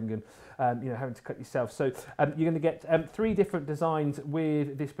measuring and having to cut yourself. So you're going to get 3 different designs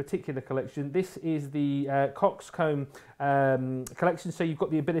with this particular collection. This is the Coxcomb collection, so you've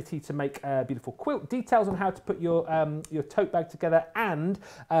got the ability to make a beautiful quilt, details on how to put your tote bag together, and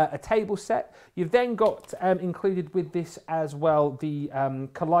a table set. You've then got included with this as well the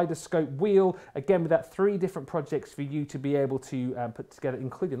kaleidoscope wheel, again with that 3 different projects for you to be able to put together,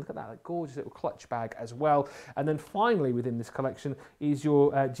 including, look at that gorgeous little clutch bag as well. And then finally within this collection is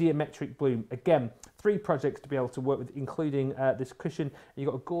your geometric bloom. Again, 3 projects to be able to work with, including this cushion. And you've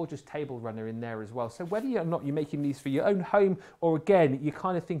got a gorgeous table runner in there as well. So whether or not you're making these for your own home, or again, you're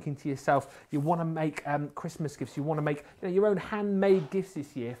kind of thinking to yourself, you want to make Christmas gifts, you want to make your own handmade gifts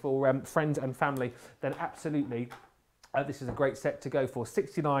this year for friends and family, then absolutely this is a great set to go for.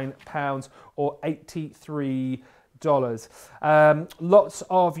 £69 or $83. Lots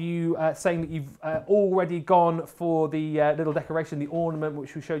of you saying that you've already gone for the little decoration, the ornament,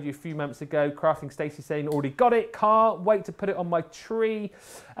 which we showed you a few moments ago. Crafting Stacey saying, already got it, can't wait to put it on my tree.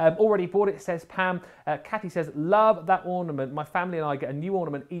 Already bought it, says Pam. Kathy says, love that ornament. My family and I get a new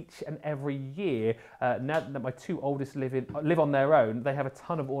ornament each and every year. Now that my 2 oldest live on their own, they have a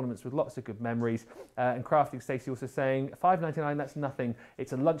ton of ornaments with lots of good memories. And Crafting Stacey also saying, $5.99, that's nothing.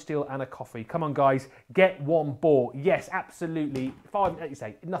 It's a lunch deal and a coffee. Come on, guys, get one bought. Yes, absolutely. You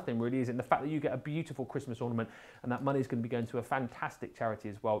say nothing really, is it? And the fact that you get a beautiful Christmas ornament and that money is going to be going to a fantastic charity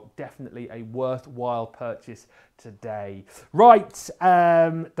as well. Definitely a worthwhile purchase today. Right,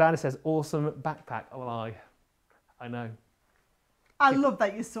 Diana says, awesome backpack. Oh, well, I know. I love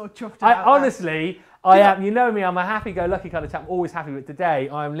that you're so chuffed about honestly, I am. You know me, I'm a happy-go-lucky kind of chap. I'm always happy, but today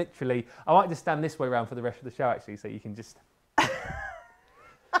I'm literally, I might just stand this way around for the rest of the show actually, so you can just...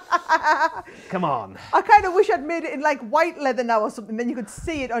 Come on. I kind of wish I'd made it in like white leather now or something, then you could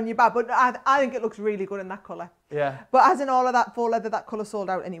see it on your back, but I think it looks really good in that colour. Yeah. But as in all of that faux leather, that colour sold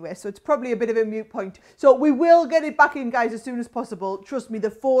out anyway, so it's probably a bit of a moot point. So we will get it back in, guys, as soon as possible. Trust me,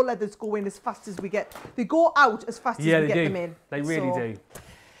 the faux leathers go in as fast as we get. They go out as fast as we get them in. They really do.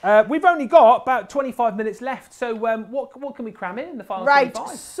 We've only got about 25 minutes left, so what can we cram in the final 25? Right,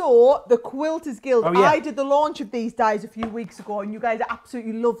 so the Quilters Guild, oh, yeah. I did the launch of these dies a few weeks ago and you guys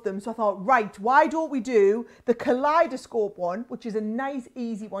absolutely loved them, so I thought, right, why don't we do the kaleidoscope one, which is a nice,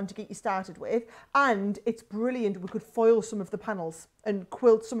 easy one to get you started with, and it's brilliant, we could foil some of the panels and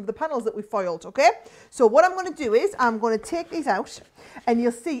quilt some of the panels that we foiled, okay? So what I'm going to do is I'm going to take these out and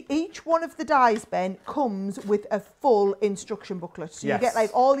you'll see each one of the dies, Ben, comes with a full instruction booklet. So you get like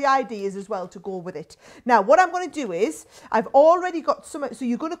all the ideas as well to go with it. Now, what I'm going to do is I've already got some, so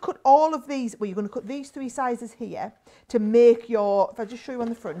you're going to cut all of these, well, you're going to cut these 3 sizes here to make your, if I just show you on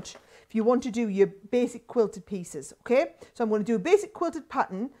the front, if you want to do your basic quilted pieces, okay? So I'm going to do a basic quilted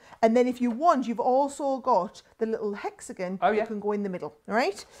pattern, and then if you want, you've also got the little hexagon that can go in the middle, all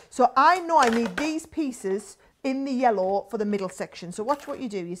right? So I know I need these pieces in the yellow for the middle section. So watch what you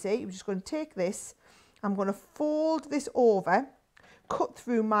do, you see? You're just going to take this, I'm going to fold this over, cut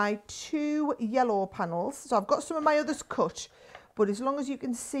through my 2 yellow panels. So I've got some of my others cut, but as long as you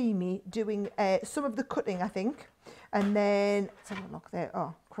can see me doing some of the cutting, I think. And then, let's have a look there.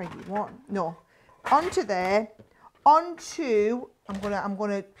 Oh, crikey, what? No. Onto there, onto, I'm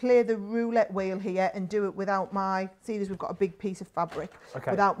gonna play the roulette wheel here and do it without my, see this, we've got a big piece of fabric,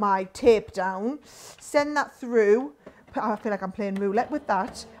 without my tape down. Send that through. I feel like I'm playing roulette with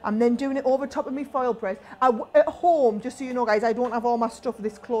that. I'm then doing it over top of my foil press. At home, just so you know, guys, I don't have all my stuff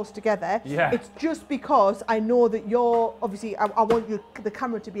this close together. Yeah. It's just because I know that you're, obviously, I want the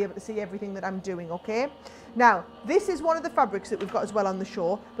camera to be able to see everything that I'm doing, okay? Now, this is one of the fabrics that we've got as well on the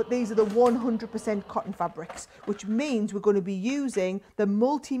show, but these are the 100% cotton fabrics, which means we're going to be using the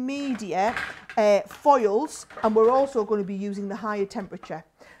multimedia foils, and we're also going to be using the higher temperature.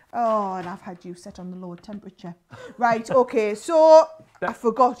 Oh, and I've had you set on the lower temperature. Right, okay, so I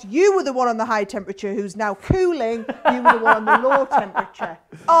forgot. You were the one on the high temperature who's now cooling. You were the one on the low temperature.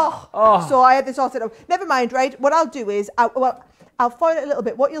 Oh. So I had this all set up. Never mind, right? What I'll do is, I'll foil it a little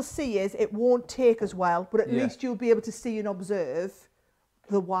bit. What you'll see is it won't take as well, but at least you'll be able to see and observe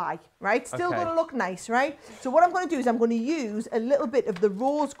the why, right? Still going to look nice, right? So what I'm going to do is I'm going to use a little bit of the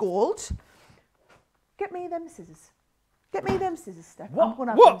rose gold. Get me them scissors. Get me them scissors, Steph. What? I'm going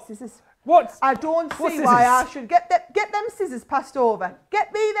to have them scissors. What? I don't see why I should get them scissors passed over.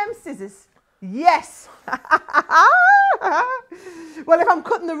 Get me them scissors. Yes. Well, if I'm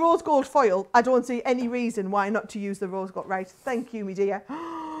cutting the rose gold foil, I don't see any reason why not to use the rose gold. Right, thank you, me dear.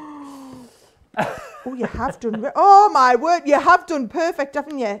 Oh, you have done. Oh, my word, you have done perfect,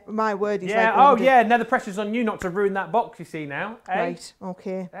 haven't you? My word, he's yeah. like, Yeah. Now the pressure's on you not to ruin that box. You see now. Eh? Right.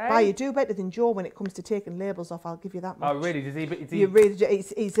 Okay. Eh? Why, you do better than Joe when it comes to taking labels off. I'll give you that much. Oh, really? Does he? You really, he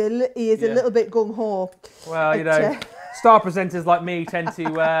is a little bit gung ho. Well, you know, star presenters like me tend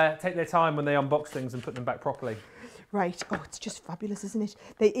to take their time when they unbox things and put them back properly. Right. Oh, it's just fabulous, isn't it?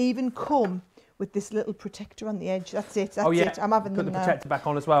 They even come with this little protector on the edge. That's it. That's it. I'm having Put them the now. protector back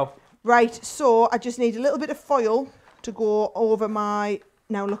on as well. Right, so I just need a little bit of foil to go over my.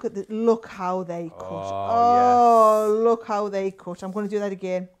 Now look how they cut. Oh, yes. Look how they cut. I'm going to do that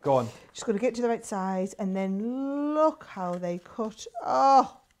again. Go on. Just going to get to the right size, and then look how they cut.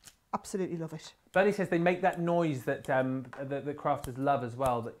 Oh, absolutely love it. Bernie says they make that noise that the crafters love as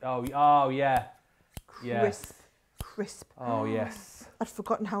well. That oh yeah, Crisp. Oh yes. I'd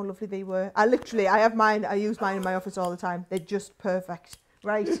forgotten how lovely they were. I have mine. I use mine in my office all the time. They're just perfect.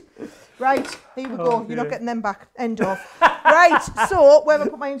 Right, here we go. You're not getting them back. End of. Right, so where have I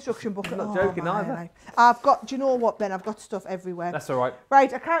put my instruction booklet? I'm not joking either. I've got, do you know what, Ben? I've got stuff everywhere. That's all right.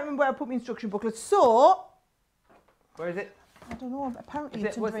 Right, I can't remember where I put my instruction booklet. So, where is it? I don't know. Apparently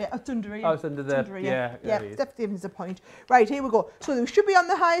it's under here. It's under here. Oh, it's under there. Yeah, it's definitely gives a point. Right, here we go. So we should be on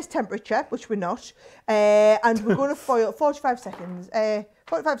the highest temperature, which we're not. And we're going to foil 45 seconds.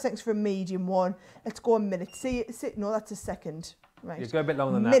 45 seconds for a medium one. Let's go a minute. No, that's a second. Right. You go a bit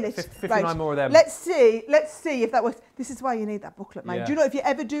longer than Minute. that. 59 more of them. Let's see if that works. This is why you need that booklet, mate. Yeah. Do you know if you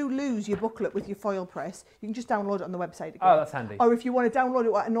ever do lose your booklet with your foil press, you can just download it on the website again. Oh, that's handy. Or if you want to download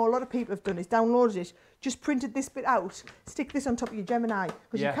it, what I know a lot of people have done is downloaded it, just printed this bit out, stick this on top of your Gemini,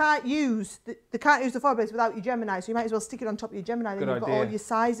 because you can't use the foil press without your Gemini, so you might as well stick it on top of your Gemini. Then you've got all your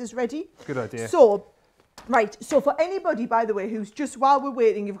sizes ready. Good idea. So. Right, so for anybody, by the way, who's just, while we're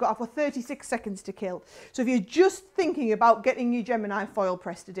waiting, you've got 36 seconds to kill. So if you're just thinking about getting your Gemini foil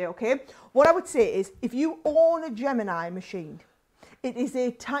press today, okay, what I would say is if you own a Gemini machine, it is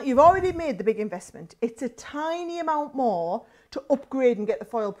you've already made the big investment. It's a tiny amount more to upgrade and get the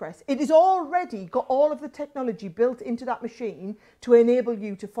foil press. It has already got all of the technology built into that machine to enable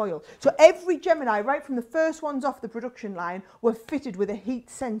you to foil. So every Gemini, right from the first ones off the production line, were fitted with a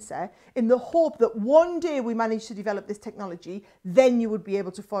heat sensor in the hope that one day we manage to develop this technology, then you would be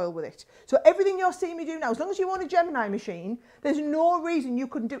able to foil with it. So everything you're seeing me do now, as long as you own a Gemini machine, there's no reason you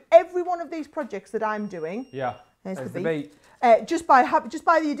couldn't do every one of these projects that I'm doing. Yeah, there's the beat. beat. Just by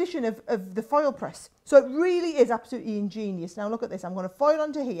the addition of the foil press. So it really is absolutely ingenious. Now look at this, I'm going to foil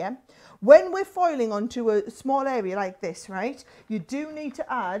onto here. When we're foiling onto a small area like this, right, you do need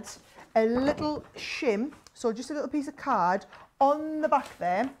to add a little shim, so just a little piece of card on the back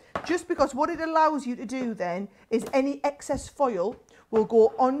there, just because what it allows you to do then is any excess foil will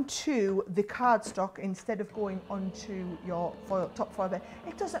go onto the cardstock instead of going onto your top foil bed.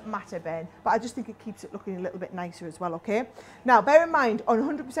 It doesn't matter, Ben, but I just think it keeps it looking a little bit nicer as well, okay? Now, bear in mind, on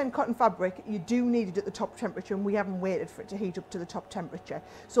 100% cotton fabric, you do need it at the top temperature, and we haven't waited for it to heat up to the top temperature.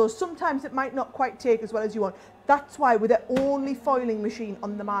 So sometimes it might not quite take as well as you want. That's why we're the only foiling machine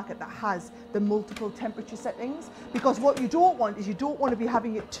on the market that has the multiple temperature settings, because what you don't want is you don't want to be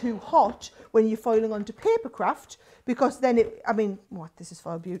having it too hot when you're foiling onto papercraft, because then this is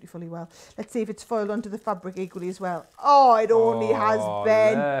foiled beautifully well. Let's see if it's foiled onto the fabric equally as well. Oh, it only has,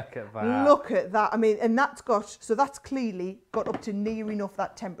 Ben. Look at that. Look at that. I mean, and that's clearly got up to near enough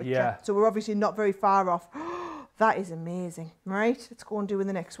that temperature. Yeah. So we're obviously not very far off. That is amazing, right? Let's go and do in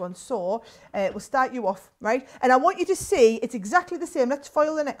the next one. So we'll start you off, right? And I want you to see it's exactly the same. Let's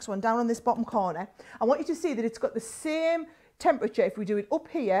foil the next one down on this bottom corner. I want you to see that it's got the same temperature if we do it up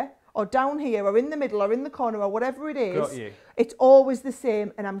here or down here or in the middle or in the corner or whatever it is. Got you. It's always the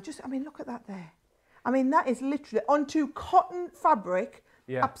same. And look at that there. I mean, that is literally onto cotton fabric.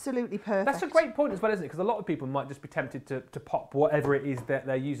 Yeah. Absolutely perfect. That's a great point as well, isn't it? Because a lot of people might just be tempted to pop whatever it is that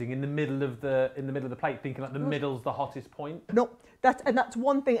they're using in the middle of the plate, thinking like the middle's the hottest point. No, that's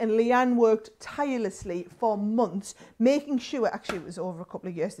one thing. And Leanne worked tirelessly for months, making sure. Actually, it was over a couple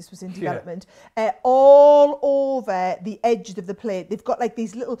of years. This was in development. All over the edge of the plate, they've got like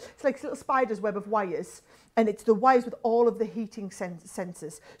these little. It's like little spider's web of wires. And it's the wires with all of the heating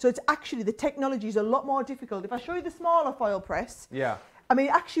sensors. So it's actually, the technology is a lot more difficult. If I show you the smaller foil press. Yeah. I mean,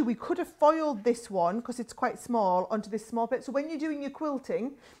 actually, we could have foiled this one because it's quite small onto this small bit. So when you're doing your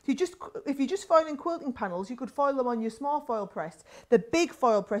quilting, if you're just foiling quilting panels, you could foil them on your small foil press. The big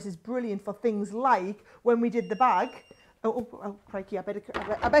foil press is brilliant for things like when we did the bag. Oh, crikey, I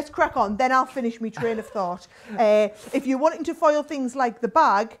better crack on, then I'll finish my train of thought. If you're wanting to foil things like the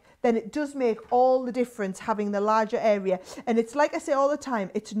bag, then it does make all the difference having the larger area. And it's like I say all the time,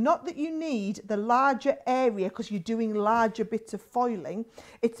 it's not that you need the larger area because you're doing larger bits of foiling.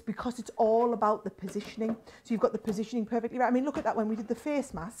 It's because it's all about the positioning. So you've got the positioning perfectly right. I mean, look at that when we did the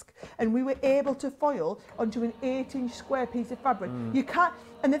face mask and we were able to foil onto an 8-inch square piece of fabric. You can't,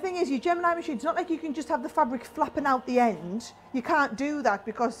 and the thing is, your Gemini machine, it's not like you can just have the fabric flapping out the end. You can't do that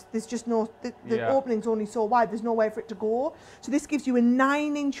because there's just no, the opening's only so wide, there's nowhere for it to go. So this gives you a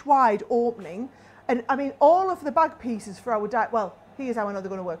 9-inch wide opening. And I mean, all of the bag pieces for our die, well, here's how I know they're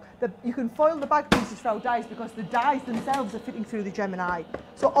going to work. You can foil the bag pieces for our dies because the dies themselves are fitting through the Gemini.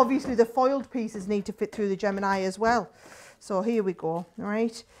 So obviously the foiled pieces need to fit through the Gemini as well. So here we go, all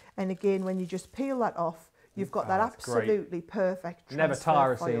right? And again, when you just peel that off, you've got that absolutely perfect. Never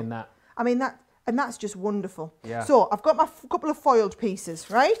tire of foil. seeing that. I mean, that's just wonderful. Yeah. So I've got my couple of foiled pieces,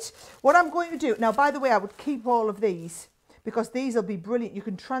 right? What I'm going to do, now by the way, I would keep all of these because these will be brilliant. You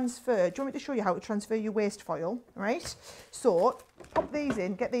can transfer, do you want me to show you how to transfer your waste foil, right? So pop these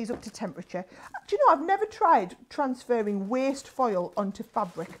in, get these up to temperature. Do you know, I've never tried transferring waste foil onto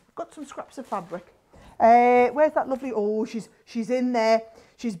fabric. I've got some scraps of fabric. Where's that lovely, oh, she's in there.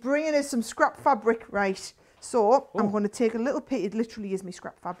 She's bringing us some scrap fabric, right? So I'm going to take a little piece, it literally is my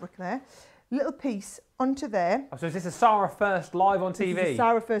scrap fabric there, little piece onto there. Oh, so is this a Sara First live on TV? This is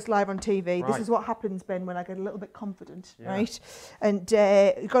Sara First live on TV. Right. This is what happens, Ben, when I get a little bit confident, right? And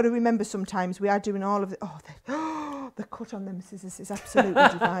you've got to remember sometimes we are doing all of the, the cut on them scissors is absolutely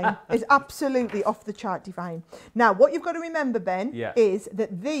divine. It's absolutely off the chart divine. Now, what you've got to remember, Ben, is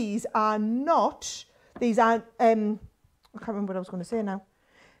that these are not, these aren't, I can't remember what I was going to say now.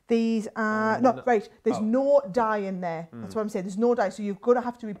 These are, there's no dye in there. That's what I'm saying, there's no dye. So you're going to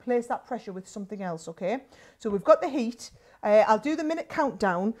have to replace that pressure with something else, okay? So we've got the heat. I'll do the minute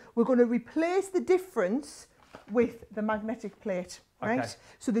countdown. We're going to replace the difference with the magnetic plate, right? Okay.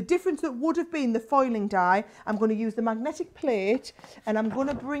 So the difference that would have been the foiling die, I'm going to use the magnetic plate and I'm going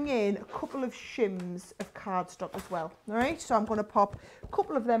to bring in a couple of shims of cardstock as well, all right? So I'm going to pop a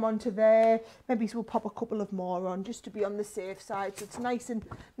couple of them onto there. Maybe we'll pop a couple of more on just to be on the safe side. So it's nice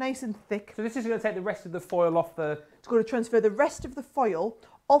and thick. So this is going to take the rest of the foil off the... It's going to transfer the rest of the foil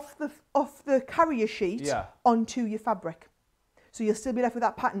off the carrier sheet onto your fabric. So you'll still be left with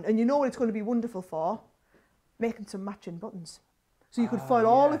that pattern. And you know what it's going to be wonderful for? Making some matching buttons. So you could foil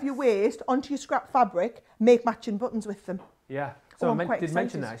all of your waste onto your scrap fabric, make matching buttons with them. Yeah. So I did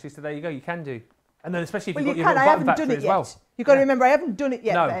mention that actually, so there you go, you can do. And then especially if you've got your little button factory as well. You've got to remember, I haven't done it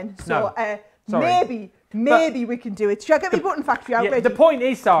yet, Ben. So maybe we can do it. Shall I get my button factory out ready? The point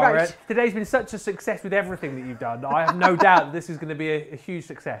is, Sara, today's been such a success with everything that you've done. I have no doubt that this is going to be a huge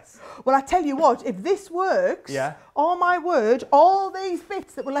success. Well, I tell you what, if this works, oh my word, all these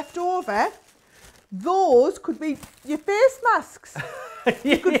bits that were left over, those could be your face masks.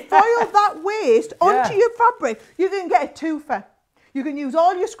 You could foil that waste onto your fabric. You can get a twofer. You can use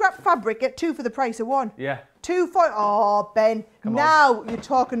all your scrap fabric, get two for the price of one. Yeah. Two foil. Oh, Ben, now you're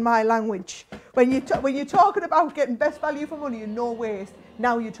talking my language. When you're talking about getting best value for money and no waste,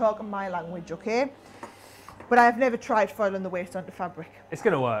 now you're talking my language, okay? But I've never tried foiling the waste onto fabric. It's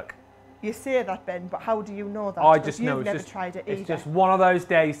going to work. You say that, Ben, but how do you know that? I just know you've never tried it either. It's just one of those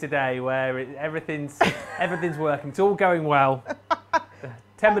days today where everything's working. It's all going well.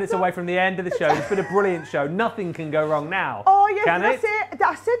 10 minutes away from the end of the show. It's been a brilliant show. Nothing can go wrong now. Oh, yes. Can it? Did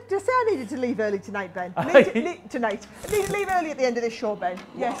I say I needed to leave early tonight, Ben? I need to leave early at the end of this show, Ben.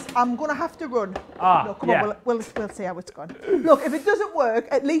 Yes, I'm going to have to run. No, come on, we'll see how it's gone. Look, if it doesn't work,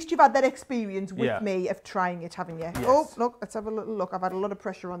 at least you've had that experience with me of trying it, haven't you? Yes. Oh, look, let's have a little look. I've had a lot of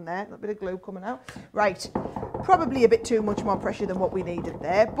pressure on there. A little bit of glue coming out. Right. Probably a bit too much more pressure than what we needed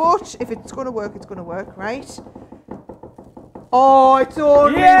there. But if it's going to work, it's going to work, right? Oh, it's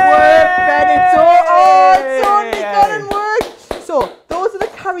only worked, Ben. It's only gone and worked. So those are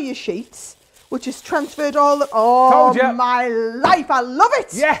the carrier sheets, which has transferred all the. Oh, my life! I love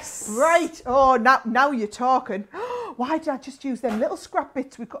it. Yes. Right. Oh, now you're talking. Why did I just use them little scrap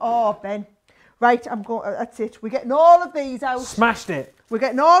bits? Oh, Ben. Right. I'm going. That's it. We're getting all of these out. Smashed it. We're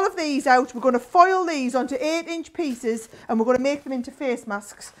getting all of these out. We're going to foil these onto 8-inch pieces and we're going to make them into face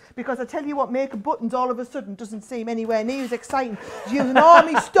masks. Because I tell you what, making buttons all of a sudden doesn't seem anywhere near as exciting as using all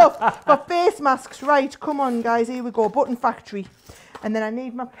my stuff for face masks. Right, come on guys, here we go, button factory. And then I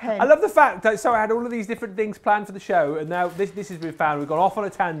need my pen. I love the fact that I had all of these different things planned for the show, and now this has been found. We've gone off on a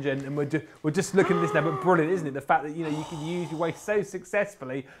tangent, and we're just looking at this now. But brilliant, isn't it? The fact that you can use your waste so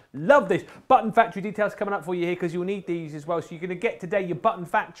successfully. Love this. Button factory details coming up for you here because you'll need these as well. So you're going to get today your button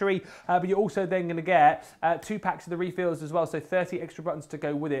factory, but you're also then going to get 2 packs of the refills as well. So 30 extra buttons to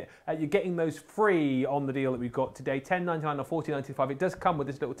go with it. You're getting those free on the deal that we've got today. $10.99 or $14.95. It does come with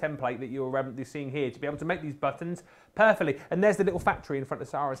this little template that you're seeing here to be able to make these buttons perfectly. And there's the little factory in front of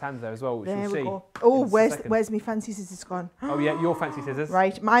Sarah's hand there as well, which there you'll we see. Go. Oh, where's my fancy scissors gone? Oh yeah, your fancy scissors.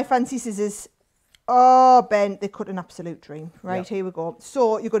 Right, my fancy scissors. Oh, Ben, they cut an absolute dream. Right, yep. Here we go.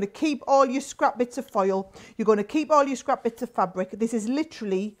 So you're going to keep all your scrap bits of foil. You're going to keep all your scrap bits of fabric. This is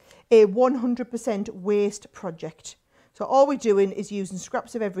literally a 100% waste project. So all we're doing is using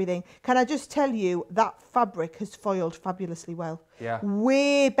scraps of everything. Can I just tell you that fabric has foiled fabulously well? Yeah.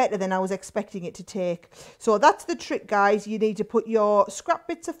 Way better than I was expecting it to take. So that's the trick, guys. You need to put your scrap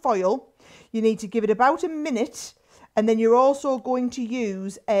bits of foil. You need to give it about a minute. And then you're also going to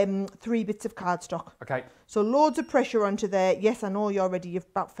use 3 bits of cardstock. Okay. So loads of pressure onto there. Yes, I know you're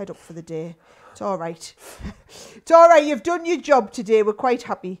about fed up for the day. It's all right. It's all right. You've done your job today. We're quite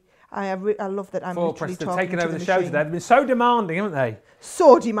happy. I love that I'm literally talking taking to over the the show machine. today. They've been so demanding, haven't they?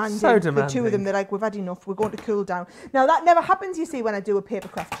 So demanding. So The demanding. 2 of them, they're like, we've had enough. We're going to cool down. Now, that never happens, you see, when I do a paper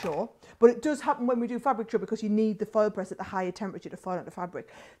craft show. But it does happen when we do fabric show because you need the foil press at the higher temperature to foil out the fabric.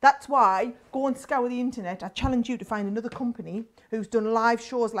 That's why, go and scour the internet. I challenge you to find another company who's done live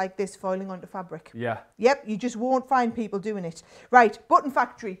shows like this foiling onto fabric. Yeah. Yep, you just won't find people doing it. Right, button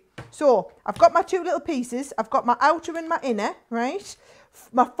factory. So, I've got my 2 little pieces. I've got my outer and my inner, right?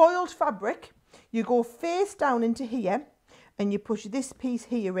 My foiled fabric. You go face down into here and you push this piece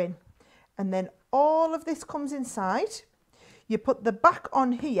here in. And then all of this comes inside. You put the back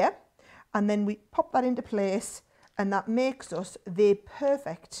on here and then we pop that into place and that makes us the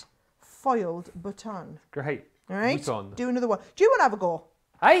perfect foiled button. Great. All right, Button. do another one. Do you want to have a go?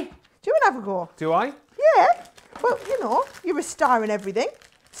 Hey? Do you want to have a go? Do I? Yeah. Well, you know, you're a star and everything.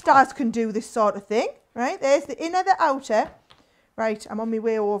 Stars can do this sort of thing. Right, there's the inner, the outer. Right, I'm on my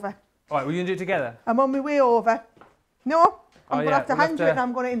way over. All right, we're going to do it together. I'm on my way over. No, I'm going to have to we'll hand you it and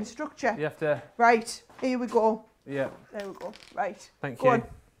I'm going to instruct you. You have to... Right, here we go. Yeah. There we go. Right. Thank go you. On. Do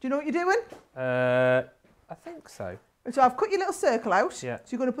you know what you're doing? I think so. So I've cut your little circle out. Yeah.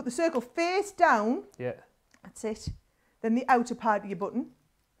 So you're going to put the circle face down. Yeah. That's it. Then the outer part of your button.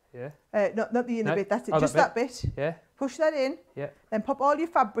 Yeah. Not the inner bit, that's it. Oh, just that bit. Yeah. Push that in. Yeah. Then pop all your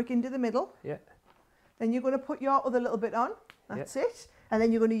fabric into the middle. Yeah. Then you're going to put your other little bit on. That's it. And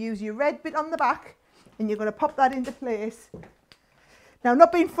then you're going to use your red bit on the back and you're going to pop that into place. Now,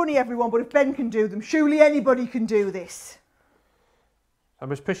 not being funny, everyone, but if Ben can do them, surely anybody can do this. I'm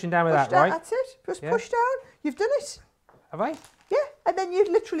just pushing down with Push that, down, right? That's it. Just push down. You've done it. Have I? Yeah. And then you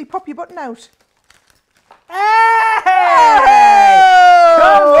literally pop your button out. Hey!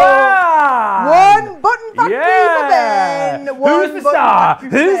 Come on! One button factory for Ben. Who's the star?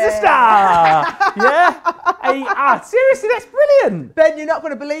 Who's the star? Yeah? Seriously, that's brilliant. Ben, you're not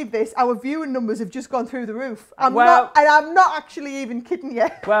going to believe this. Our viewing numbers have just gone through the roof. I'm not actually even kidding you.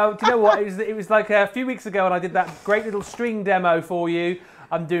 Well, do you know what? It was like a few weeks ago and I did that great little string demo for you.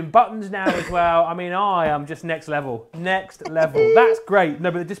 I'm doing buttons now as well. I mean, I am just next level. Next level. That's great. No,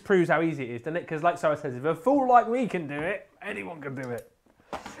 but it just proves how easy it is, doesn't it? Because like Sarah says, if a fool like me can do it, anyone can do it.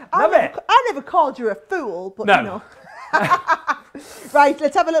 I never called you a fool, but no. you know. Right,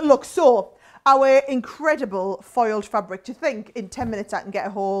 let's have a little look. So, our incredible foiled fabric. To think in 10 minutes I can get a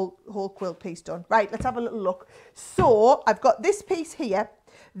whole quilt piece done. Right, let's have a little look. So, I've got this piece here.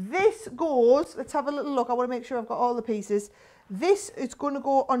 This goes, let's have a little look. I want to make sure I've got all the pieces. This is going to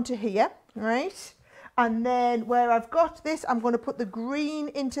go onto here, right? And then where I've got this, I'm going to put the green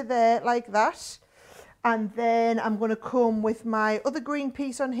into there like that. And then I'm going to come with my other green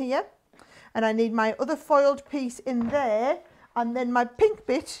piece on here. And I need my other foiled piece in there. And then my pink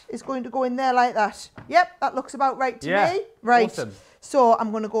bit is going to go in there like that. Yep, that looks about right to me. Right. Awesome. So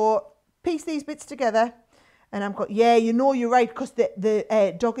I'm going to go piece these bits together. And I'm going, yeah, you know you're right, because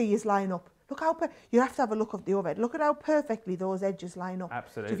the doggy is line up. Look how, you have to have a look of the overhead. Look at how perfectly those edges line up.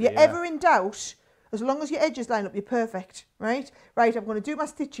 Absolutely, so if you're ever in doubt, as long as your edges line up, you're perfect, right? Right, I'm going to do my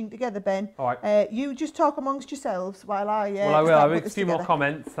stitching together, Ben. All right. You just talk amongst yourselves while I well, I will. I'll make a few more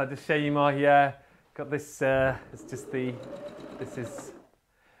comments. I'll just show you my, got this, it's just this is,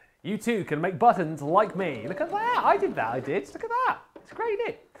 you too can make buttons like me. Look at that. I did that, Look at that. It's great, isn't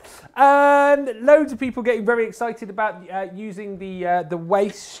it? Loads of people getting very excited about using the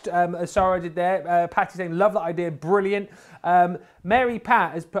waist, as Sarah did there. Patty saying, love that idea, brilliant. Mary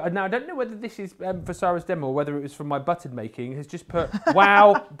Pat has put, now I don't know whether this is for Sarah's demo or whether it was from my button making, has just put,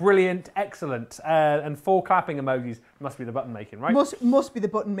 wow, brilliant, excellent, and 4 clapping emojis. Must be the button making, right? Must be the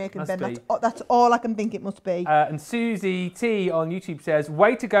button making, Ben. That's all I can think it must be. And Susie T on YouTube says,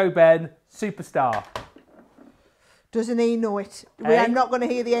 way to go, Ben, superstar. Doesn't he know it? We are not going to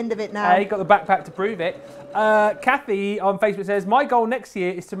hear the end of it now. Got the backpack to prove it. Kathy on Facebook says, my goal next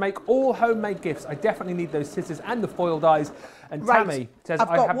year is to make all homemade gifts. I definitely need those scissors and the foil dies. And Tammy says, I've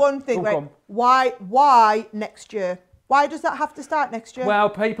got one thing, right? Why next year? Why does that have to start next year? Well,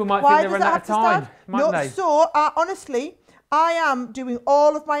 people might think they're running out of time, mightn't they? So, honestly, I am doing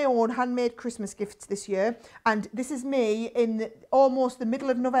all of my own handmade Christmas gifts this year. And this is me in almost the middle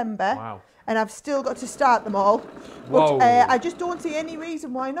of November. Wow. And I've still got to start them all. But I just don't see any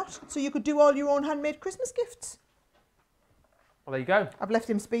reason why not. So you could do all your own handmade Christmas gifts. Well, there you go. I've left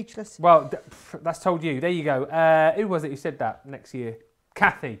him speechless. Well, that's told you. There you go. Who was it who said that next year?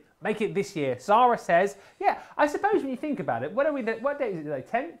 Kathy. Make it this year. Sarah says, yeah, I suppose when you think about it, what day is it today?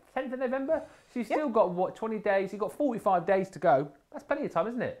 10th of November? So you've still got, what, 20 days? You've got 45 days to go. That's plenty of time,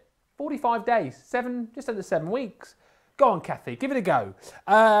 isn't it? 45 days. Just under 7 weeks. Go on, Kathy, give it a go.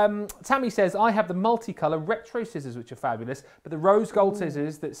 Tammy says, I have the multicolour retro scissors, which are fabulous, but the rose gold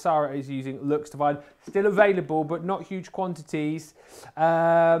scissors that Sarah is using looks divine. Still available, but not huge quantities.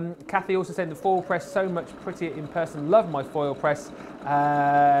 Kathy also said the foil press, so much prettier in person. Love my foil press.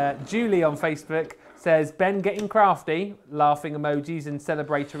 Julie on Facebook says, Ben getting crafty. Laughing emojis and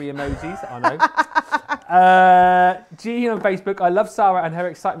celebratory emojis. I know. Jean on Facebook, I love Sarah and her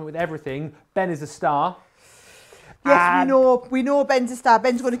excitement with everything. Ben is a star. Yes, we know Ben's a star.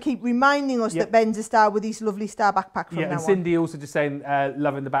 Ben's going to keep reminding us that Ben's a star with his lovely star backpack from now on. And Cindy also just saying,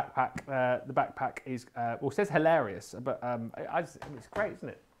 loving the backpack. The backpack is, well, it says hilarious, but it's great, isn't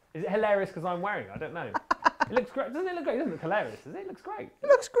it? Is it hilarious because I'm wearing it? I don't know. It looks great. Doesn't it look great? It doesn't look hilarious, does it? It looks great. It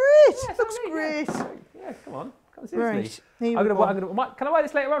looks great. Yeah, it looks great. Yeah, come on. Seriously. Right. Can I wear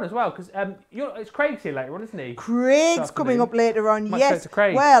this later on as well? Because it's Craig's here later on, isn't he? Craig's coming up later on, yes.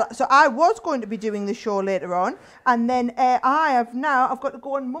 Well, so I was going to be doing the show later on, and then I've got to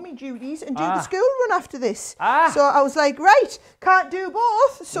go on mummy duties and do the school run after this. So I was like, right, can't do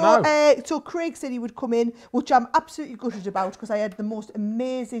both. So so Craig said he would come in, which I'm absolutely gutted about because I had the most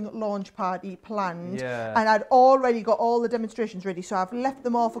amazing launch party planned, and I'd already got all the demonstrations ready. So I've left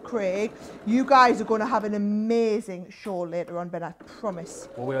them all for Craig. You guys are going to have an amazing show later on, Ben, I promise.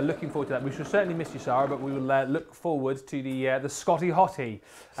 Well, we are looking forward to that. We shall certainly miss you, Sarah, but we will look forward to the Scotty Hottie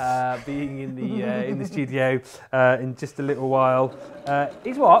being in the studio in just a little while.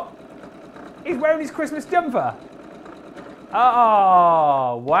 He's what? He's wearing his Christmas jumper.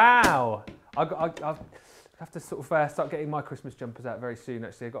 Oh, wow! I have to sort of start getting my Christmas jumpers out very soon.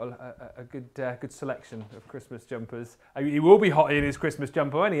 Actually, I've got a good selection of Christmas jumpers. He will be hot in his Christmas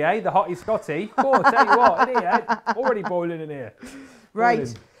jumper, won't he? The hottie Scotty. Go on, tell you what, isn't he? Already boiling in here.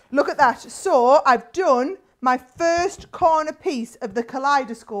 Right, look at that. So I've done my first corner piece of the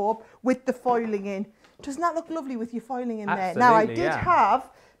kaleidoscope with the foiling in. Doesn't that look lovely with your foiling in there? Now I did have.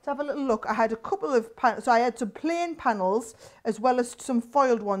 To have a little look, I had a couple of panels, so I had some plain panels as well as some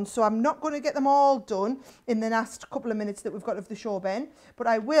foiled ones, so I'm not going to get them all done in the last couple of minutes that we've got of the show, Ben, but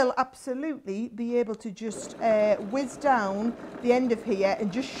I will absolutely be able to just whiz down the end of here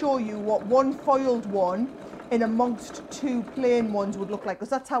and just show you what one foiled one in amongst 2 plain ones would look like, because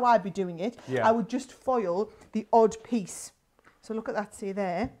that's how I'd be doing it. I would just foil the odd piece. So look at that, see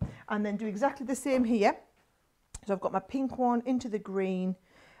there, and then do exactly the same here. So I've got my pink one into the green.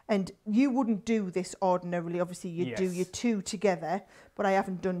 And you wouldn't do this ordinarily. Obviously, you do your 2 together, but I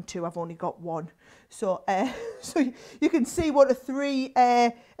haven't done 2. I've only got 1. So, so you can see what a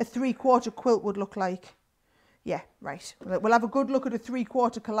 3/4 quilt would look like. Yeah, right. We'll have a good look at a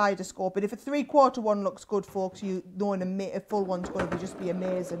 3/4 kaleidoscope. But if a 3/4 one looks good, folks, you know a full one's going to just be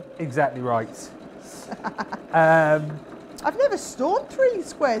amazing. Exactly right. I've never sewn 3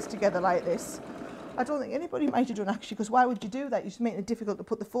 squares together like this. I don't think anybody might have done actually, because why would you do that? You're just making it difficult to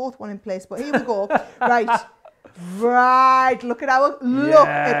put the 4th one in place. But here we go. Right. Look at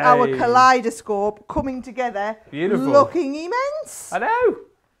our kaleidoscope coming together. Beautiful. Looking immense. I know.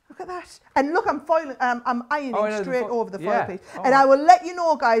 Look at that. And look, I'm foiling. I'm ironing straight over the foil piece. Oh, and I will let you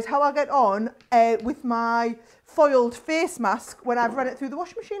know, guys, how I get on with my foiled face mask when I've run it through the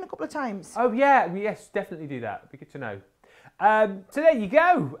washing machine a couple of times. Oh yeah, yes, definitely do that. It'd be good to know. So there you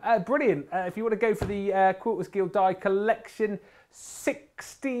go, brilliant. If you want to go for the Quilters Guild Die collection,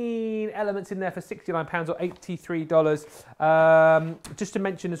 16 elements in there for £69 or $83. Just to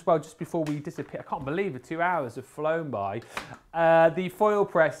mention as well, just before we disappear, I can't believe it, 2 hours have flown by. The foil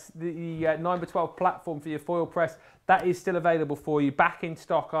press, the 9x12 platform for your foil press, that is still available for you, back in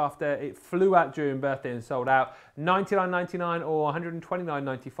stock after it flew out during birthday and sold out. $99.99 or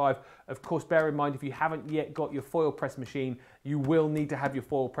 $129.95. Of course, bear in mind, if you haven't yet got your foil press machine, you will need to have your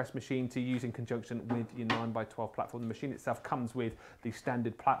foil press machine to use in conjunction with your 9x12 platform. The machine itself comes with the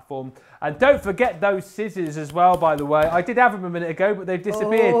standard platform. And don't forget those scissors as well, by the way. I did have them a minute ago, but they've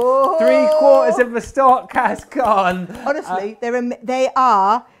disappeared. Oh. 3/4 of the stock has gone. Honestly, they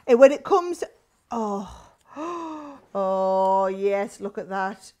are, when it comes, oh yes, look at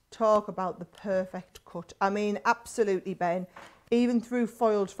that. Talk about the perfect cut. I mean, absolutely, Ben. Even through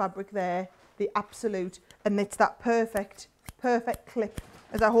foiled fabric there, the absolute, and it's that perfect clip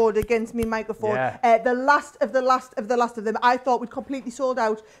as I hold it against me microphone. Yeah. The last of them, I thought we'd completely sold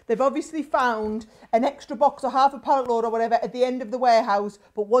out. They've obviously found an extra box or half a pallet load or whatever at the end of the warehouse,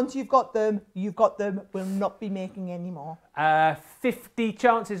 but once you've got them, we'll not be making any more. 50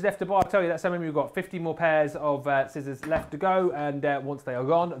 chances left to buy. I'll tell you, that's how many we've got. 50 more pairs of scissors left to go, and once they are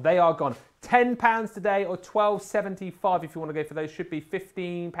gone, they are gone. £10 today or $12.75 if you want to go for those. Should be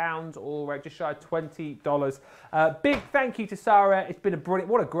 £15 or just shy of $20. Big thank you to Sara. It's been a brilliant,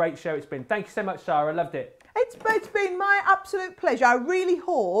 what a great show it's been. Thank you so much, Sara. Loved it. It's been my absolute pleasure. I really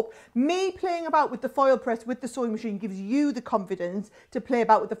hope me playing about with the foil press, with the sewing machine, gives you the confidence to play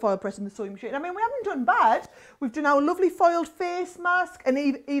about with the foil press and the sewing machine. I mean, we haven't done bad. We've done our lovely foiled face mask, and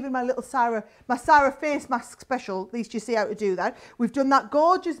even my little Sara face mask special. At least you see how to do that. We've done that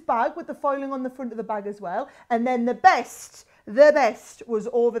gorgeous bag with the foiling on the front of the bag as well. And then the best was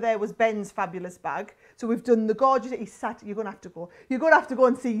over there, was Ben's fabulous bag. So we've done the gorgeous, you're going to have to go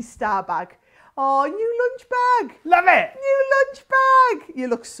and see his star bag. Oh, new lunch bag. Love it. New lunch bag. You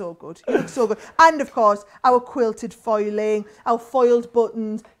look so good. You look so good. And of course, our quilted foiling, our foiled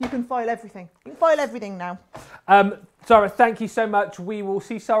buttons. You can foil everything. You can foil everything now. Sara, thank you so much. We will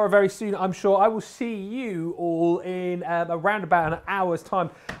see Sara very soon, I'm sure. I will see you all in around about an hour's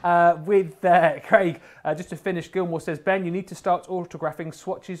time with Craig. Just to finish, Gilmore says, Ben, you need to start autographing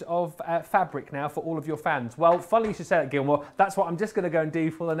swatches of fabric now for all of your fans. Well, funny you should say that, Gilmore. That's what I'm just going to go and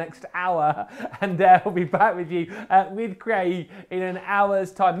do for the next hour. And we'll be back with you with Craig in an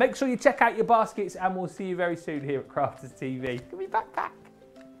hour's time. Make sure you check out your baskets, and we'll see you very soon here at Crafters TV. We'll be back.